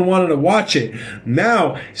about it. No one wanted to watch it.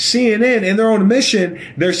 Now CNN, in their own admission,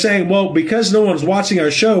 they're saying, well, because no one's watching our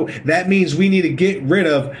show, that means we need to get rid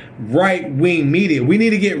of right-wing media. We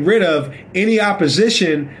need to get rid of any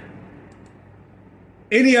opposition,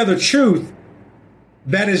 any other truth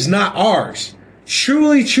that is not ours.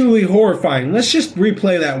 Truly, truly horrifying. Let's just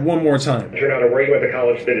replay that one more time. You're not, or where you went to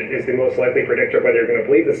college that is the most likely predictor of whether you're going to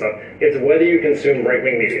believe this stuff. It's whether you consume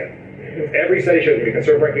right-wing media. Every study shows if you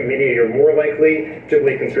conserve right-wing media, you're more likely to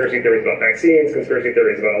believe conspiracy theories about vaccines, conspiracy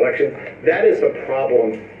theories about elections. That is the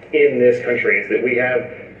problem in this country, is that we have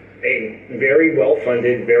a very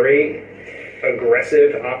well-funded, very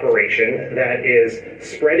aggressive operation that is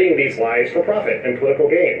spreading these lies for profit and political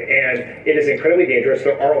gain. And it is incredibly dangerous.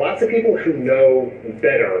 There are lots of people who know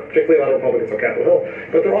better, particularly a lot of Republicans on Capitol Hill,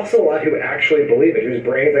 but there are also a lot who actually believe it, whose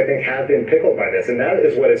brains, I think, have been pickled by this. And that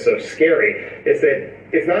is what is so scary, is that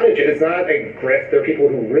it's not a grift. There are people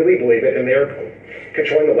who really believe it, and they're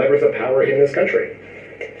controlling the levers of power in this country.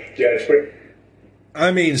 Yeah,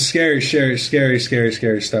 I mean, scary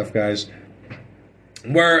stuff, guys.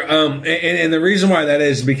 Where and the reason why that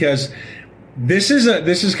is because this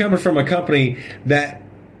is coming from a company that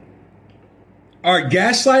are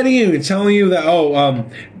gaslighting you and telling you that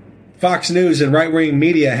Fox News and right-wing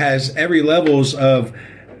media has every levels of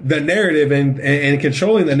the narrative and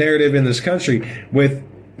controlling the narrative in this country, with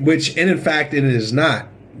which in fact it is not.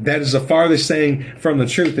 That is the farthest thing from the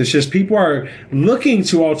truth. It's just people are looking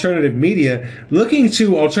to alternative media, looking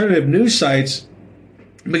to alternative news sites,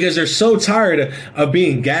 because they're so tired of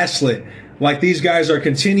being gaslit like these guys are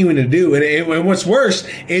continuing to do. And what's worse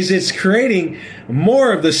is it's creating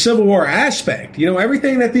more of the Civil War aspect. You know,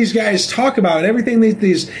 everything that these guys talk about, everything that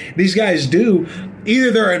these guys do,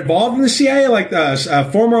 either they're involved in the CIA, like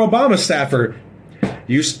a former Obama staffer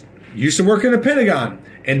used to work in the Pentagon,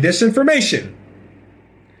 and disinformation.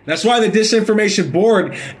 That's why the disinformation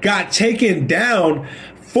board got taken down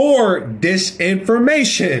for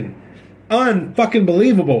disinformation. Unfucking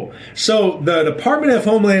believable. So the Department of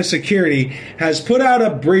Homeland Security has put out a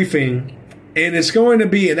briefing, and it's going to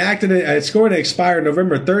be enacted. It's going to expire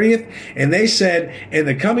November 30th. And they said, in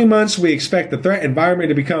the coming months, we expect the threat environment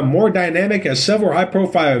to become more dynamic as several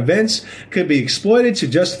high-profile events could be exploited to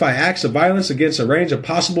justify acts of violence against a range of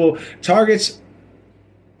possible targets.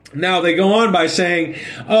 Now, they go on by saying,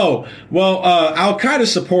 Al-Qaeda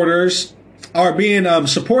supporters are being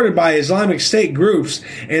supported by Islamic State groups,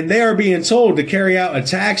 and they are being told to carry out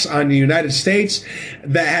attacks on the United States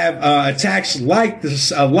that have attacks like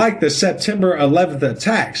the September 11th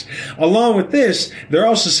attacks. Along with this, they're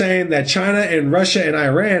also saying that China and Russia and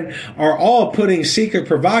Iran are all putting secret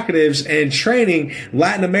provocatives and training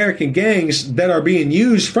Latin American gangs that are being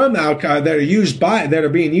used from Al-Qaeda, that are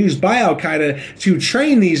being used by Al-Qaeda to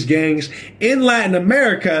train these gangs in Latin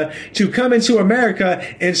America to come into America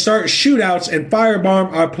and start shootouts and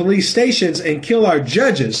firebomb our police stations and kill our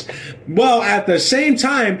judges. Well, at the same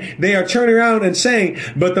time, they are turning around and saying,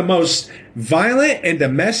 but the most violent and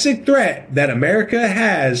domestic threat that America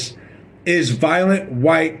has is violent,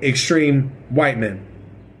 white, extreme white men.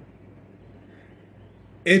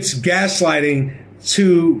 It's gaslighting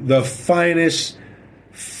to the finest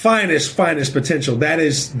potential. That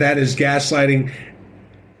is gaslighting.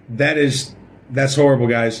 That's horrible,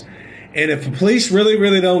 guys. And if the police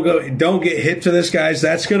really don't get hit to this, guys,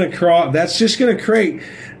 that's just gonna create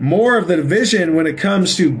more of the division when it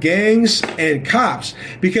comes to gangs and cops,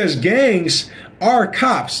 because gangs are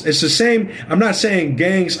cops. It's the same. I'm not saying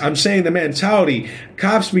gangs. I'm saying the mentality.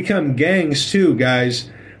 Cops become gangs too, guys.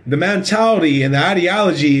 The mentality and the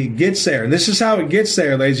ideology gets there, and this is how it gets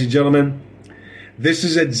there, ladies and gentlemen. This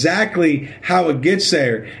is exactly how it gets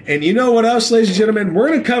there. And you know what else, ladies and gentlemen? We're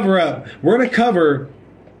gonna cover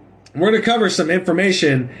some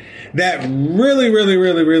information that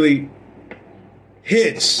really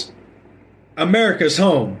hits America's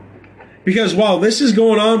home. Because while this is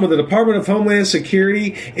going on with the Department of Homeland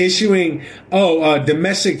Security issuing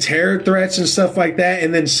domestic terror threats and stuff like that,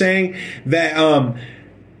 and then saying that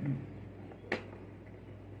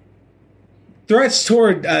threats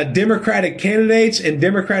toward Democratic candidates and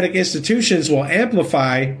Democratic institutions will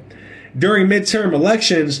amplify during midterm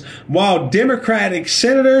elections, while Democratic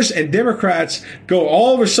senators and Democrats go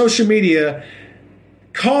all over social media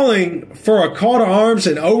calling for a call to arms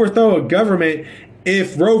and overthrow a government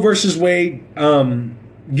if Roe versus Wade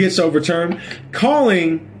gets overturned,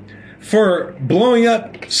 calling for blowing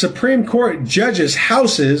up Supreme Court judges'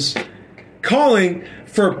 houses, calling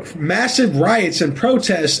for massive riots and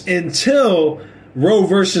protests until Roe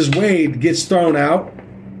versus Wade gets thrown out.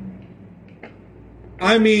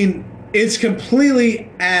 I mean, it's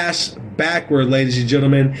completely ass backward, ladies and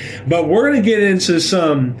gentlemen. But we're going to get into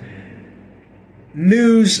some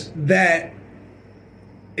news that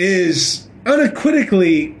is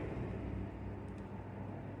unequivocally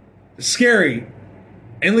scary.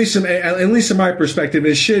 At least in my perspective,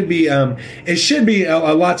 it should be a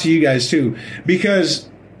lot to you guys too, because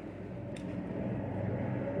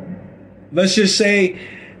let's just say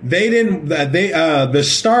they didn't. The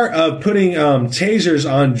start of putting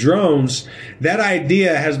tasers on drones. That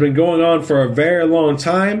idea has been going on for a very long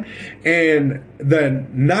time, and the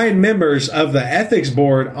 9 members of the ethics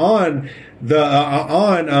board on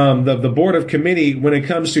the board of committee when it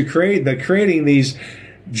comes to creating these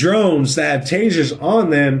drones that have tasers on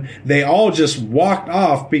them, they all just walked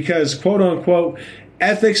off because, quote unquote,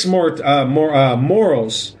 ethics,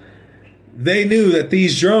 morals. They knew that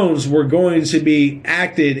these drones were going to be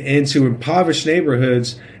acted into impoverished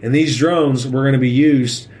neighborhoods, and these drones were going to be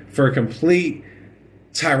used for a complete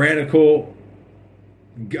tyrannical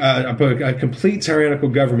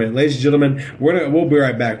government. Ladies and gentlemen, we'll be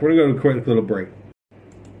right back. We're going to go to a quick little break.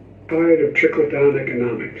 Tired of trickle-down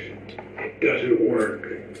economics. It doesn't work.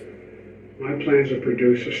 My plans will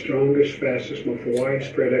produce the strongest, fastest, most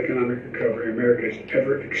widespread economic recovery America has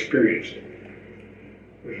ever experienced.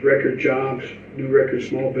 With record jobs, new record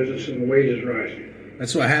small businesses, and wages rising.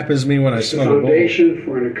 That's what happens to me when I smoke a bowl. It's the foundation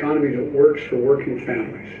for an economy that works for working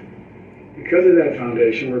families. Because of that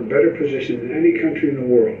foundation, we're better positioned than any country in the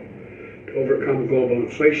world to overcome global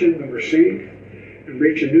inflation that we're seeing and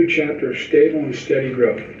reach a new chapter of stable and steady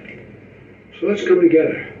growth. So let's come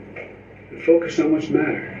together and focus on what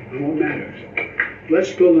matters.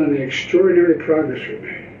 Let's build on the extraordinary progress we've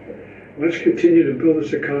made. Let's continue to build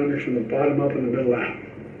this economy from the bottom up and the middle out.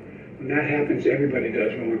 When that happens, everybody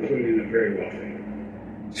does well, including the very wealthy.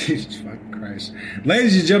 Jesus fucking Christ.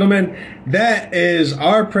 Ladies and gentlemen, that is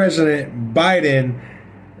our President Biden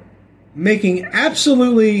making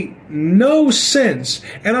absolutely no sense.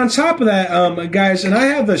 And on top of that, guys, and I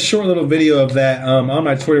have the short little video of that on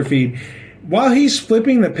my Twitter feed. While he's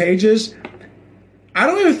flipping the pages, I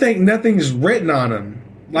don't even think nothing's written on them.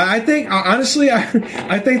 Like, I think, honestly,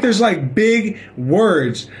 I think there's like big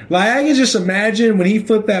words. Like, I can just imagine when he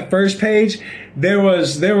flipped that first page, there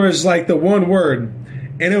was like the one word,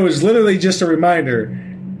 and it was literally just a reminder.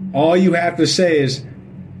 All you have to say is,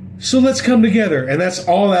 so let's come together. And that's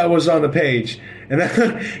all that was on the page. And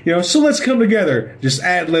that, so let's come together. Just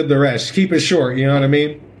ad-lib the rest. Keep it short, you know what I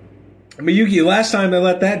mean? I mean, Yuki, last time they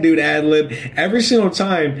let that dude ad-lib, every single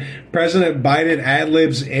time President Biden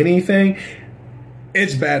ad-libs anything,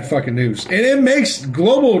 it's bad fucking news. And it makes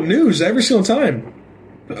global news every single time.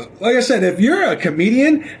 Like I said, if you're a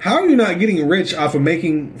comedian, how are you not getting rich off of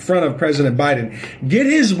making fun of President Biden? Get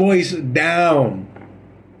his voice down.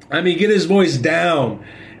 I mean, get his voice down.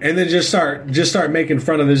 And then just start making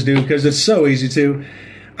fun of this dude because it's so easy to.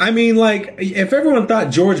 I mean, like, if everyone thought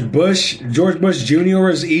George Bush Jr.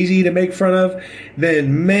 was easy to make fun of,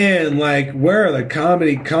 then, man, like, where are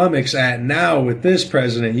the comics at now with this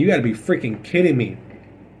president? You got to be freaking kidding me.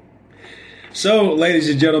 So, ladies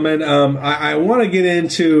and gentlemen, I want to get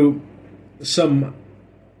into some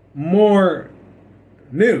more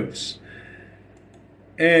news.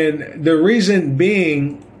 And the reason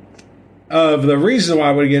being... the reason why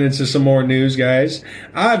I would get into some more news, guys,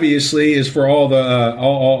 obviously, is for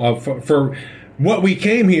for what we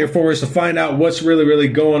came here for, is to find out what's really, really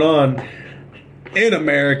going on in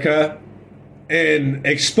America and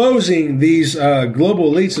exposing these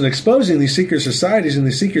global elites and exposing these secret societies and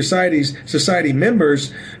the secret society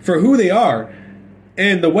members for who they are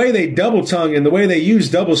and the way they double tongue and the way they use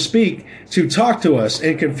double speak to talk to us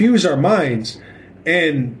and confuse our minds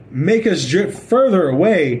and make us drift further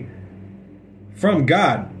away from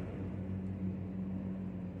God.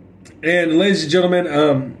 And ladies and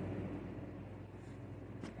gentlemen,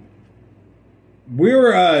 we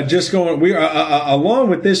were along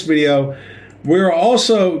with this video, we're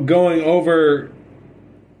also going over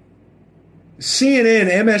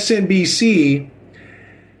CNN, MSNBC.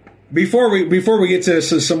 Before we get to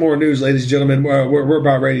some more news, ladies and gentlemen, we're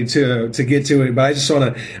about ready to get to it. But I just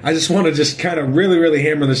want to kind of really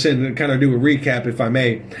hammer this in and kind of do a recap, if I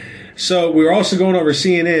may. So we're also going over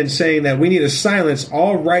CNN saying that we need to silence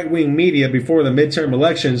all right-wing media before the midterm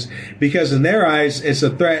elections because in their eyes, it's a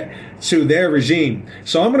threat to their regime.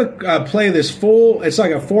 So I'm going to play this full, it's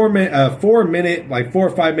like a 4 or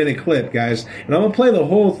 5 minute clip, guys. And I'm going to play the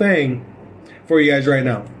whole thing for you guys right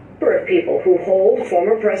now. Number of people who hold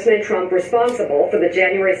former President Trump responsible for the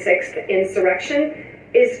January 6th insurrection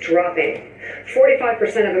is dropping.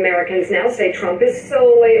 45% of Americans now say Trump is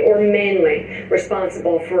solely or mainly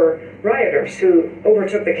responsible for rioters who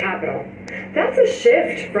overtook the Capitol. That's a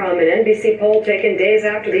shift from an NBC poll taken days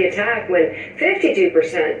after the attack when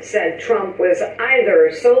 52% said Trump was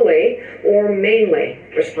either solely or mainly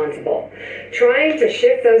responsible. Trying to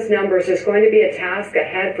shift those numbers is going to be a task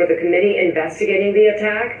ahead for the committee investigating the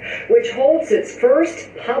attack, which holds its first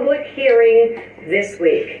public hearing this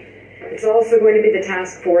week. It's also going to be the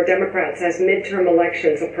task for Democrats as midterm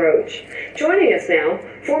elections approach. Joining us now,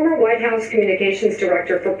 former White House Communications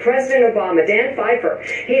Director for President Obama, Dan Pfeiffer.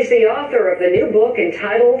 He's the author of the new book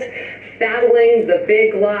entitled Battling the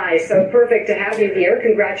Big Lie. So perfect to have you here.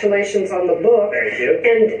 Congratulations on the book. Thank you.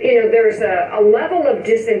 And, there's a level of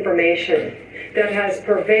disinformation that has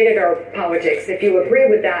pervaded our politics. If you agree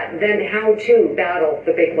with that, then how to battle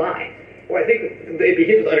the big lie? Well, I think it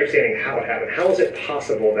begins with understanding how it happened. How is it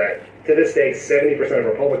possible that, to this day, 70% of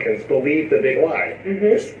Republicans believe the big lie?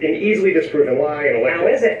 It's an easily disproven lie in elections. How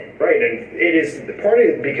is it? Right, and it is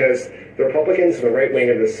partly because the Republicans and the right wing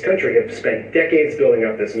of this country have spent decades building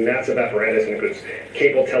up this massive apparatus, includes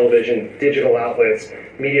cable television, digital outlets,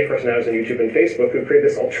 media personalities on YouTube and Facebook, who create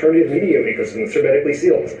this alternative media ecosystem that's hermetically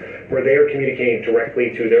sealed, where they are communicating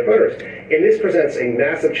directly to their voters. And this presents a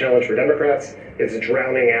massive challenge for Democrats. It's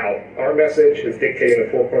drowning out our message, it's dictating the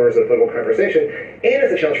four corners of the political conversation, and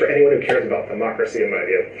it's a challenge for anyone who cares about democracy, in my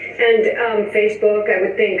view. And Facebook, I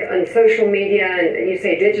would think, on social media, and you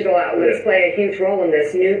say digital outlets play a huge role in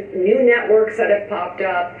this. New networks that have popped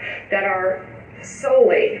up that are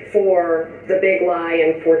solely for the big lie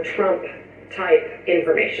and for Trump type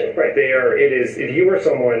information. Right, they are. It is. If you are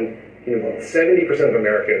someone, 70% of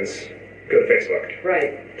Americans go to Facebook.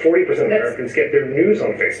 Right. 40% of Americans get their news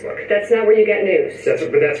on Facebook. That's not where you get news.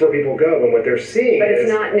 But that's where people go, and what they're seeing. But it's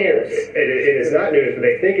not news. It is not news, but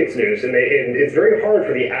they think it's news, and it's very hard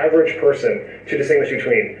for the average person to distinguish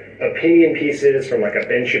between opinion pieces from like a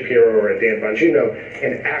Ben Shapiro or a Dan Bongino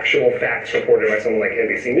and actual facts reported by someone like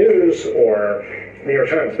NBC News or New York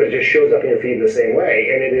Times. But it just shows up in your feed in the same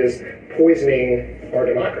way, and it is poisoning our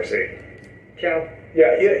democracy. Joe?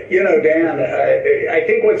 Yeah, Dan, I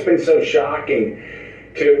think what's been so shocking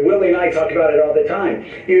to Willie and I talk about it all the time.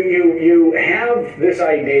 You have this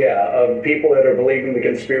idea of people that are believing the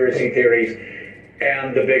conspiracy theories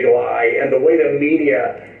and the big lie, and the way the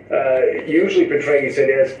media usually portrays it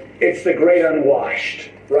is it's the great unwashed.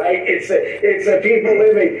 Right? It's the people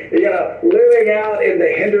living out in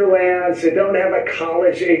the hinterlands that don't have a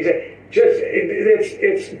college exam.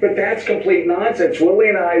 But that's complete nonsense. Willie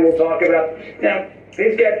and I will talk about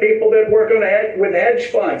he's got people that work with hedge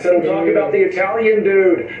funds that'll talk about the Italian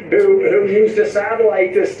dude who used a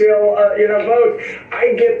satellite to steal votes.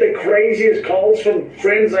 I get the craziest calls from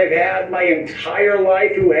friends I've had my entire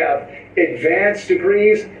life who have advanced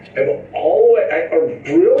degrees are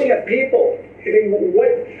brilliant people.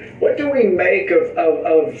 What do we make of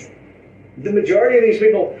the majority of these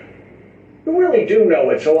people who really do know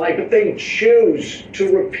it's a lie, but they choose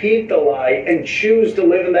to repeat the lie and choose to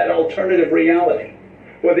live in that alternative reality?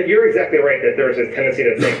 Well, you're exactly right that there's a tendency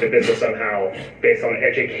to think that this is somehow based on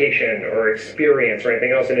education or experience or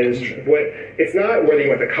anything else, and it's not whether you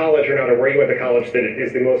went to college or not, or where you went to college that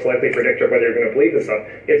is the most likely predictor of whether you're going to believe this stuff.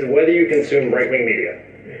 It's whether you consume right-wing media.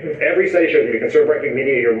 Every study shows if you consume right-wing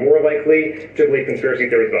media, you're more likely to believe conspiracy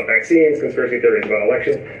theories about vaccines, conspiracy theories about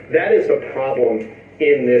elections. That is the problem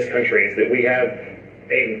in this country, is that we have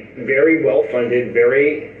a very well-funded,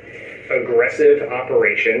 very aggressive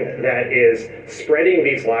operation that is spreading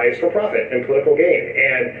these lies for profit and political gain.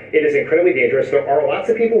 And it is incredibly dangerous. There are lots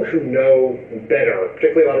of people who know better,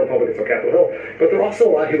 particularly a lot of Republicans on Capitol Hill, but there are also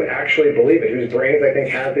a lot who actually believe it, whose brains, I think,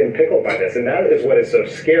 have been pickled by this. And that is what is so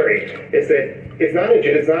scary, is that it's not a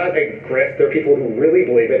grift. There are people who really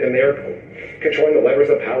believe it, and they're controlling the levers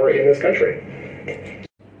of power in this country.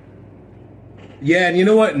 Yeah, and you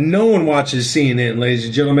know what? No one watches CNN, ladies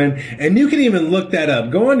and gentlemen. And you can even look that up.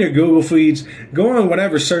 Go on your Google feeds. Go on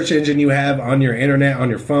whatever search engine you have on your internet, on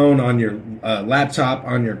your phone, on your laptop,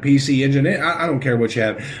 on your PC engine. I don't care what you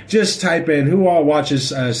have. Just type in who all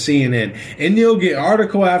watches CNN. And you'll get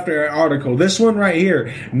article after article. This one right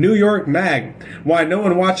here, New York Mag. Why no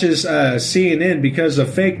one watches CNN because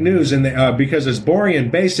of fake news and because it's boring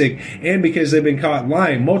and basic, and because they've been caught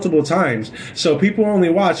lying multiple times. So people only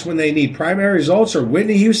watch when they need primary results or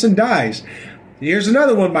Whitney Houston dies. Here's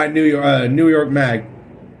another one by New York Mag.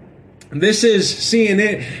 This is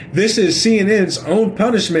CNN's own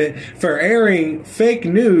punishment for airing fake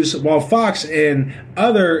news, while Fox and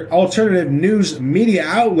other alternative news media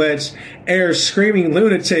outlets air screaming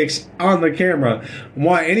lunatics on the camera.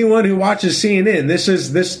 Why anyone who watches CNN, this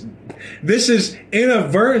is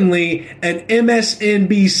inadvertently an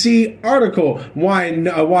MSNBC article. Why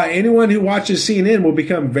anyone who watches CNN will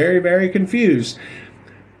become very, very confused.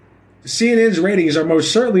 CNN's ratings are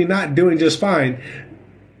most certainly not doing just fine.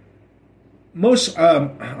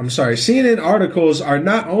 CNN articles are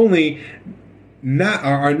not only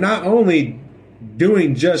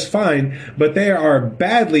doing just fine, but they are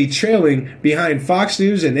badly trailing behind Fox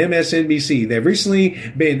News and MSNBC. They've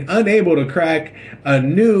recently been unable to crack a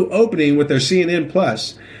new opening with their CNN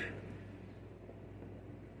Plus.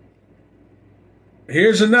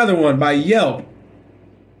 Here's another one by Yelp.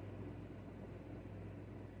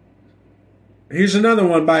 Here's another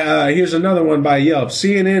one by Yelp.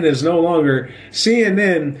 CNN is no longer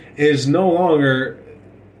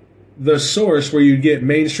the source where you get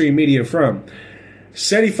mainstream media from.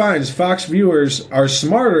 SETI finds Fox viewers are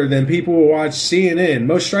smarter than people who watch CNN.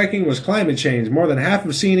 Most striking was climate change. More than half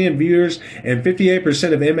of CNN viewers and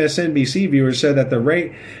 58% of MSNBC viewers said that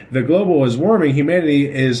the global is warming. Humanity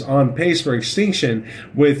is on pace for extinction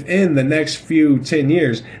within the next few 10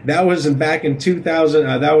 years. That was back in 2000.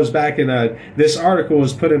 This article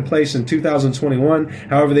was put in place in 2021.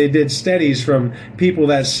 However, they did studies from people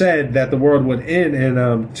that said that the world would end in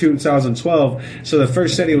 2012. So the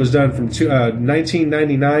first study was done from 1999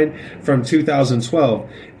 from 2012,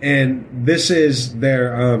 and this is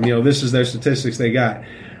their this is their statistics they got.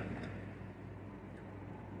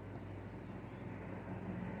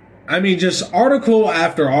 I mean, just article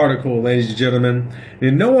after article, ladies and gentlemen,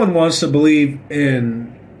 and no one wants to believe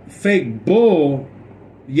in fake bull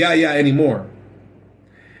anymore.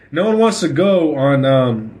 No one wants to go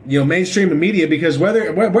on mainstream media, because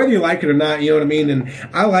whether you like it or not, you know what I mean. And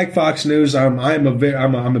I like Fox News. I'm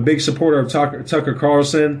a big supporter of Tucker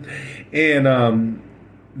Carlson, and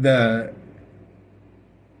the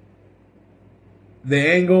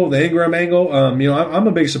Ingram angle. I'm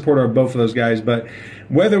a big supporter of both of those guys. But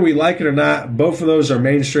whether we like it or not, both of those are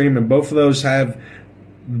mainstream, and both of them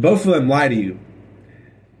lie to you.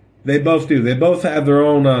 They both do. They both have their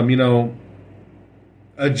own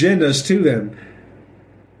agendas to them.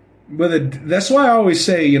 But that's why I always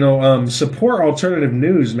say, support alternative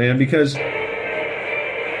news, man, because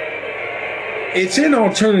it's in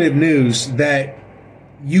alternative news that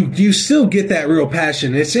you still get that real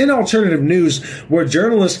passion. It's in alternative news where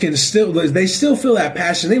journalists still feel that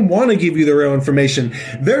passion. They want to give you the real information.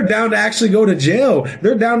 They're down to actually go to jail.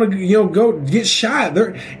 They're down to go get shot.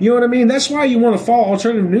 You know what I mean? That's why you want to follow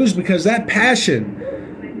alternative news, because that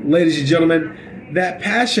passion, ladies and gentlemen, that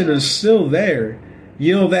passion is still there.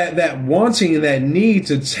 That wanting and that need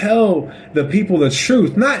to tell the people the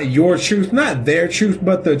truth, not your truth, not their truth,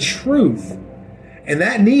 but the truth. And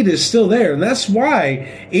that need is still there. And that's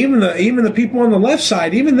why even the people on the left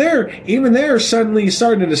side, even they're suddenly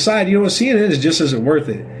starting to decide, what, CNN just isn't worth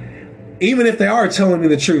it. Even if they are telling me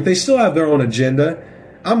the truth, they still have their own agenda.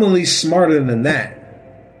 I'm at least smarter than that.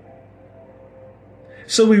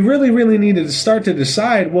 So we really, really need to start to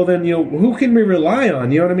decide, well then, who can we rely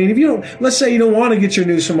on? You know what I mean? Let's say you don't want to get your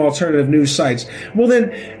news from alternative news sites. Well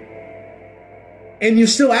then, and you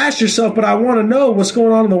still ask yourself, but I want to know what's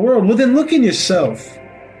going on in the world. Well then, look in yourself.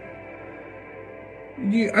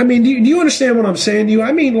 Do you understand what I'm saying to you?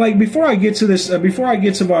 I mean, like, before I get to this, some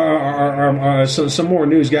more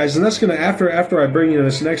news, guys, and that's gonna after I bring you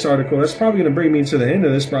this next article, that's probably gonna bring me to the end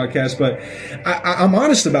of this broadcast. But I'm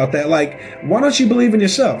honest about that. Like, why don't you believe in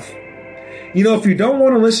yourself? If you don't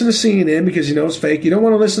want to listen to CNN because it's fake, you don't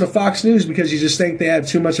want to listen to Fox News because you just think they have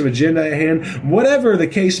too much of an agenda at hand, whatever the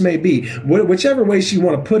case may be, whichever ways you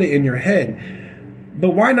want to put it in your head.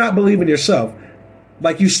 But why not believe in yourself?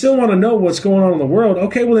 Like, you still want to know what's going on in the world.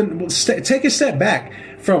 Okay, well then take a step back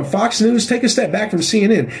from Fox News, take a step back from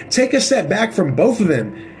CNN, take a step back from both of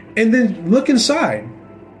them, and then look inside.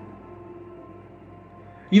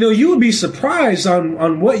 You would be surprised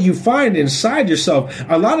on what you find inside yourself.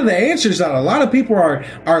 A lot of the answers that a lot of people are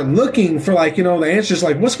looking for, like, the answers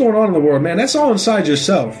like what's going on in the world, man, that's all inside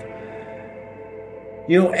yourself.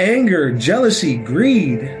 Anger, jealousy,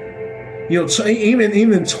 greed,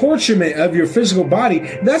 even torturement of your physical body,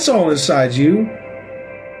 that's all inside you.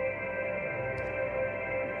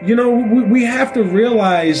 We have to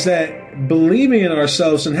realize that believing in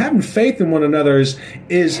ourselves and having faith in one another is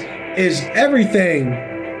everything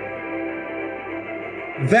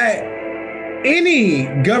that any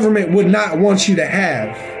government would not want you to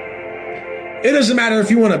have. It doesn't matter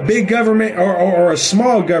if you want a big government or a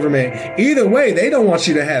small government. Either way, they don't want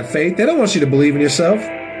you to have faith. They don't want you to believe in yourself.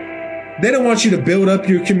 They don't want you to build up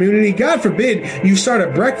your community. God forbid you start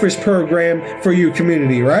a breakfast program for your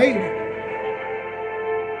community, right?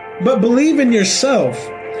 But believe in yourself.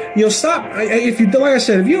 Stop. Like I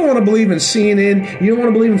said, if you don't want to believe in CNN, you don't want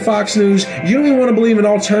to believe in Fox News, you don't even want to believe in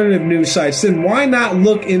alternative news sites, then why not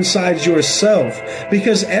look inside yourself?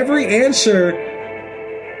 Because every answer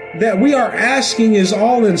that we are asking is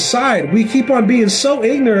all inside. We keep on being so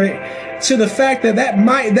ignorant to the fact that's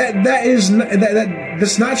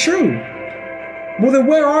not true. Well, then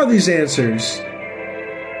where are these answers?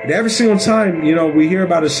 And every single time, we hear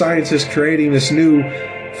about a scientist creating this new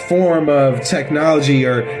form of technology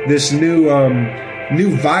or this new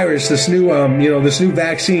virus, this new this new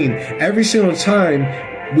vaccine. Every single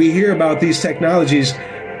time we hear about these technologies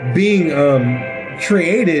being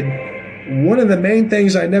created, one of the main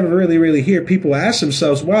things I never really hear people ask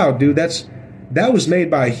themselves, wow, dude, that was made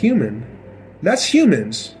by a human. That's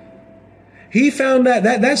humans. He found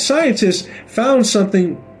that scientist found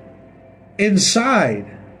something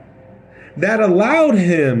inside that allowed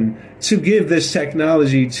him to give this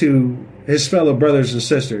technology to his fellow brothers and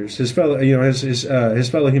sisters, his fellow, his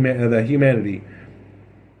fellow humanity.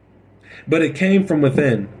 But it came from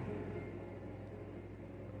within.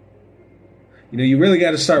 You really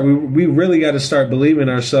got to start. We really got to start believing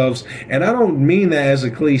ourselves, and I don't mean that as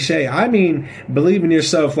a cliche. I mean believe in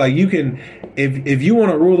yourself. Like you can, if you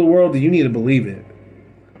want to rule the world, then you need to believe it.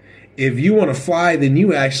 If you want to fly, then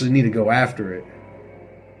you actually need to go after it.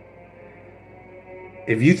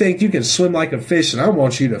 If you think you can swim like a fish, then I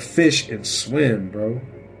want you to fish and swim, bro.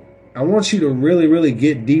 I want you to really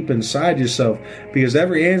get deep inside yourself, because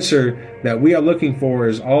every answer that we are looking for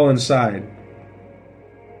is all inside.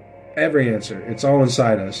 Every answer, it's all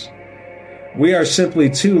inside us. We are simply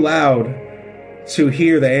too loud to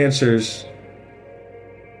hear the answers.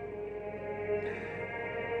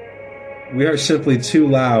 We are simply too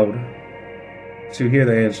loud to hear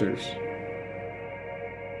the answers.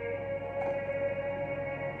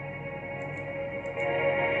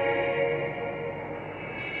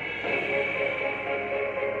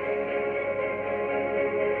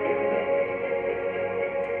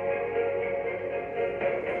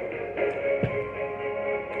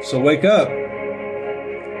 So wake up.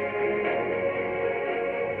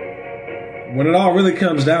 When it all really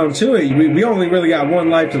comes down to it, we only really got one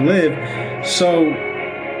life to live. So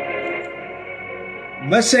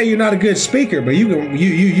let's say you're not a good speaker, but you're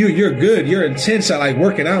good. You're intense at like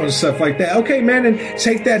working out and stuff like that. Okay, man, and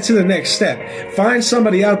take that to the next step. Find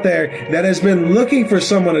somebody out there that has been looking for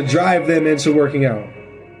someone to drive them into working out.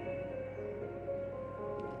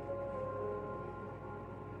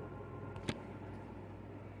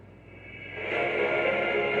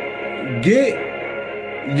 Get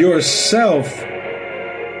yourself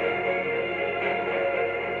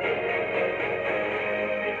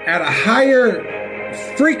at a higher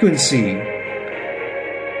frequency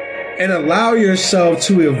and allow yourself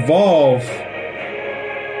to evolve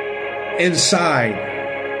inside.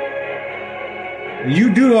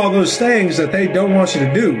 You do all those things that they don't want you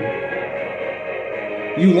to do.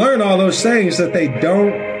 You learn all those things that they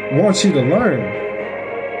don't want you to learn.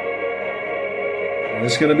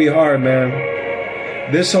 It's going to be hard, man.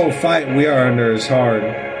 This whole fight we are under is hard.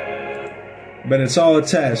 But it's all a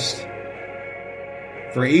test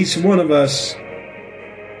for each one of us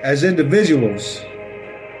as individuals.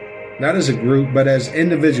 Not as a group, but as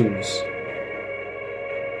individuals.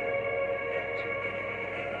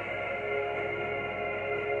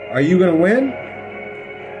 Are you going to win?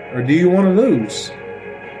 Or do you want to lose?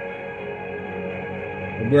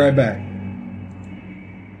 We'll be right back.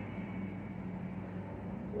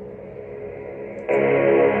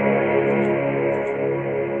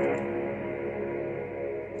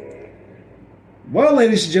 Well,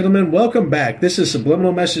 ladies and gentlemen, welcome back. This is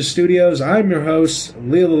Subliminal Message Studios. I'm your host,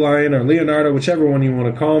 Leo the Lion, or Leonardo, whichever one you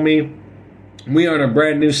want to call me. We are in a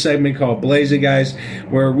brand new segment called Blaze It, guys,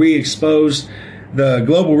 where we expose the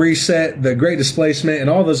global reset, the great displacement, and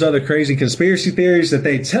all those other crazy conspiracy theories that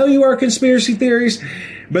they tell you are conspiracy theories,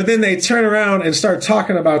 but then they turn around and start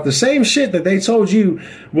talking about the same shit that they told you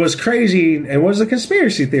was crazy and was a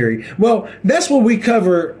conspiracy theory. Well, that's what we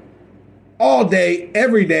cover all day,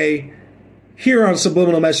 every day, here on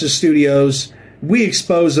Subliminal Message Studios. We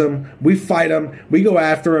expose them, we fight them, we go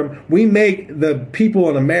after them, we make the people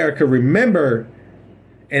in America remember,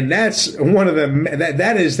 and that's one of them.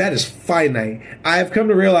 That is finite. I have come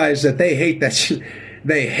to realize that they hate that shit.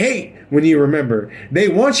 They hate when you remember. They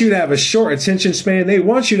want you to have a short attention span. They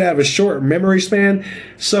want you to have a short memory span,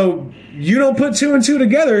 so you don't put two and two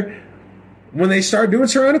together when they start doing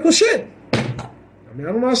tyrannical shit. I mean,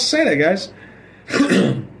 I don't know how to say that, guys.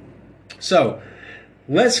 So,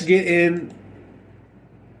 let's get in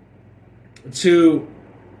to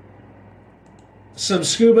some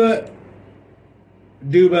scuba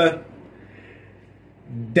dooba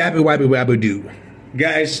dabby wabby wabby doo.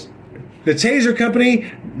 Guys, the Tazer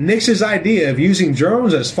company nixes idea of using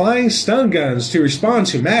drones as flying stun guns to respond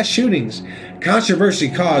to mass shootings.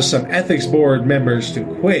 Controversy caused some ethics board members to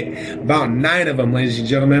quit. About 9 of them, ladies and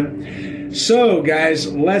gentlemen. So,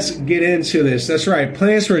 guys, let's get into this. That's right.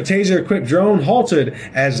 Plans for a Taser-equipped drone halted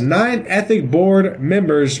as 9 ethic board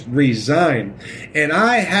members resign. And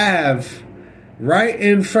I have right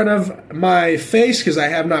in front of my face, because I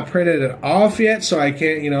have not printed it off yet, so I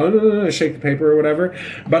can't, shake the paper or whatever.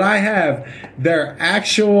 But I have their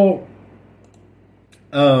actual,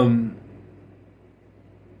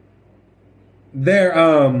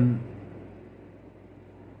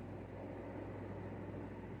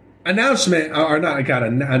 announcement, or not, got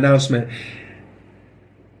an announcement.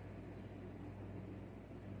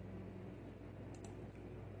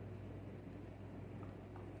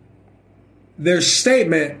 Their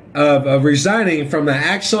statement of resigning from the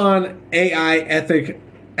Axon AI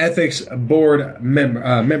Ethics Board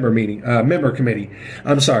member committee.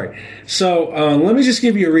 I'm sorry. So let me just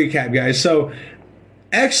give you a recap, guys. So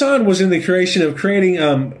Axon was in the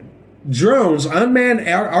creating drones, unmanned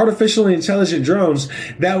artificially intelligent drones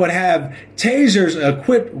that would have tasers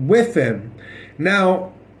equipped with them.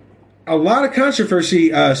 Now, a lot of controversy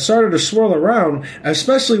started to swirl around,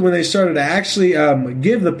 especially when they started to actually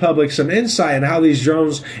give the public some insight on how these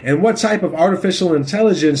drones and what type of artificial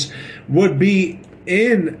intelligence would be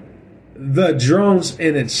in the drones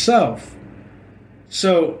in itself.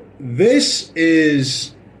 So this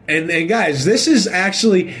is, and guys, this is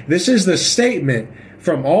the statement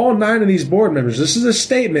from all 9 of these board members. This is a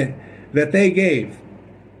statement that they gave.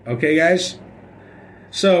 Okay, guys?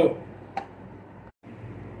 So,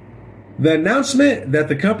 the announcement that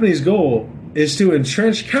the company's goal is to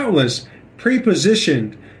entrench countless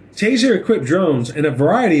pre-positioned Taser-equipped drones in a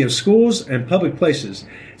variety of schools and public places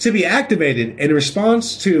to be activated in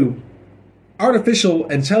response to artificial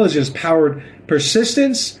intelligence-powered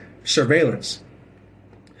persistence surveillance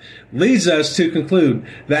leads us to conclude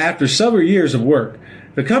that after several years of work,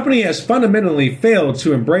 the company has fundamentally failed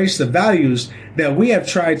to embrace the values that we have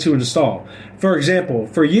tried to install. For example,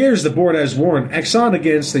 for years the board has warned Exxon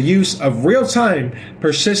against the use of real-time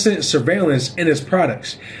persistent surveillance in its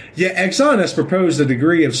products. Yet Exxon has proposed a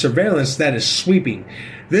degree of surveillance that is sweeping.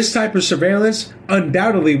 This type of surveillance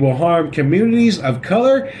undoubtedly will harm communities of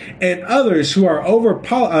color and others who are over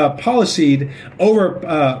politicized,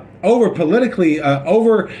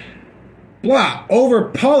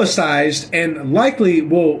 and likely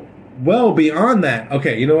will well beyond that.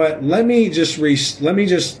 Okay, you know what? Let me just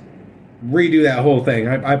redo that whole thing.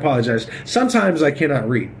 I apologize. Sometimes I cannot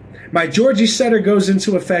read. My Georgie setter goes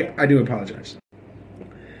into effect. I do apologize.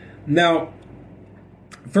 Now,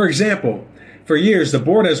 for example, for years the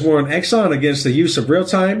board has warned Exxon against the use of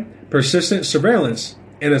real-time, persistent surveillance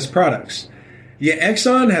in its products. Yet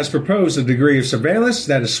Exxon has proposed a degree of surveillance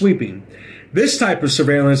that is sweeping. This type of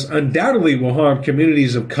surveillance undoubtedly will harm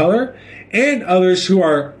communities of color and others who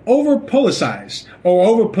are over-politicized or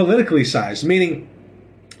over-politically sized, meaning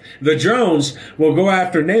the drones will go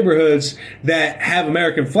after neighborhoods that have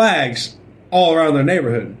American flags all around their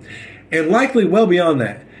neighborhood, and likely well beyond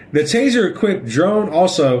that. The Taser-equipped drone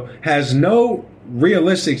also has no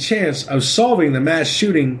realistic chance of solving the mass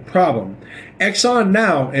shooting problem. Exxon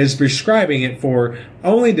now is prescribing it for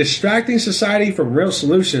only distracting society from real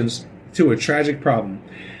solutions to a tragic problem.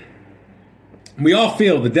 We all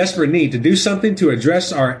feel the desperate need to do something to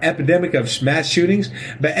address our epidemic of mass shootings,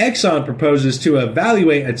 but Exxon proposes to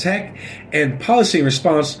evaluate a tech and policy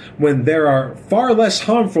response when there are far less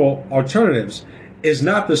harmful alternatives is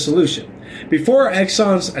not the solution. Before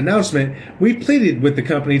Exxon's announcement, we pleaded with the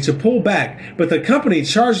company to pull back, but the company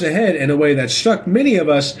charged ahead in a way that struck many of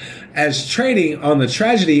us as trading on the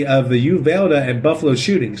tragedy of the Uvalde and Buffalo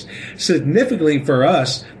shootings. Significantly for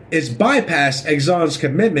us, it's bypassed Exxon's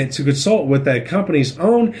commitment to consult with the company's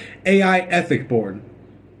own AI ethic board.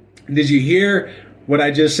 Did you hear what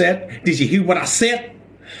I just said? Did you hear what I said?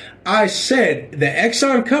 I said the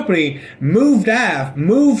Exxon company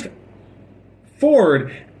moved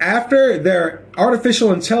forward after their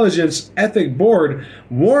artificial intelligence ethic board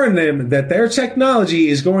warned them that their technology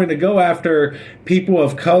is going to go after people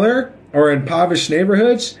of color or impoverished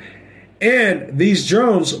neighborhoods, and these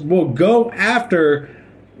drones will go after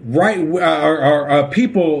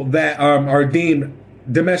people that are deemed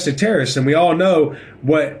domestic terrorists. And we all know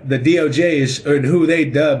what the DOJ is and who they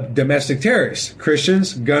dub domestic terrorists: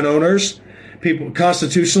 Christians, gun owners, people,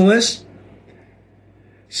 constitutionalists.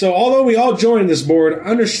 So although we all join this board,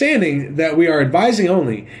 understanding that we are advising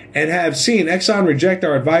only and have seen Exxon reject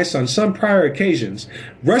our advice on some prior occasions,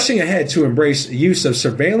 rushing ahead to embrace use of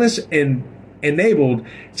surveillance in enabled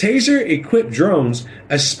Tazer-equipped drones,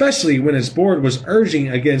 especially when its board was urging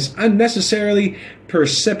against unnecessarily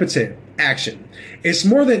precipitate action. It's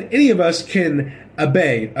more than any of us can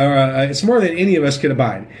obey. It's more than any of us can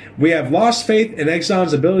abide. We have lost faith in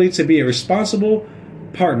Exxon's ability to be a responsible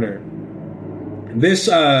partner. This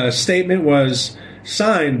statement was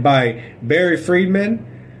signed by Barry Friedman,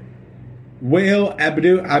 Wael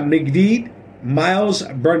Abdu Abnigdid, Miles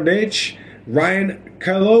Brundage, Ryan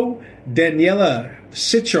Carlo, Daniela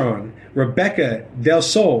Citron, Rebecca Del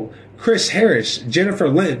Sol, Chris Harris, Jennifer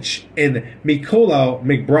Lynch, and Mikola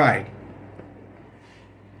McBride.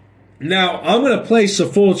 Now, I'm going to place the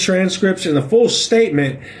full transcripts and the full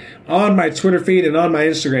statement on my Twitter feed and on my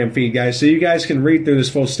Instagram feed, guys, so you guys can read through this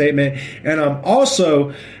full statement. And I'm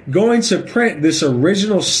also going to print this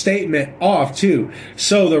original statement off, too.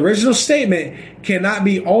 So the original statement cannot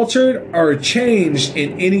be altered or changed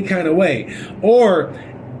in any kind of way. Or,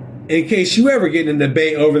 in case you ever get in a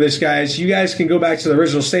debate over this, guys, you guys can go back to the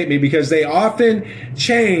original statement, because they often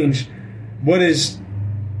change what is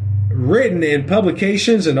written in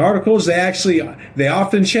publications and articles. They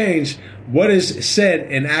often change what is said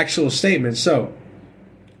in actual statements. So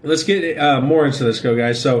let's get more into this,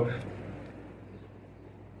 guys. So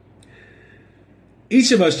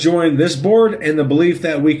each of us joined this board in the belief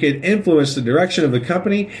that we could influence the direction of the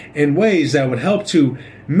company in ways that would help to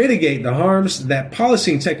mitigate the harms that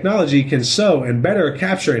policy and technology can sow and better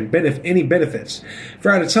capture and any benefits. For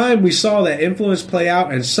at a time, we saw that influence play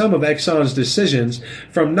out in some of Exxon's decisions,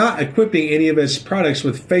 from not equipping any of its products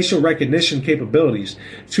with facial recognition capabilities,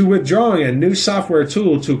 to withdrawing a new software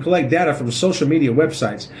tool to collect data from social media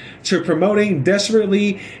websites, to promoting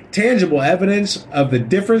desperately tangible evidence of the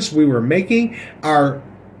difference we were making. Our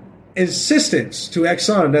insistence to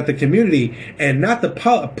Exxon that the community and not the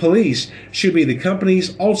police should be the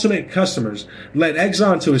company's ultimate customers led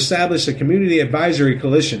Exxon to establish a community advisory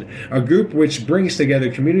coalition, a group which brings together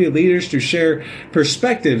community leaders to share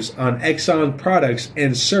perspectives on Exxon products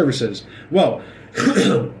and services. Well,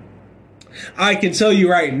 I can tell you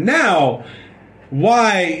right now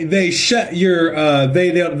why they shut your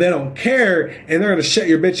they don't care, and they're going to shut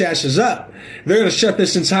your bitch asses up. They're going to shut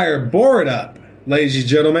this entire board up, ladies and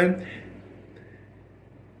gentlemen,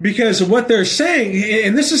 because what they're saying,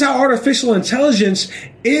 and this is how artificial intelligence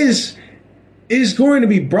is going to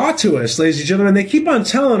be brought to us, ladies and gentlemen. They keep on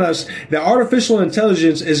telling us that artificial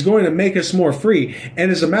intelligence is going to make us more free, and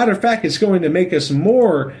as a matter of fact, it's going to make us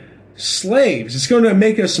more slaves. It's going to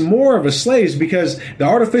make us more of a slaves, because the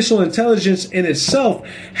artificial intelligence in itself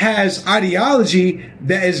has ideology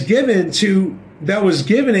that was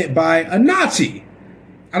given it by a Nazi.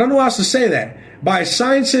 I don't know how else to say that. By a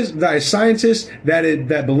scientist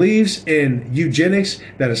that believes in eugenics,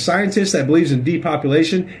 that a scientist that believes in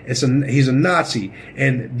depopulation, he's a Nazi.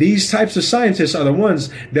 And these types of scientists are the ones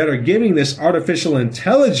that are giving this artificial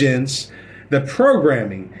intelligence the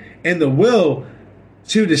programming and the will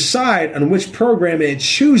to decide on which program it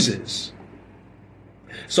chooses.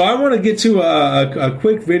 So I want to get to a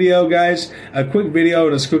quick video, guys. A quick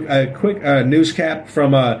video and a quick news cap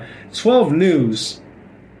from 12 News.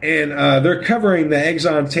 And they're covering the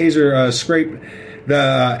Exxon Tazer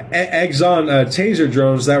Exxon Tazer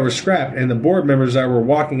drones that were scrapped and the board members that were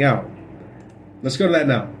walking out. Let's go to that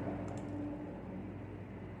now.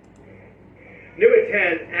 New at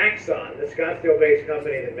 10, Axon, the Scottsdale-based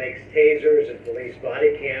company that makes tasers and police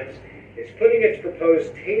body cams, is putting its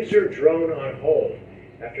proposed Tazer drone on hold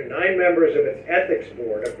after 9 members of its ethics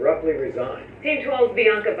board abruptly resigned. Team 12's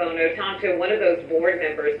Bianca Bono talked to one of those board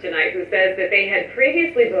members tonight who says that they had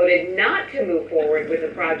previously voted not to move forward with the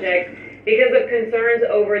project because of concerns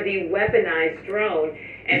over the weaponized drone,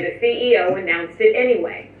 and the CEO announced it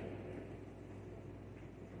anyway.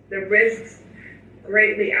 The risks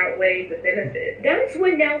greatly outweigh the benefits. That's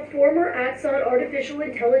when now former Axon Artificial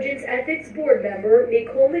Intelligence Ethics Board member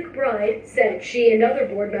Nicole McBride said she and other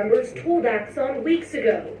board members told Axon weeks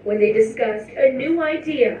ago when they discussed a new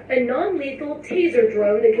idea, a non-lethal taser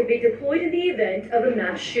drone that could be deployed in the event of a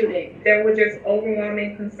mass shooting. There were just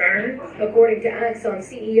overwhelming concerns. According to Axon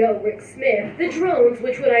CEO Rick Smith, the drones,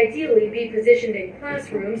 which would ideally be positioned in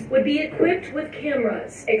classrooms, would be equipped with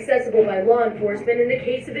cameras, accessible by law enforcement in the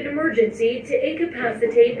case of an emergency to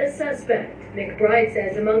incapacitate a suspect. McBride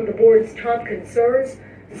says among the board's top concerns,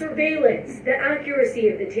 surveillance, the accuracy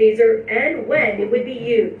of the taser, and when it would be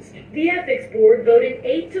used. The ethics board voted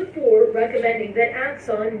 8-4, recommending that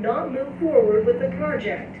Axon not move forward with the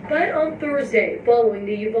project. But on Thursday, following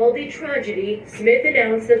the Uvalde tragedy, Smith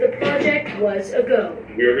announced that the project was a go.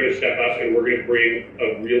 we're going to step up and we're going to bring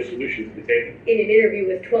a real solution to the table. In an interview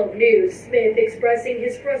with 12 News, Smith expressing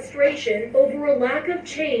his frustration over a lack of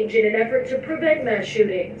change in an effort to prevent mass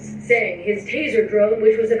shootings, saying his Tazer drone,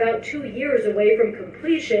 which was about 2 years away from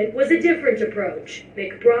completion, was a different approach.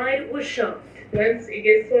 McBride was shocked. Once it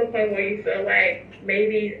gets to a point where you feel like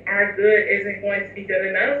maybe our good isn't going to be good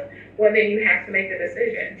enough, well, then you have to make a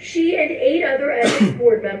decision. She and 8 other ethics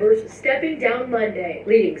board members stepping down Monday,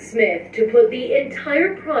 leading Smith to put the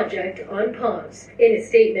entire project on pause. In a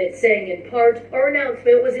statement saying in part, our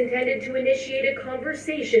announcement was intended to initiate a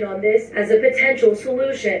conversation on this as a potential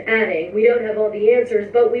solution, adding, we don't have all the answers,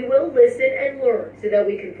 but we will listen and learn so that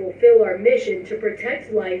we can fulfill our mission to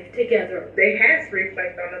protect life together. They had to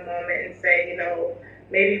reflect on the moment and say,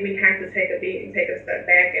 maybe we have to take a beat and take a step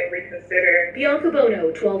back and reconsider. Bianca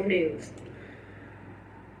Bono, 12 News.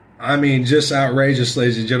 I mean, just outrageous,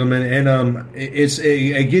 ladies and gentlemen, and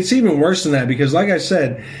it gets even worse than that because, like I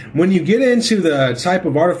said, when you get into the type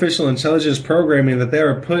of artificial intelligence programming that they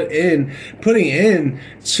are putting in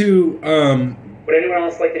to, would anyone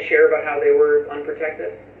else like to share about how they were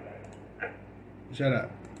unprotected? Shut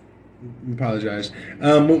up. Apologize.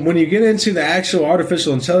 When you get into the actual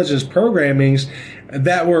artificial intelligence programmings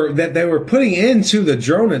that they were putting into the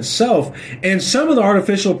drone itself, and some of the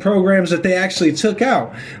artificial programs that they actually took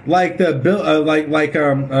out, like the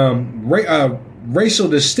racial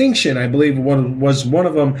distinction, I believe was one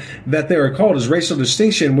of them that they were called as racial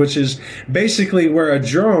distinction, which is basically where a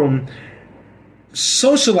drone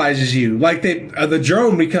socializes you, like the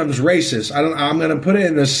drone becomes racist. I'm going to put it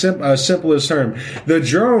in the simplest term. The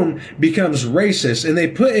drone becomes racist, and they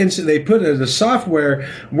put into the software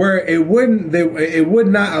where it would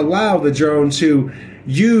not allow the drone to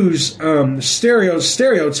use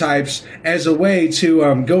stereotypes as a way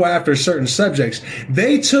to go after certain subjects.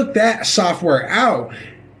 They took that software out,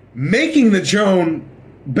 making the drone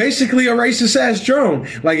basically a racist ass drone.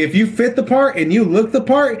 Like if you fit the part and you look the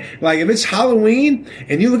part, like if it's Halloween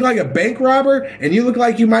and you look like a bank robber and you look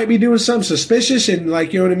like you might be doing something suspicious and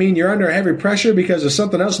like, you know what I mean, you're under heavy pressure because of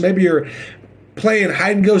something else, maybe you're playing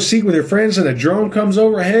hide and go seek with your friends and a drone comes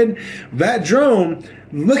overhead, that drone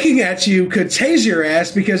looking at you could tase your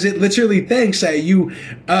ass because it literally thinks that you,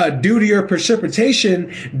 due to your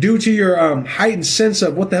precipitation, due to your heightened sense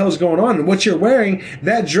of what the hell is going on and what you're wearing,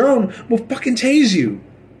 that drone will fucking tase you.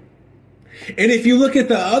 And if you look at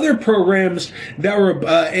the other programs that were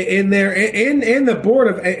in there, in the board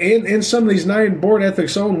of, in some of these 9 board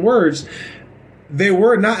ethics own words, they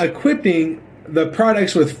were not equipping the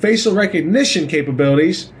products with facial recognition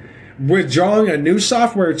capabilities, withdrawing a new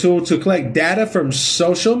software tool to collect data from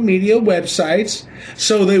social media websites.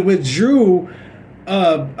 So they withdrew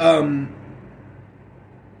to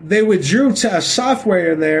a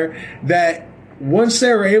software in there that once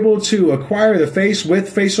they were able to acquire the face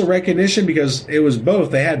with facial recognition, because it was both,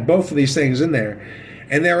 they had both of these things in there,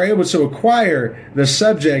 and they were able to acquire the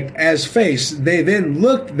subject as face. They then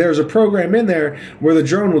looked, there's a program in there where the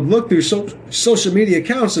drone would look through social media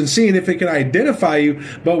accounts and seeing if it could identify you,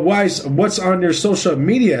 but what's on your social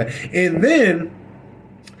media. And then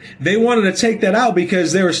they wanted to take that out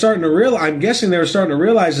because they were starting to realize, I'm guessing they were starting to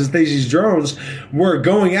realize that these drones were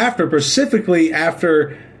going after, specifically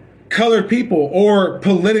after colored people or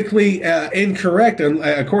politically incorrect,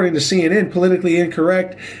 according to CNN, politically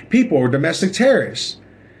incorrect people or domestic terrorists.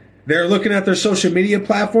 They're looking at their social media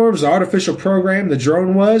platforms, the artificial program, the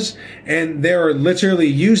drone was, and they're literally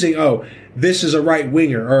using, oh, this is a right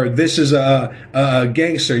winger, or this is a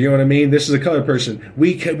gangster. You know what I mean? This is a colored person.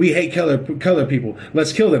 We hate colored people.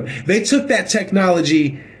 Let's kill them. They took that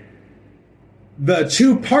technology, the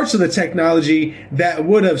 2 parts of the technology that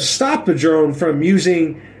would have stopped the drone from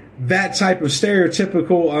using that type of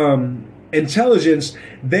stereotypical intelligence.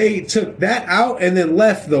 They took that out and then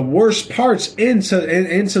left the worst parts into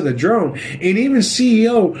the drone. And even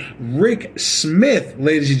CEO Rick Smith,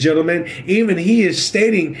 ladies and gentlemen, even he is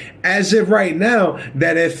stating as of right now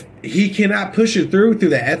that if he cannot push it through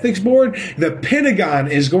the ethics board, the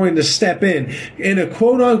Pentagon is going to step in a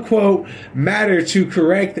quote unquote matter to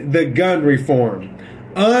correct the gun reform.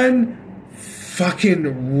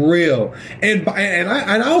 Fucking real. And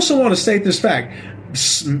I also want to state this fact.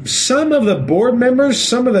 Some of the board members,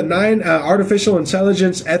 some of the 9 artificial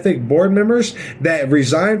intelligence ethic board members that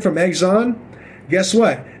resigned from Exxon, guess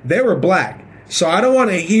what? They were black. So I don't want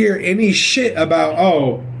to hear any shit about,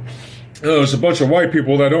 oh, it's a bunch of white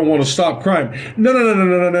people that don't want to stop crime.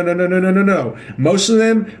 No. Most of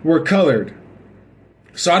them were colored.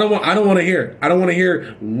 So I don't want to hear it. I don't want to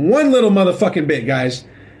hear one little motherfucking bit, guys.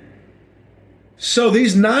 So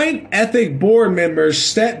these 9 ethic board members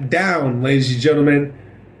stepped down, ladies and gentlemen,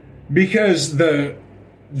 because the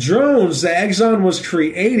drones that Exxon was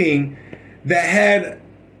creating that had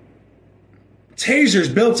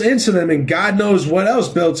tasers built into them and God knows what else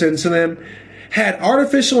built into them, had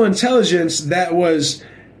artificial intelligence that was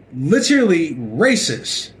literally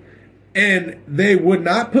racist. And they would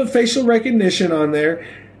not put facial recognition on there.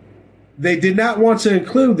 They did not want to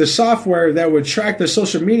include the software that would track the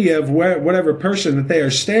social media of whatever person that they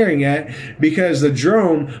are staring at, because the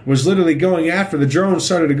drone was literally going after, the drone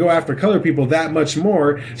started to go after color people that much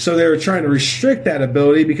more. So they were trying to restrict that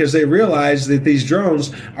ability because they realized that these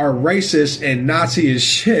drones are racist and Nazi as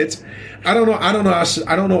shit. I don't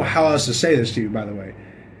know how else to say this to you, by the way.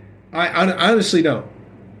 I honestly don't.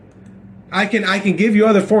 I can give you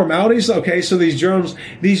other formalities. Okay, so these drones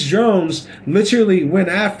literally went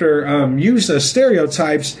after, used as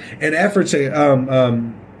stereotypes in an effort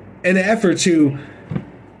to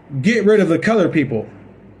get rid of the color people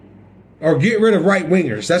or get rid of right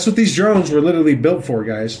wingers. That's what these drones were literally built for,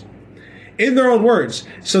 guys. In their own words.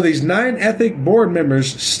 So these 9 ethic board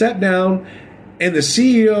members stepped down, and the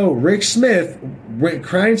CEO, Rick Smith, went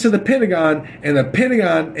crying to the Pentagon, and the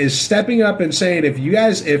Pentagon is stepping up and saying, if you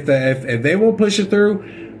guys, if they won't push it through,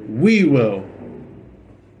 we will.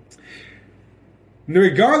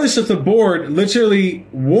 Regardless if the board literally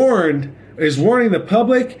is warning the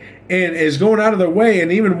public and is going out of their way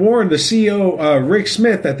and even warned the CEO, Rick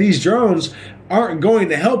Smith, that these drones aren't going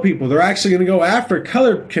to help people. They're actually going to go after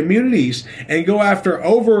colored communities and go after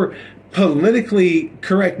over politically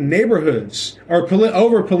correct neighborhoods or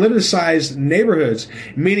over politicized neighborhoods,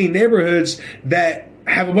 meaning neighborhoods that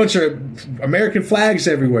have a bunch of American flags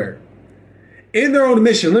everywhere. In their own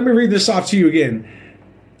admission, let me read this off to you again.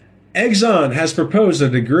 Exxon has proposed a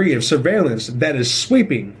degree of surveillance that is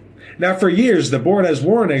sweeping. Now, for years, the board has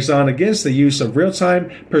warned Exxon against the use of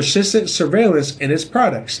real-time, persistent surveillance in its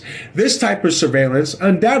products. This type of surveillance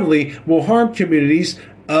undoubtedly will harm communities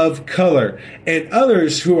of color and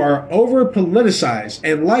others who are over politicized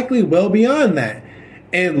and likely well beyond that.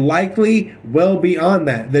 The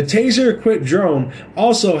Tazer equipped drone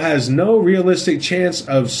also has no realistic chance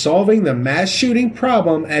of solving the mass shooting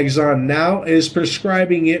problem Exxon now is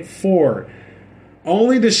prescribing it for,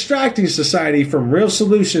 only distracting society from real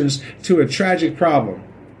solutions to a tragic problem.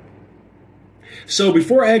 So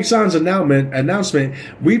before Exxon's announcement,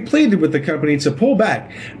 we pleaded with the company to pull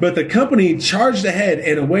back, but the company charged ahead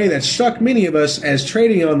in a way that struck many of us as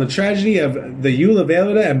trading on the tragedy of the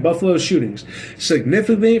Uvalde and Buffalo shootings.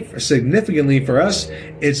 Significantly for us,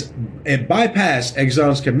 it bypassed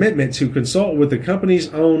Exxon's commitment to consult with the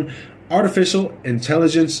company's own artificial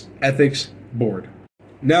intelligence ethics board.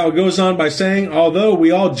 Now it goes on by saying, although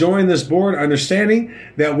we all join this board understanding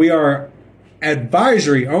that we are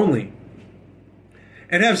advisory only,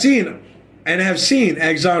 and have seen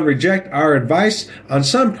Exxon reject our advice on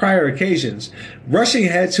some prior occasions, rushing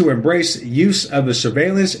ahead to embrace use of the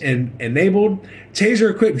surveillance and enabled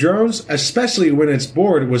taser-equipped drones, especially when its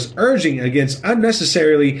board was urging against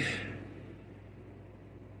unnecessarily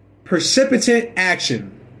precipitant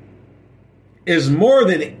action, is more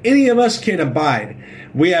than any of us can abide.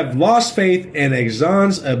 We have lost faith in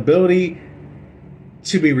Exxon's ability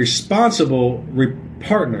to be responsible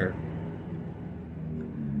partner.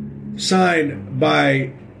 Signed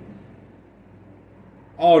by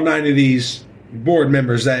all 9 of these board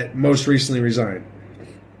members that most recently resigned.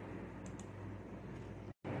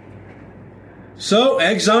 So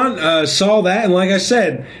Exxon saw that, and like I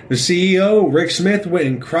said, the CEO, Rick Smith, went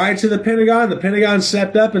and cried to the Pentagon. The Pentagon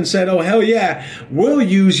stepped up and said, oh, hell yeah, we'll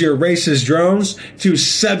use your racist drones to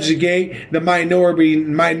subjugate the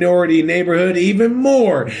minority neighborhood even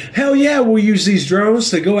more. Hell yeah, we'll use these drones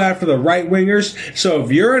to go after the right-wingers. So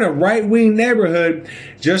if you're in a right-wing neighborhood,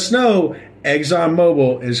 just know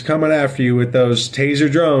ExxonMobil is coming after you with those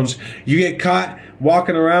taser drones. You get caught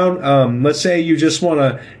walking around, let's say you just want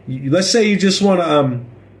to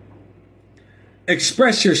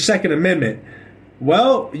express your Second Amendment.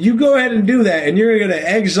 Well, you go ahead and do that, and you're going to get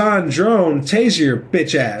an Exxon drone taser your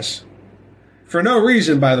bitch ass. For no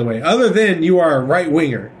reason, by the way, other than you are a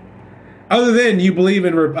right-winger. Other than you believe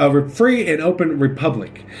in a free and open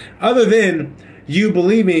republic. Other than you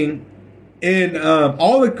believing in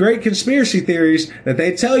all the great conspiracy theories that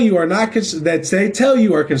they tell you are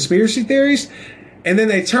conspiracy theories, and then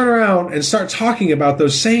they turn around and start talking about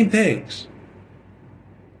those same things.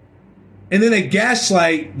 And then they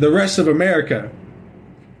gaslight the rest of America.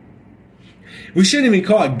 We shouldn't even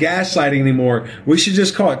call it gaslighting anymore. We should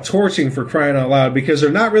just call it torching, for crying out loud, because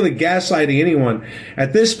they're not really gaslighting anyone.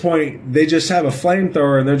 At this point, they just have a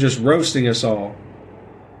flamethrower and they're just roasting us all.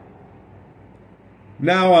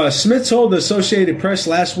 Now, Smith told the Associated Press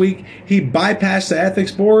last week he bypassed the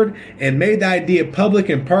ethics board and made the idea public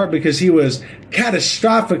in part because he was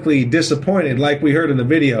catastrophically disappointed, like we heard in the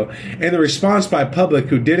video, and the response by public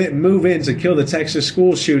who didn't move in to kill the Texas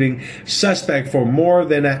school shooting suspect for more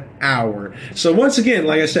than an hour. So once again,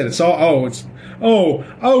 like I said, it's all, I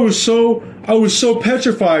was so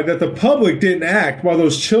petrified that the public didn't act while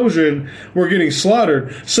those children were getting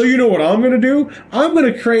slaughtered. So you know what I'm going to do? I'm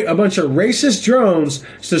going to create a bunch of racist drones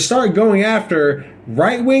to start going after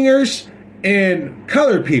right-wingers and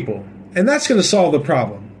colored people. And that's going to solve the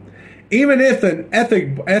problem. Even if an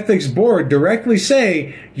ethics board directly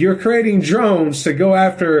say you're creating drones to go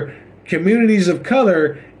after communities of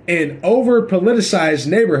color in over-politicized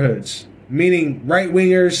neighborhoods, meaning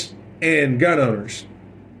right-wingers and gun owners.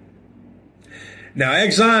 Now,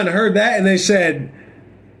 Exxon heard that and they said,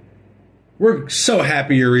 we're so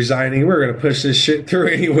happy you're resigning. We're going to push this shit through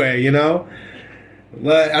anyway, you know?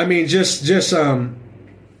 I mean,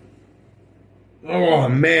 oh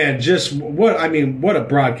man, what a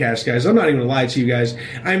broadcast, guys. I'm not even gonna lie to you guys.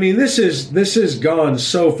 I mean, this has gone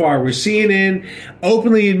so far. We're CNN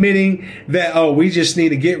openly admitting that, we just need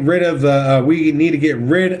to get rid of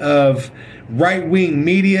right-wing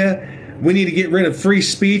media. We need to get rid of free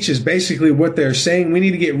speech is basically what they're saying. We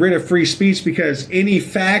need to get rid of free speech because any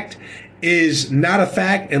fact is not a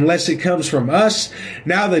fact unless it comes from us.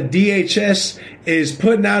 Now the DHS is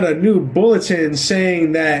putting out a new bulletin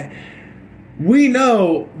saying that we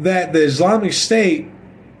know that the Islamic State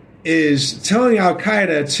is telling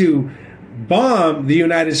Al-Qaeda to bomb the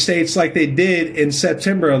United States like they did in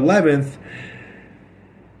September 11th.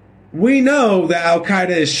 We know that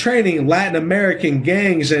Al-Qaeda is training Latin American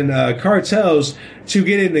gangs and cartels to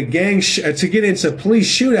get into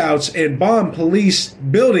police shootouts and bomb police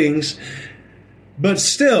buildings. But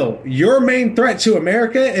still, your main threat to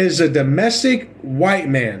America is a domestic white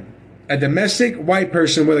man, a domestic white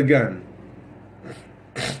person with a gun.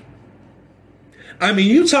 I mean,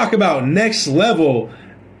 you talk about next level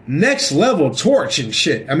torch and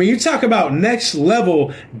shit. I mean, you talk about next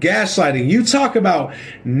level gaslighting. You talk about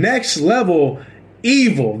next level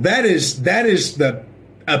evil. That is the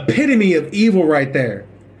epitome of evil right there.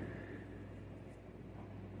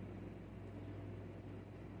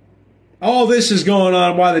 All this is going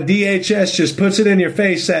on while the DHS just puts it in your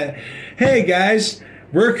face that, hey guys,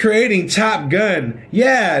 we're creating Top Gun.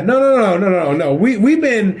 Yeah, no. We've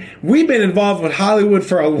been involved with Hollywood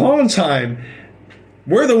for a long time.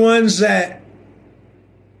 We're the ones that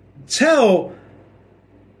tell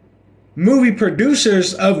movie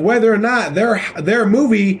producers of whether or not their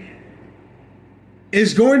movie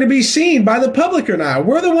is going to be seen by the public or not.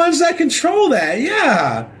 We're the ones that control that.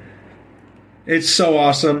 Yeah. It's so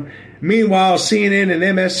awesome. Meanwhile, CNN and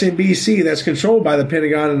MSNBC, that's controlled by the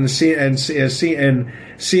Pentagon and the CIA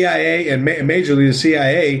and majorly the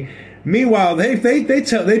CIA. Meanwhile, they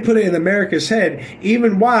put it in America's head.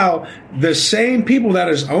 Even while the same people that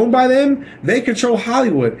is owned by them, they control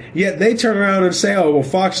Hollywood. Yet they turn around and say, "Oh, well,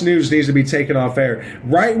 Fox News needs to be taken off air.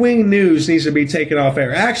 Right-wing news needs to be taken off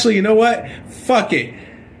air." Actually, you know what? Fuck it.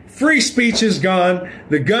 Free speech is gone.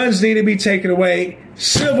 The guns need to be taken away.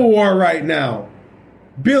 Civil war right now.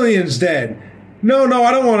 Billions dead. No,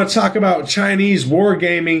 I don't want to talk about Chinese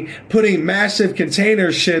wargaming, putting massive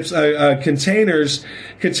container shipments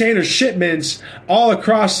all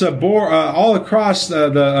across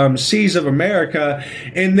the seas of America,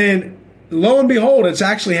 and then lo and behold, it's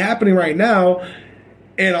actually happening right now.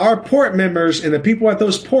 And our port members and the people at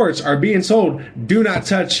those ports are being told, do not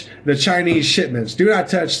touch the Chinese shipments. Do not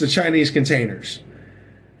touch the Chinese containers.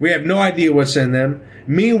 We have no idea what's in them.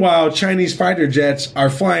 Meanwhile, Chinese fighter jets are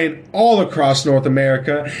flying all across North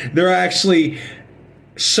America. They're actually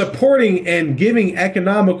supporting and giving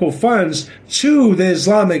economical funds to the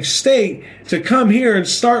Islamic State to come here and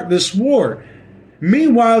start this war.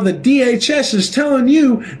 Meanwhile, the DHS is telling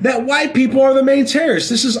you that white people are the main terrorists.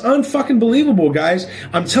 This is unfucking believable, guys.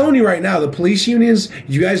 I'm telling you right now, the police unions,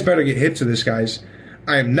 you guys better get hip to this, guys.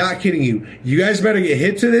 I am not kidding you. You guys better get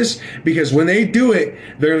hip to this, because when they do it,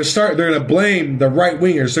 they're going to blame the right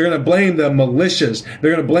wingers. They're going to blame the militias.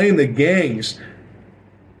 They're going to blame the gangs.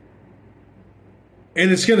 And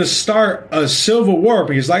it's going to start a civil war,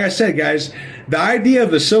 because like I said, guys, the idea of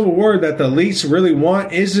the civil war that the elites really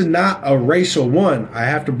want is not a racial one. I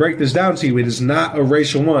have to break this down to you. It is not a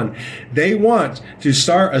racial one. They want to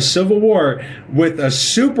start a civil war with a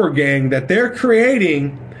super gang that they're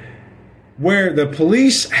creating, where the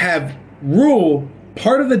police have rule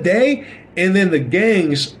part of the day and then the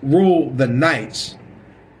gangs rule the nights.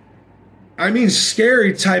 I mean,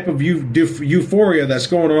 scary type of euphoria that's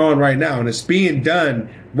going on right now, and it's being done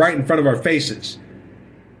right in front of our faces.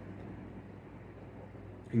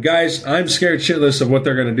 Guys, I'm scared shitless of what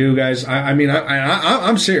they're going to do, guys.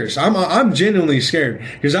 I'm serious. I'm genuinely scared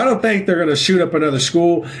because I don't think they're going to shoot up another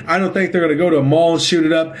school. I don't think they're going to go to a mall and shoot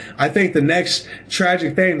it up. I think the next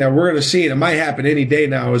tragic thing that we're going to see, and it might happen any day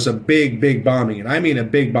now, is a big, big bombing. And I mean a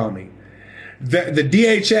big bombing. The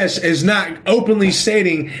DHS is not openly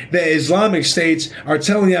stating that Islamic states are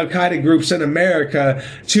telling Al-Qaeda groups in America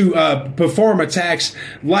to perform attacks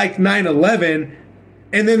like 9/11.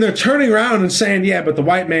 And then they're turning around and saying, yeah, but the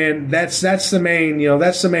white man, that's the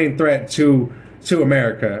main threat to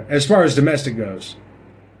America as far as domestic goes.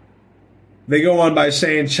 They go on by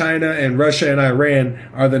saying China and Russia and Iran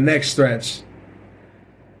are the next threats.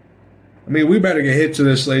 I mean, we better get hit to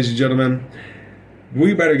this, ladies and gentlemen.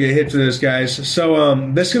 We better get hit to this, guys. So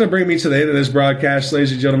that's going to bring me to the end of this broadcast,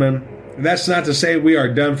 ladies and gentlemen. And that's not to say we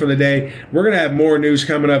are done for the day. We're going to have more news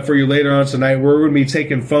coming up for you later on tonight. We're going to be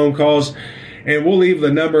taking phone calls. And we'll leave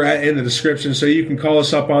the number in the description so you can call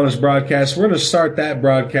us up on this broadcast. We're going to start that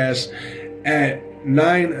broadcast at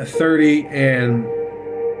 9:30, and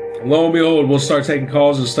lo and behold, we'll start taking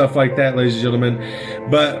calls and stuff like that, ladies and gentlemen.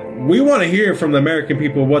 But we want to hear from the American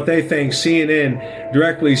people what they think. CNN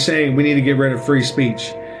directly saying we need to get rid of free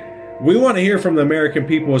speech. We want to hear from the American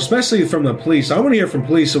people, especially from the police. I want to hear from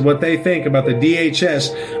police of what they think about the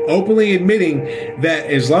DHS openly admitting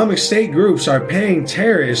that Islamic State groups are paying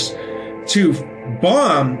terrorists to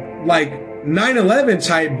bomb, like 9/11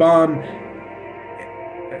 type bomb,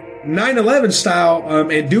 9/11 style,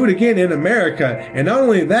 and do it again in America. And not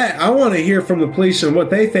only that, I want to hear from the police and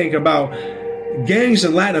what they think about gangs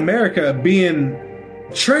in Latin America being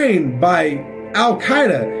trained by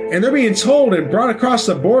Al-Qaeda, and they're being told and brought across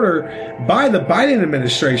the border by the Biden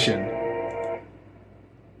administration.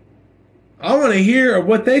 I want to hear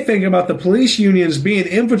what they think about the police unions being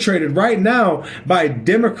infiltrated right now by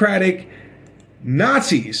Democratic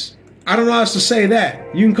Nazis. I don't know how else to say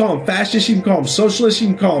that. You can call them fascists, you can call them socialists, you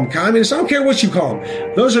can call them communists. I don't care what you call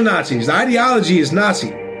them. Those are Nazis. The ideology is Nazi.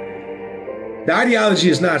 The ideology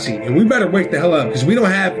is Nazi. And we better wake the hell up because we don't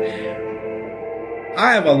have...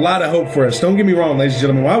 I have a lot of hope for us. Don't get me wrong, ladies and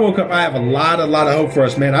gentlemen. When I woke up, I have a lot of hope for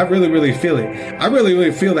us, man. I really, really feel it. I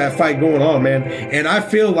really feel that fight going on, man. And I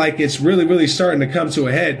feel like it's really starting to come to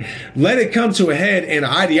a head. Let it come to a head in an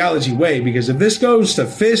ideology way, because if this goes to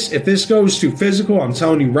fist, if this goes to physical, I'm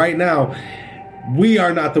telling you right now, we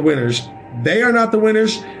are not the winners. They are not the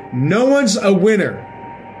winners. No one's a winner.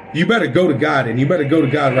 You better go to God, and you better go to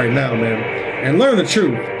God right now, man, and learn the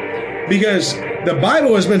truth. Because the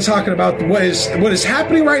Bible has been talking about what is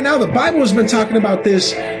happening right now. The Bible has been talking about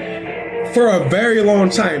this for a very long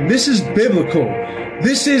time. This is biblical.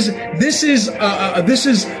 This is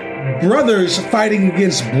brothers fighting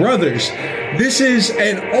against brothers. This is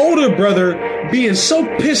an older brother being so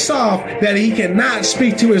pissed off that he cannot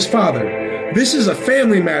speak to his father. This is a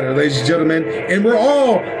family matter, ladies and gentlemen, and we're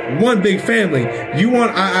all one big family.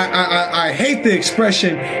 I hate the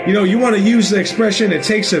expression, you want to use the expression, it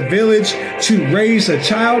takes a village to raise a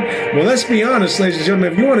child. Well, let's be honest, ladies and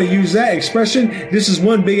gentlemen, if you want to use that expression, this is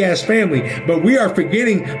one big ass family. But we are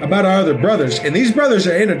forgetting about our other brothers, and these brothers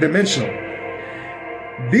are interdimensional.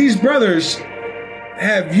 These brothers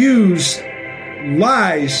have used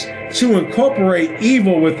lies to incorporate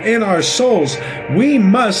evil within our souls. We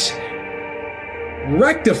must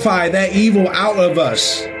rectify that evil out of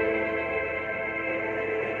us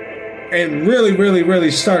and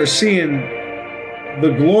really start seeing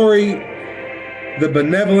the glory, the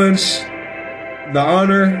benevolence, the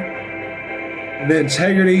honor, the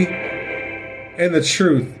integrity, and the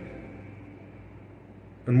truth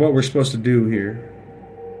and what we're supposed to do here.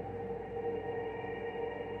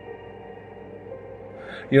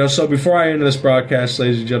 So before I end this broadcast,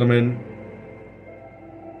 ladies and gentlemen,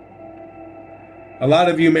 a lot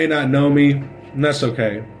of you may not know me, and that's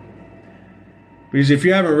okay. Because if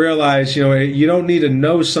you haven't realized, you don't need to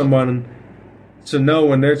know someone to know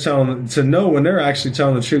when they're actually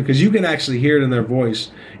telling the truth, because you can actually hear it in their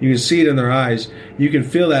voice. You can see it in their eyes. You can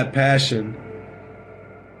feel that passion.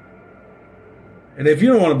 And if you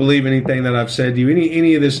don't want to believe anything that I've said to you,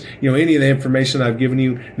 any of this, any of the information I've given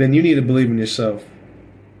you, then you need to believe in yourself.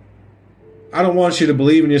 I don't want you to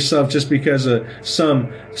believe in yourself just because of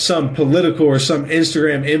some political or some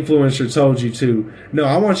Instagram influencer told you to. No,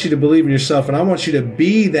 I want you to believe in yourself, and I want you to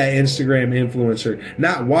be that Instagram influencer,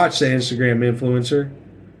 not watch the Instagram influencer.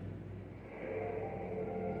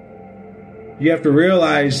 You have to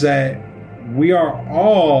realize that we are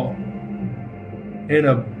all in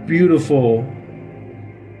a beautiful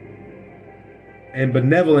and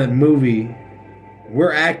benevolent movie.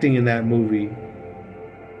 We're acting in that movie.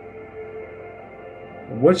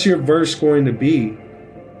 What's your verse going to be?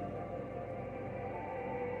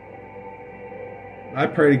 I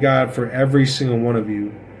pray to God for every single one of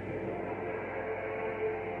you.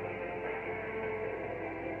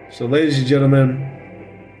 So, ladies and gentlemen,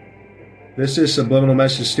 this is Subliminal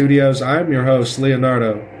Message Studios. I'm your host,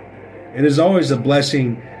 Leonardo. It is always a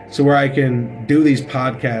blessing to where I can do these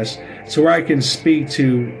podcasts, to where I can speak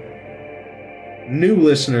to new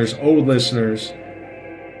listeners, old listeners,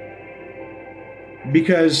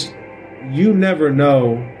 because you never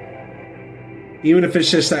know, even if it's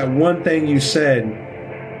just that one thing you said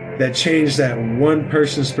that changed that one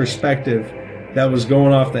person's perspective that was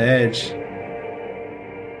going off the edge,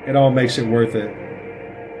 it all makes it worth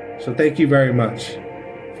it. So thank you very much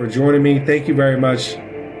for joining me. Thank you very much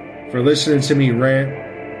for listening to me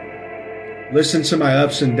rant. Listen to my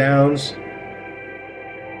ups and downs.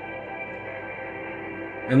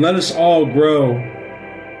 And let us all grow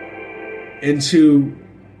into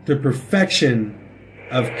the perfection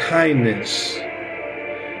of kindness,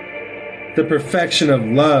 the perfection of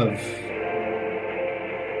love,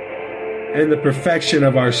 and the perfection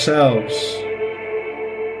of ourselves.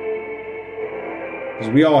 Because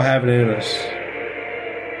we all have it in us.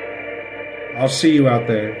 I'll see you out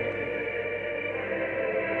there.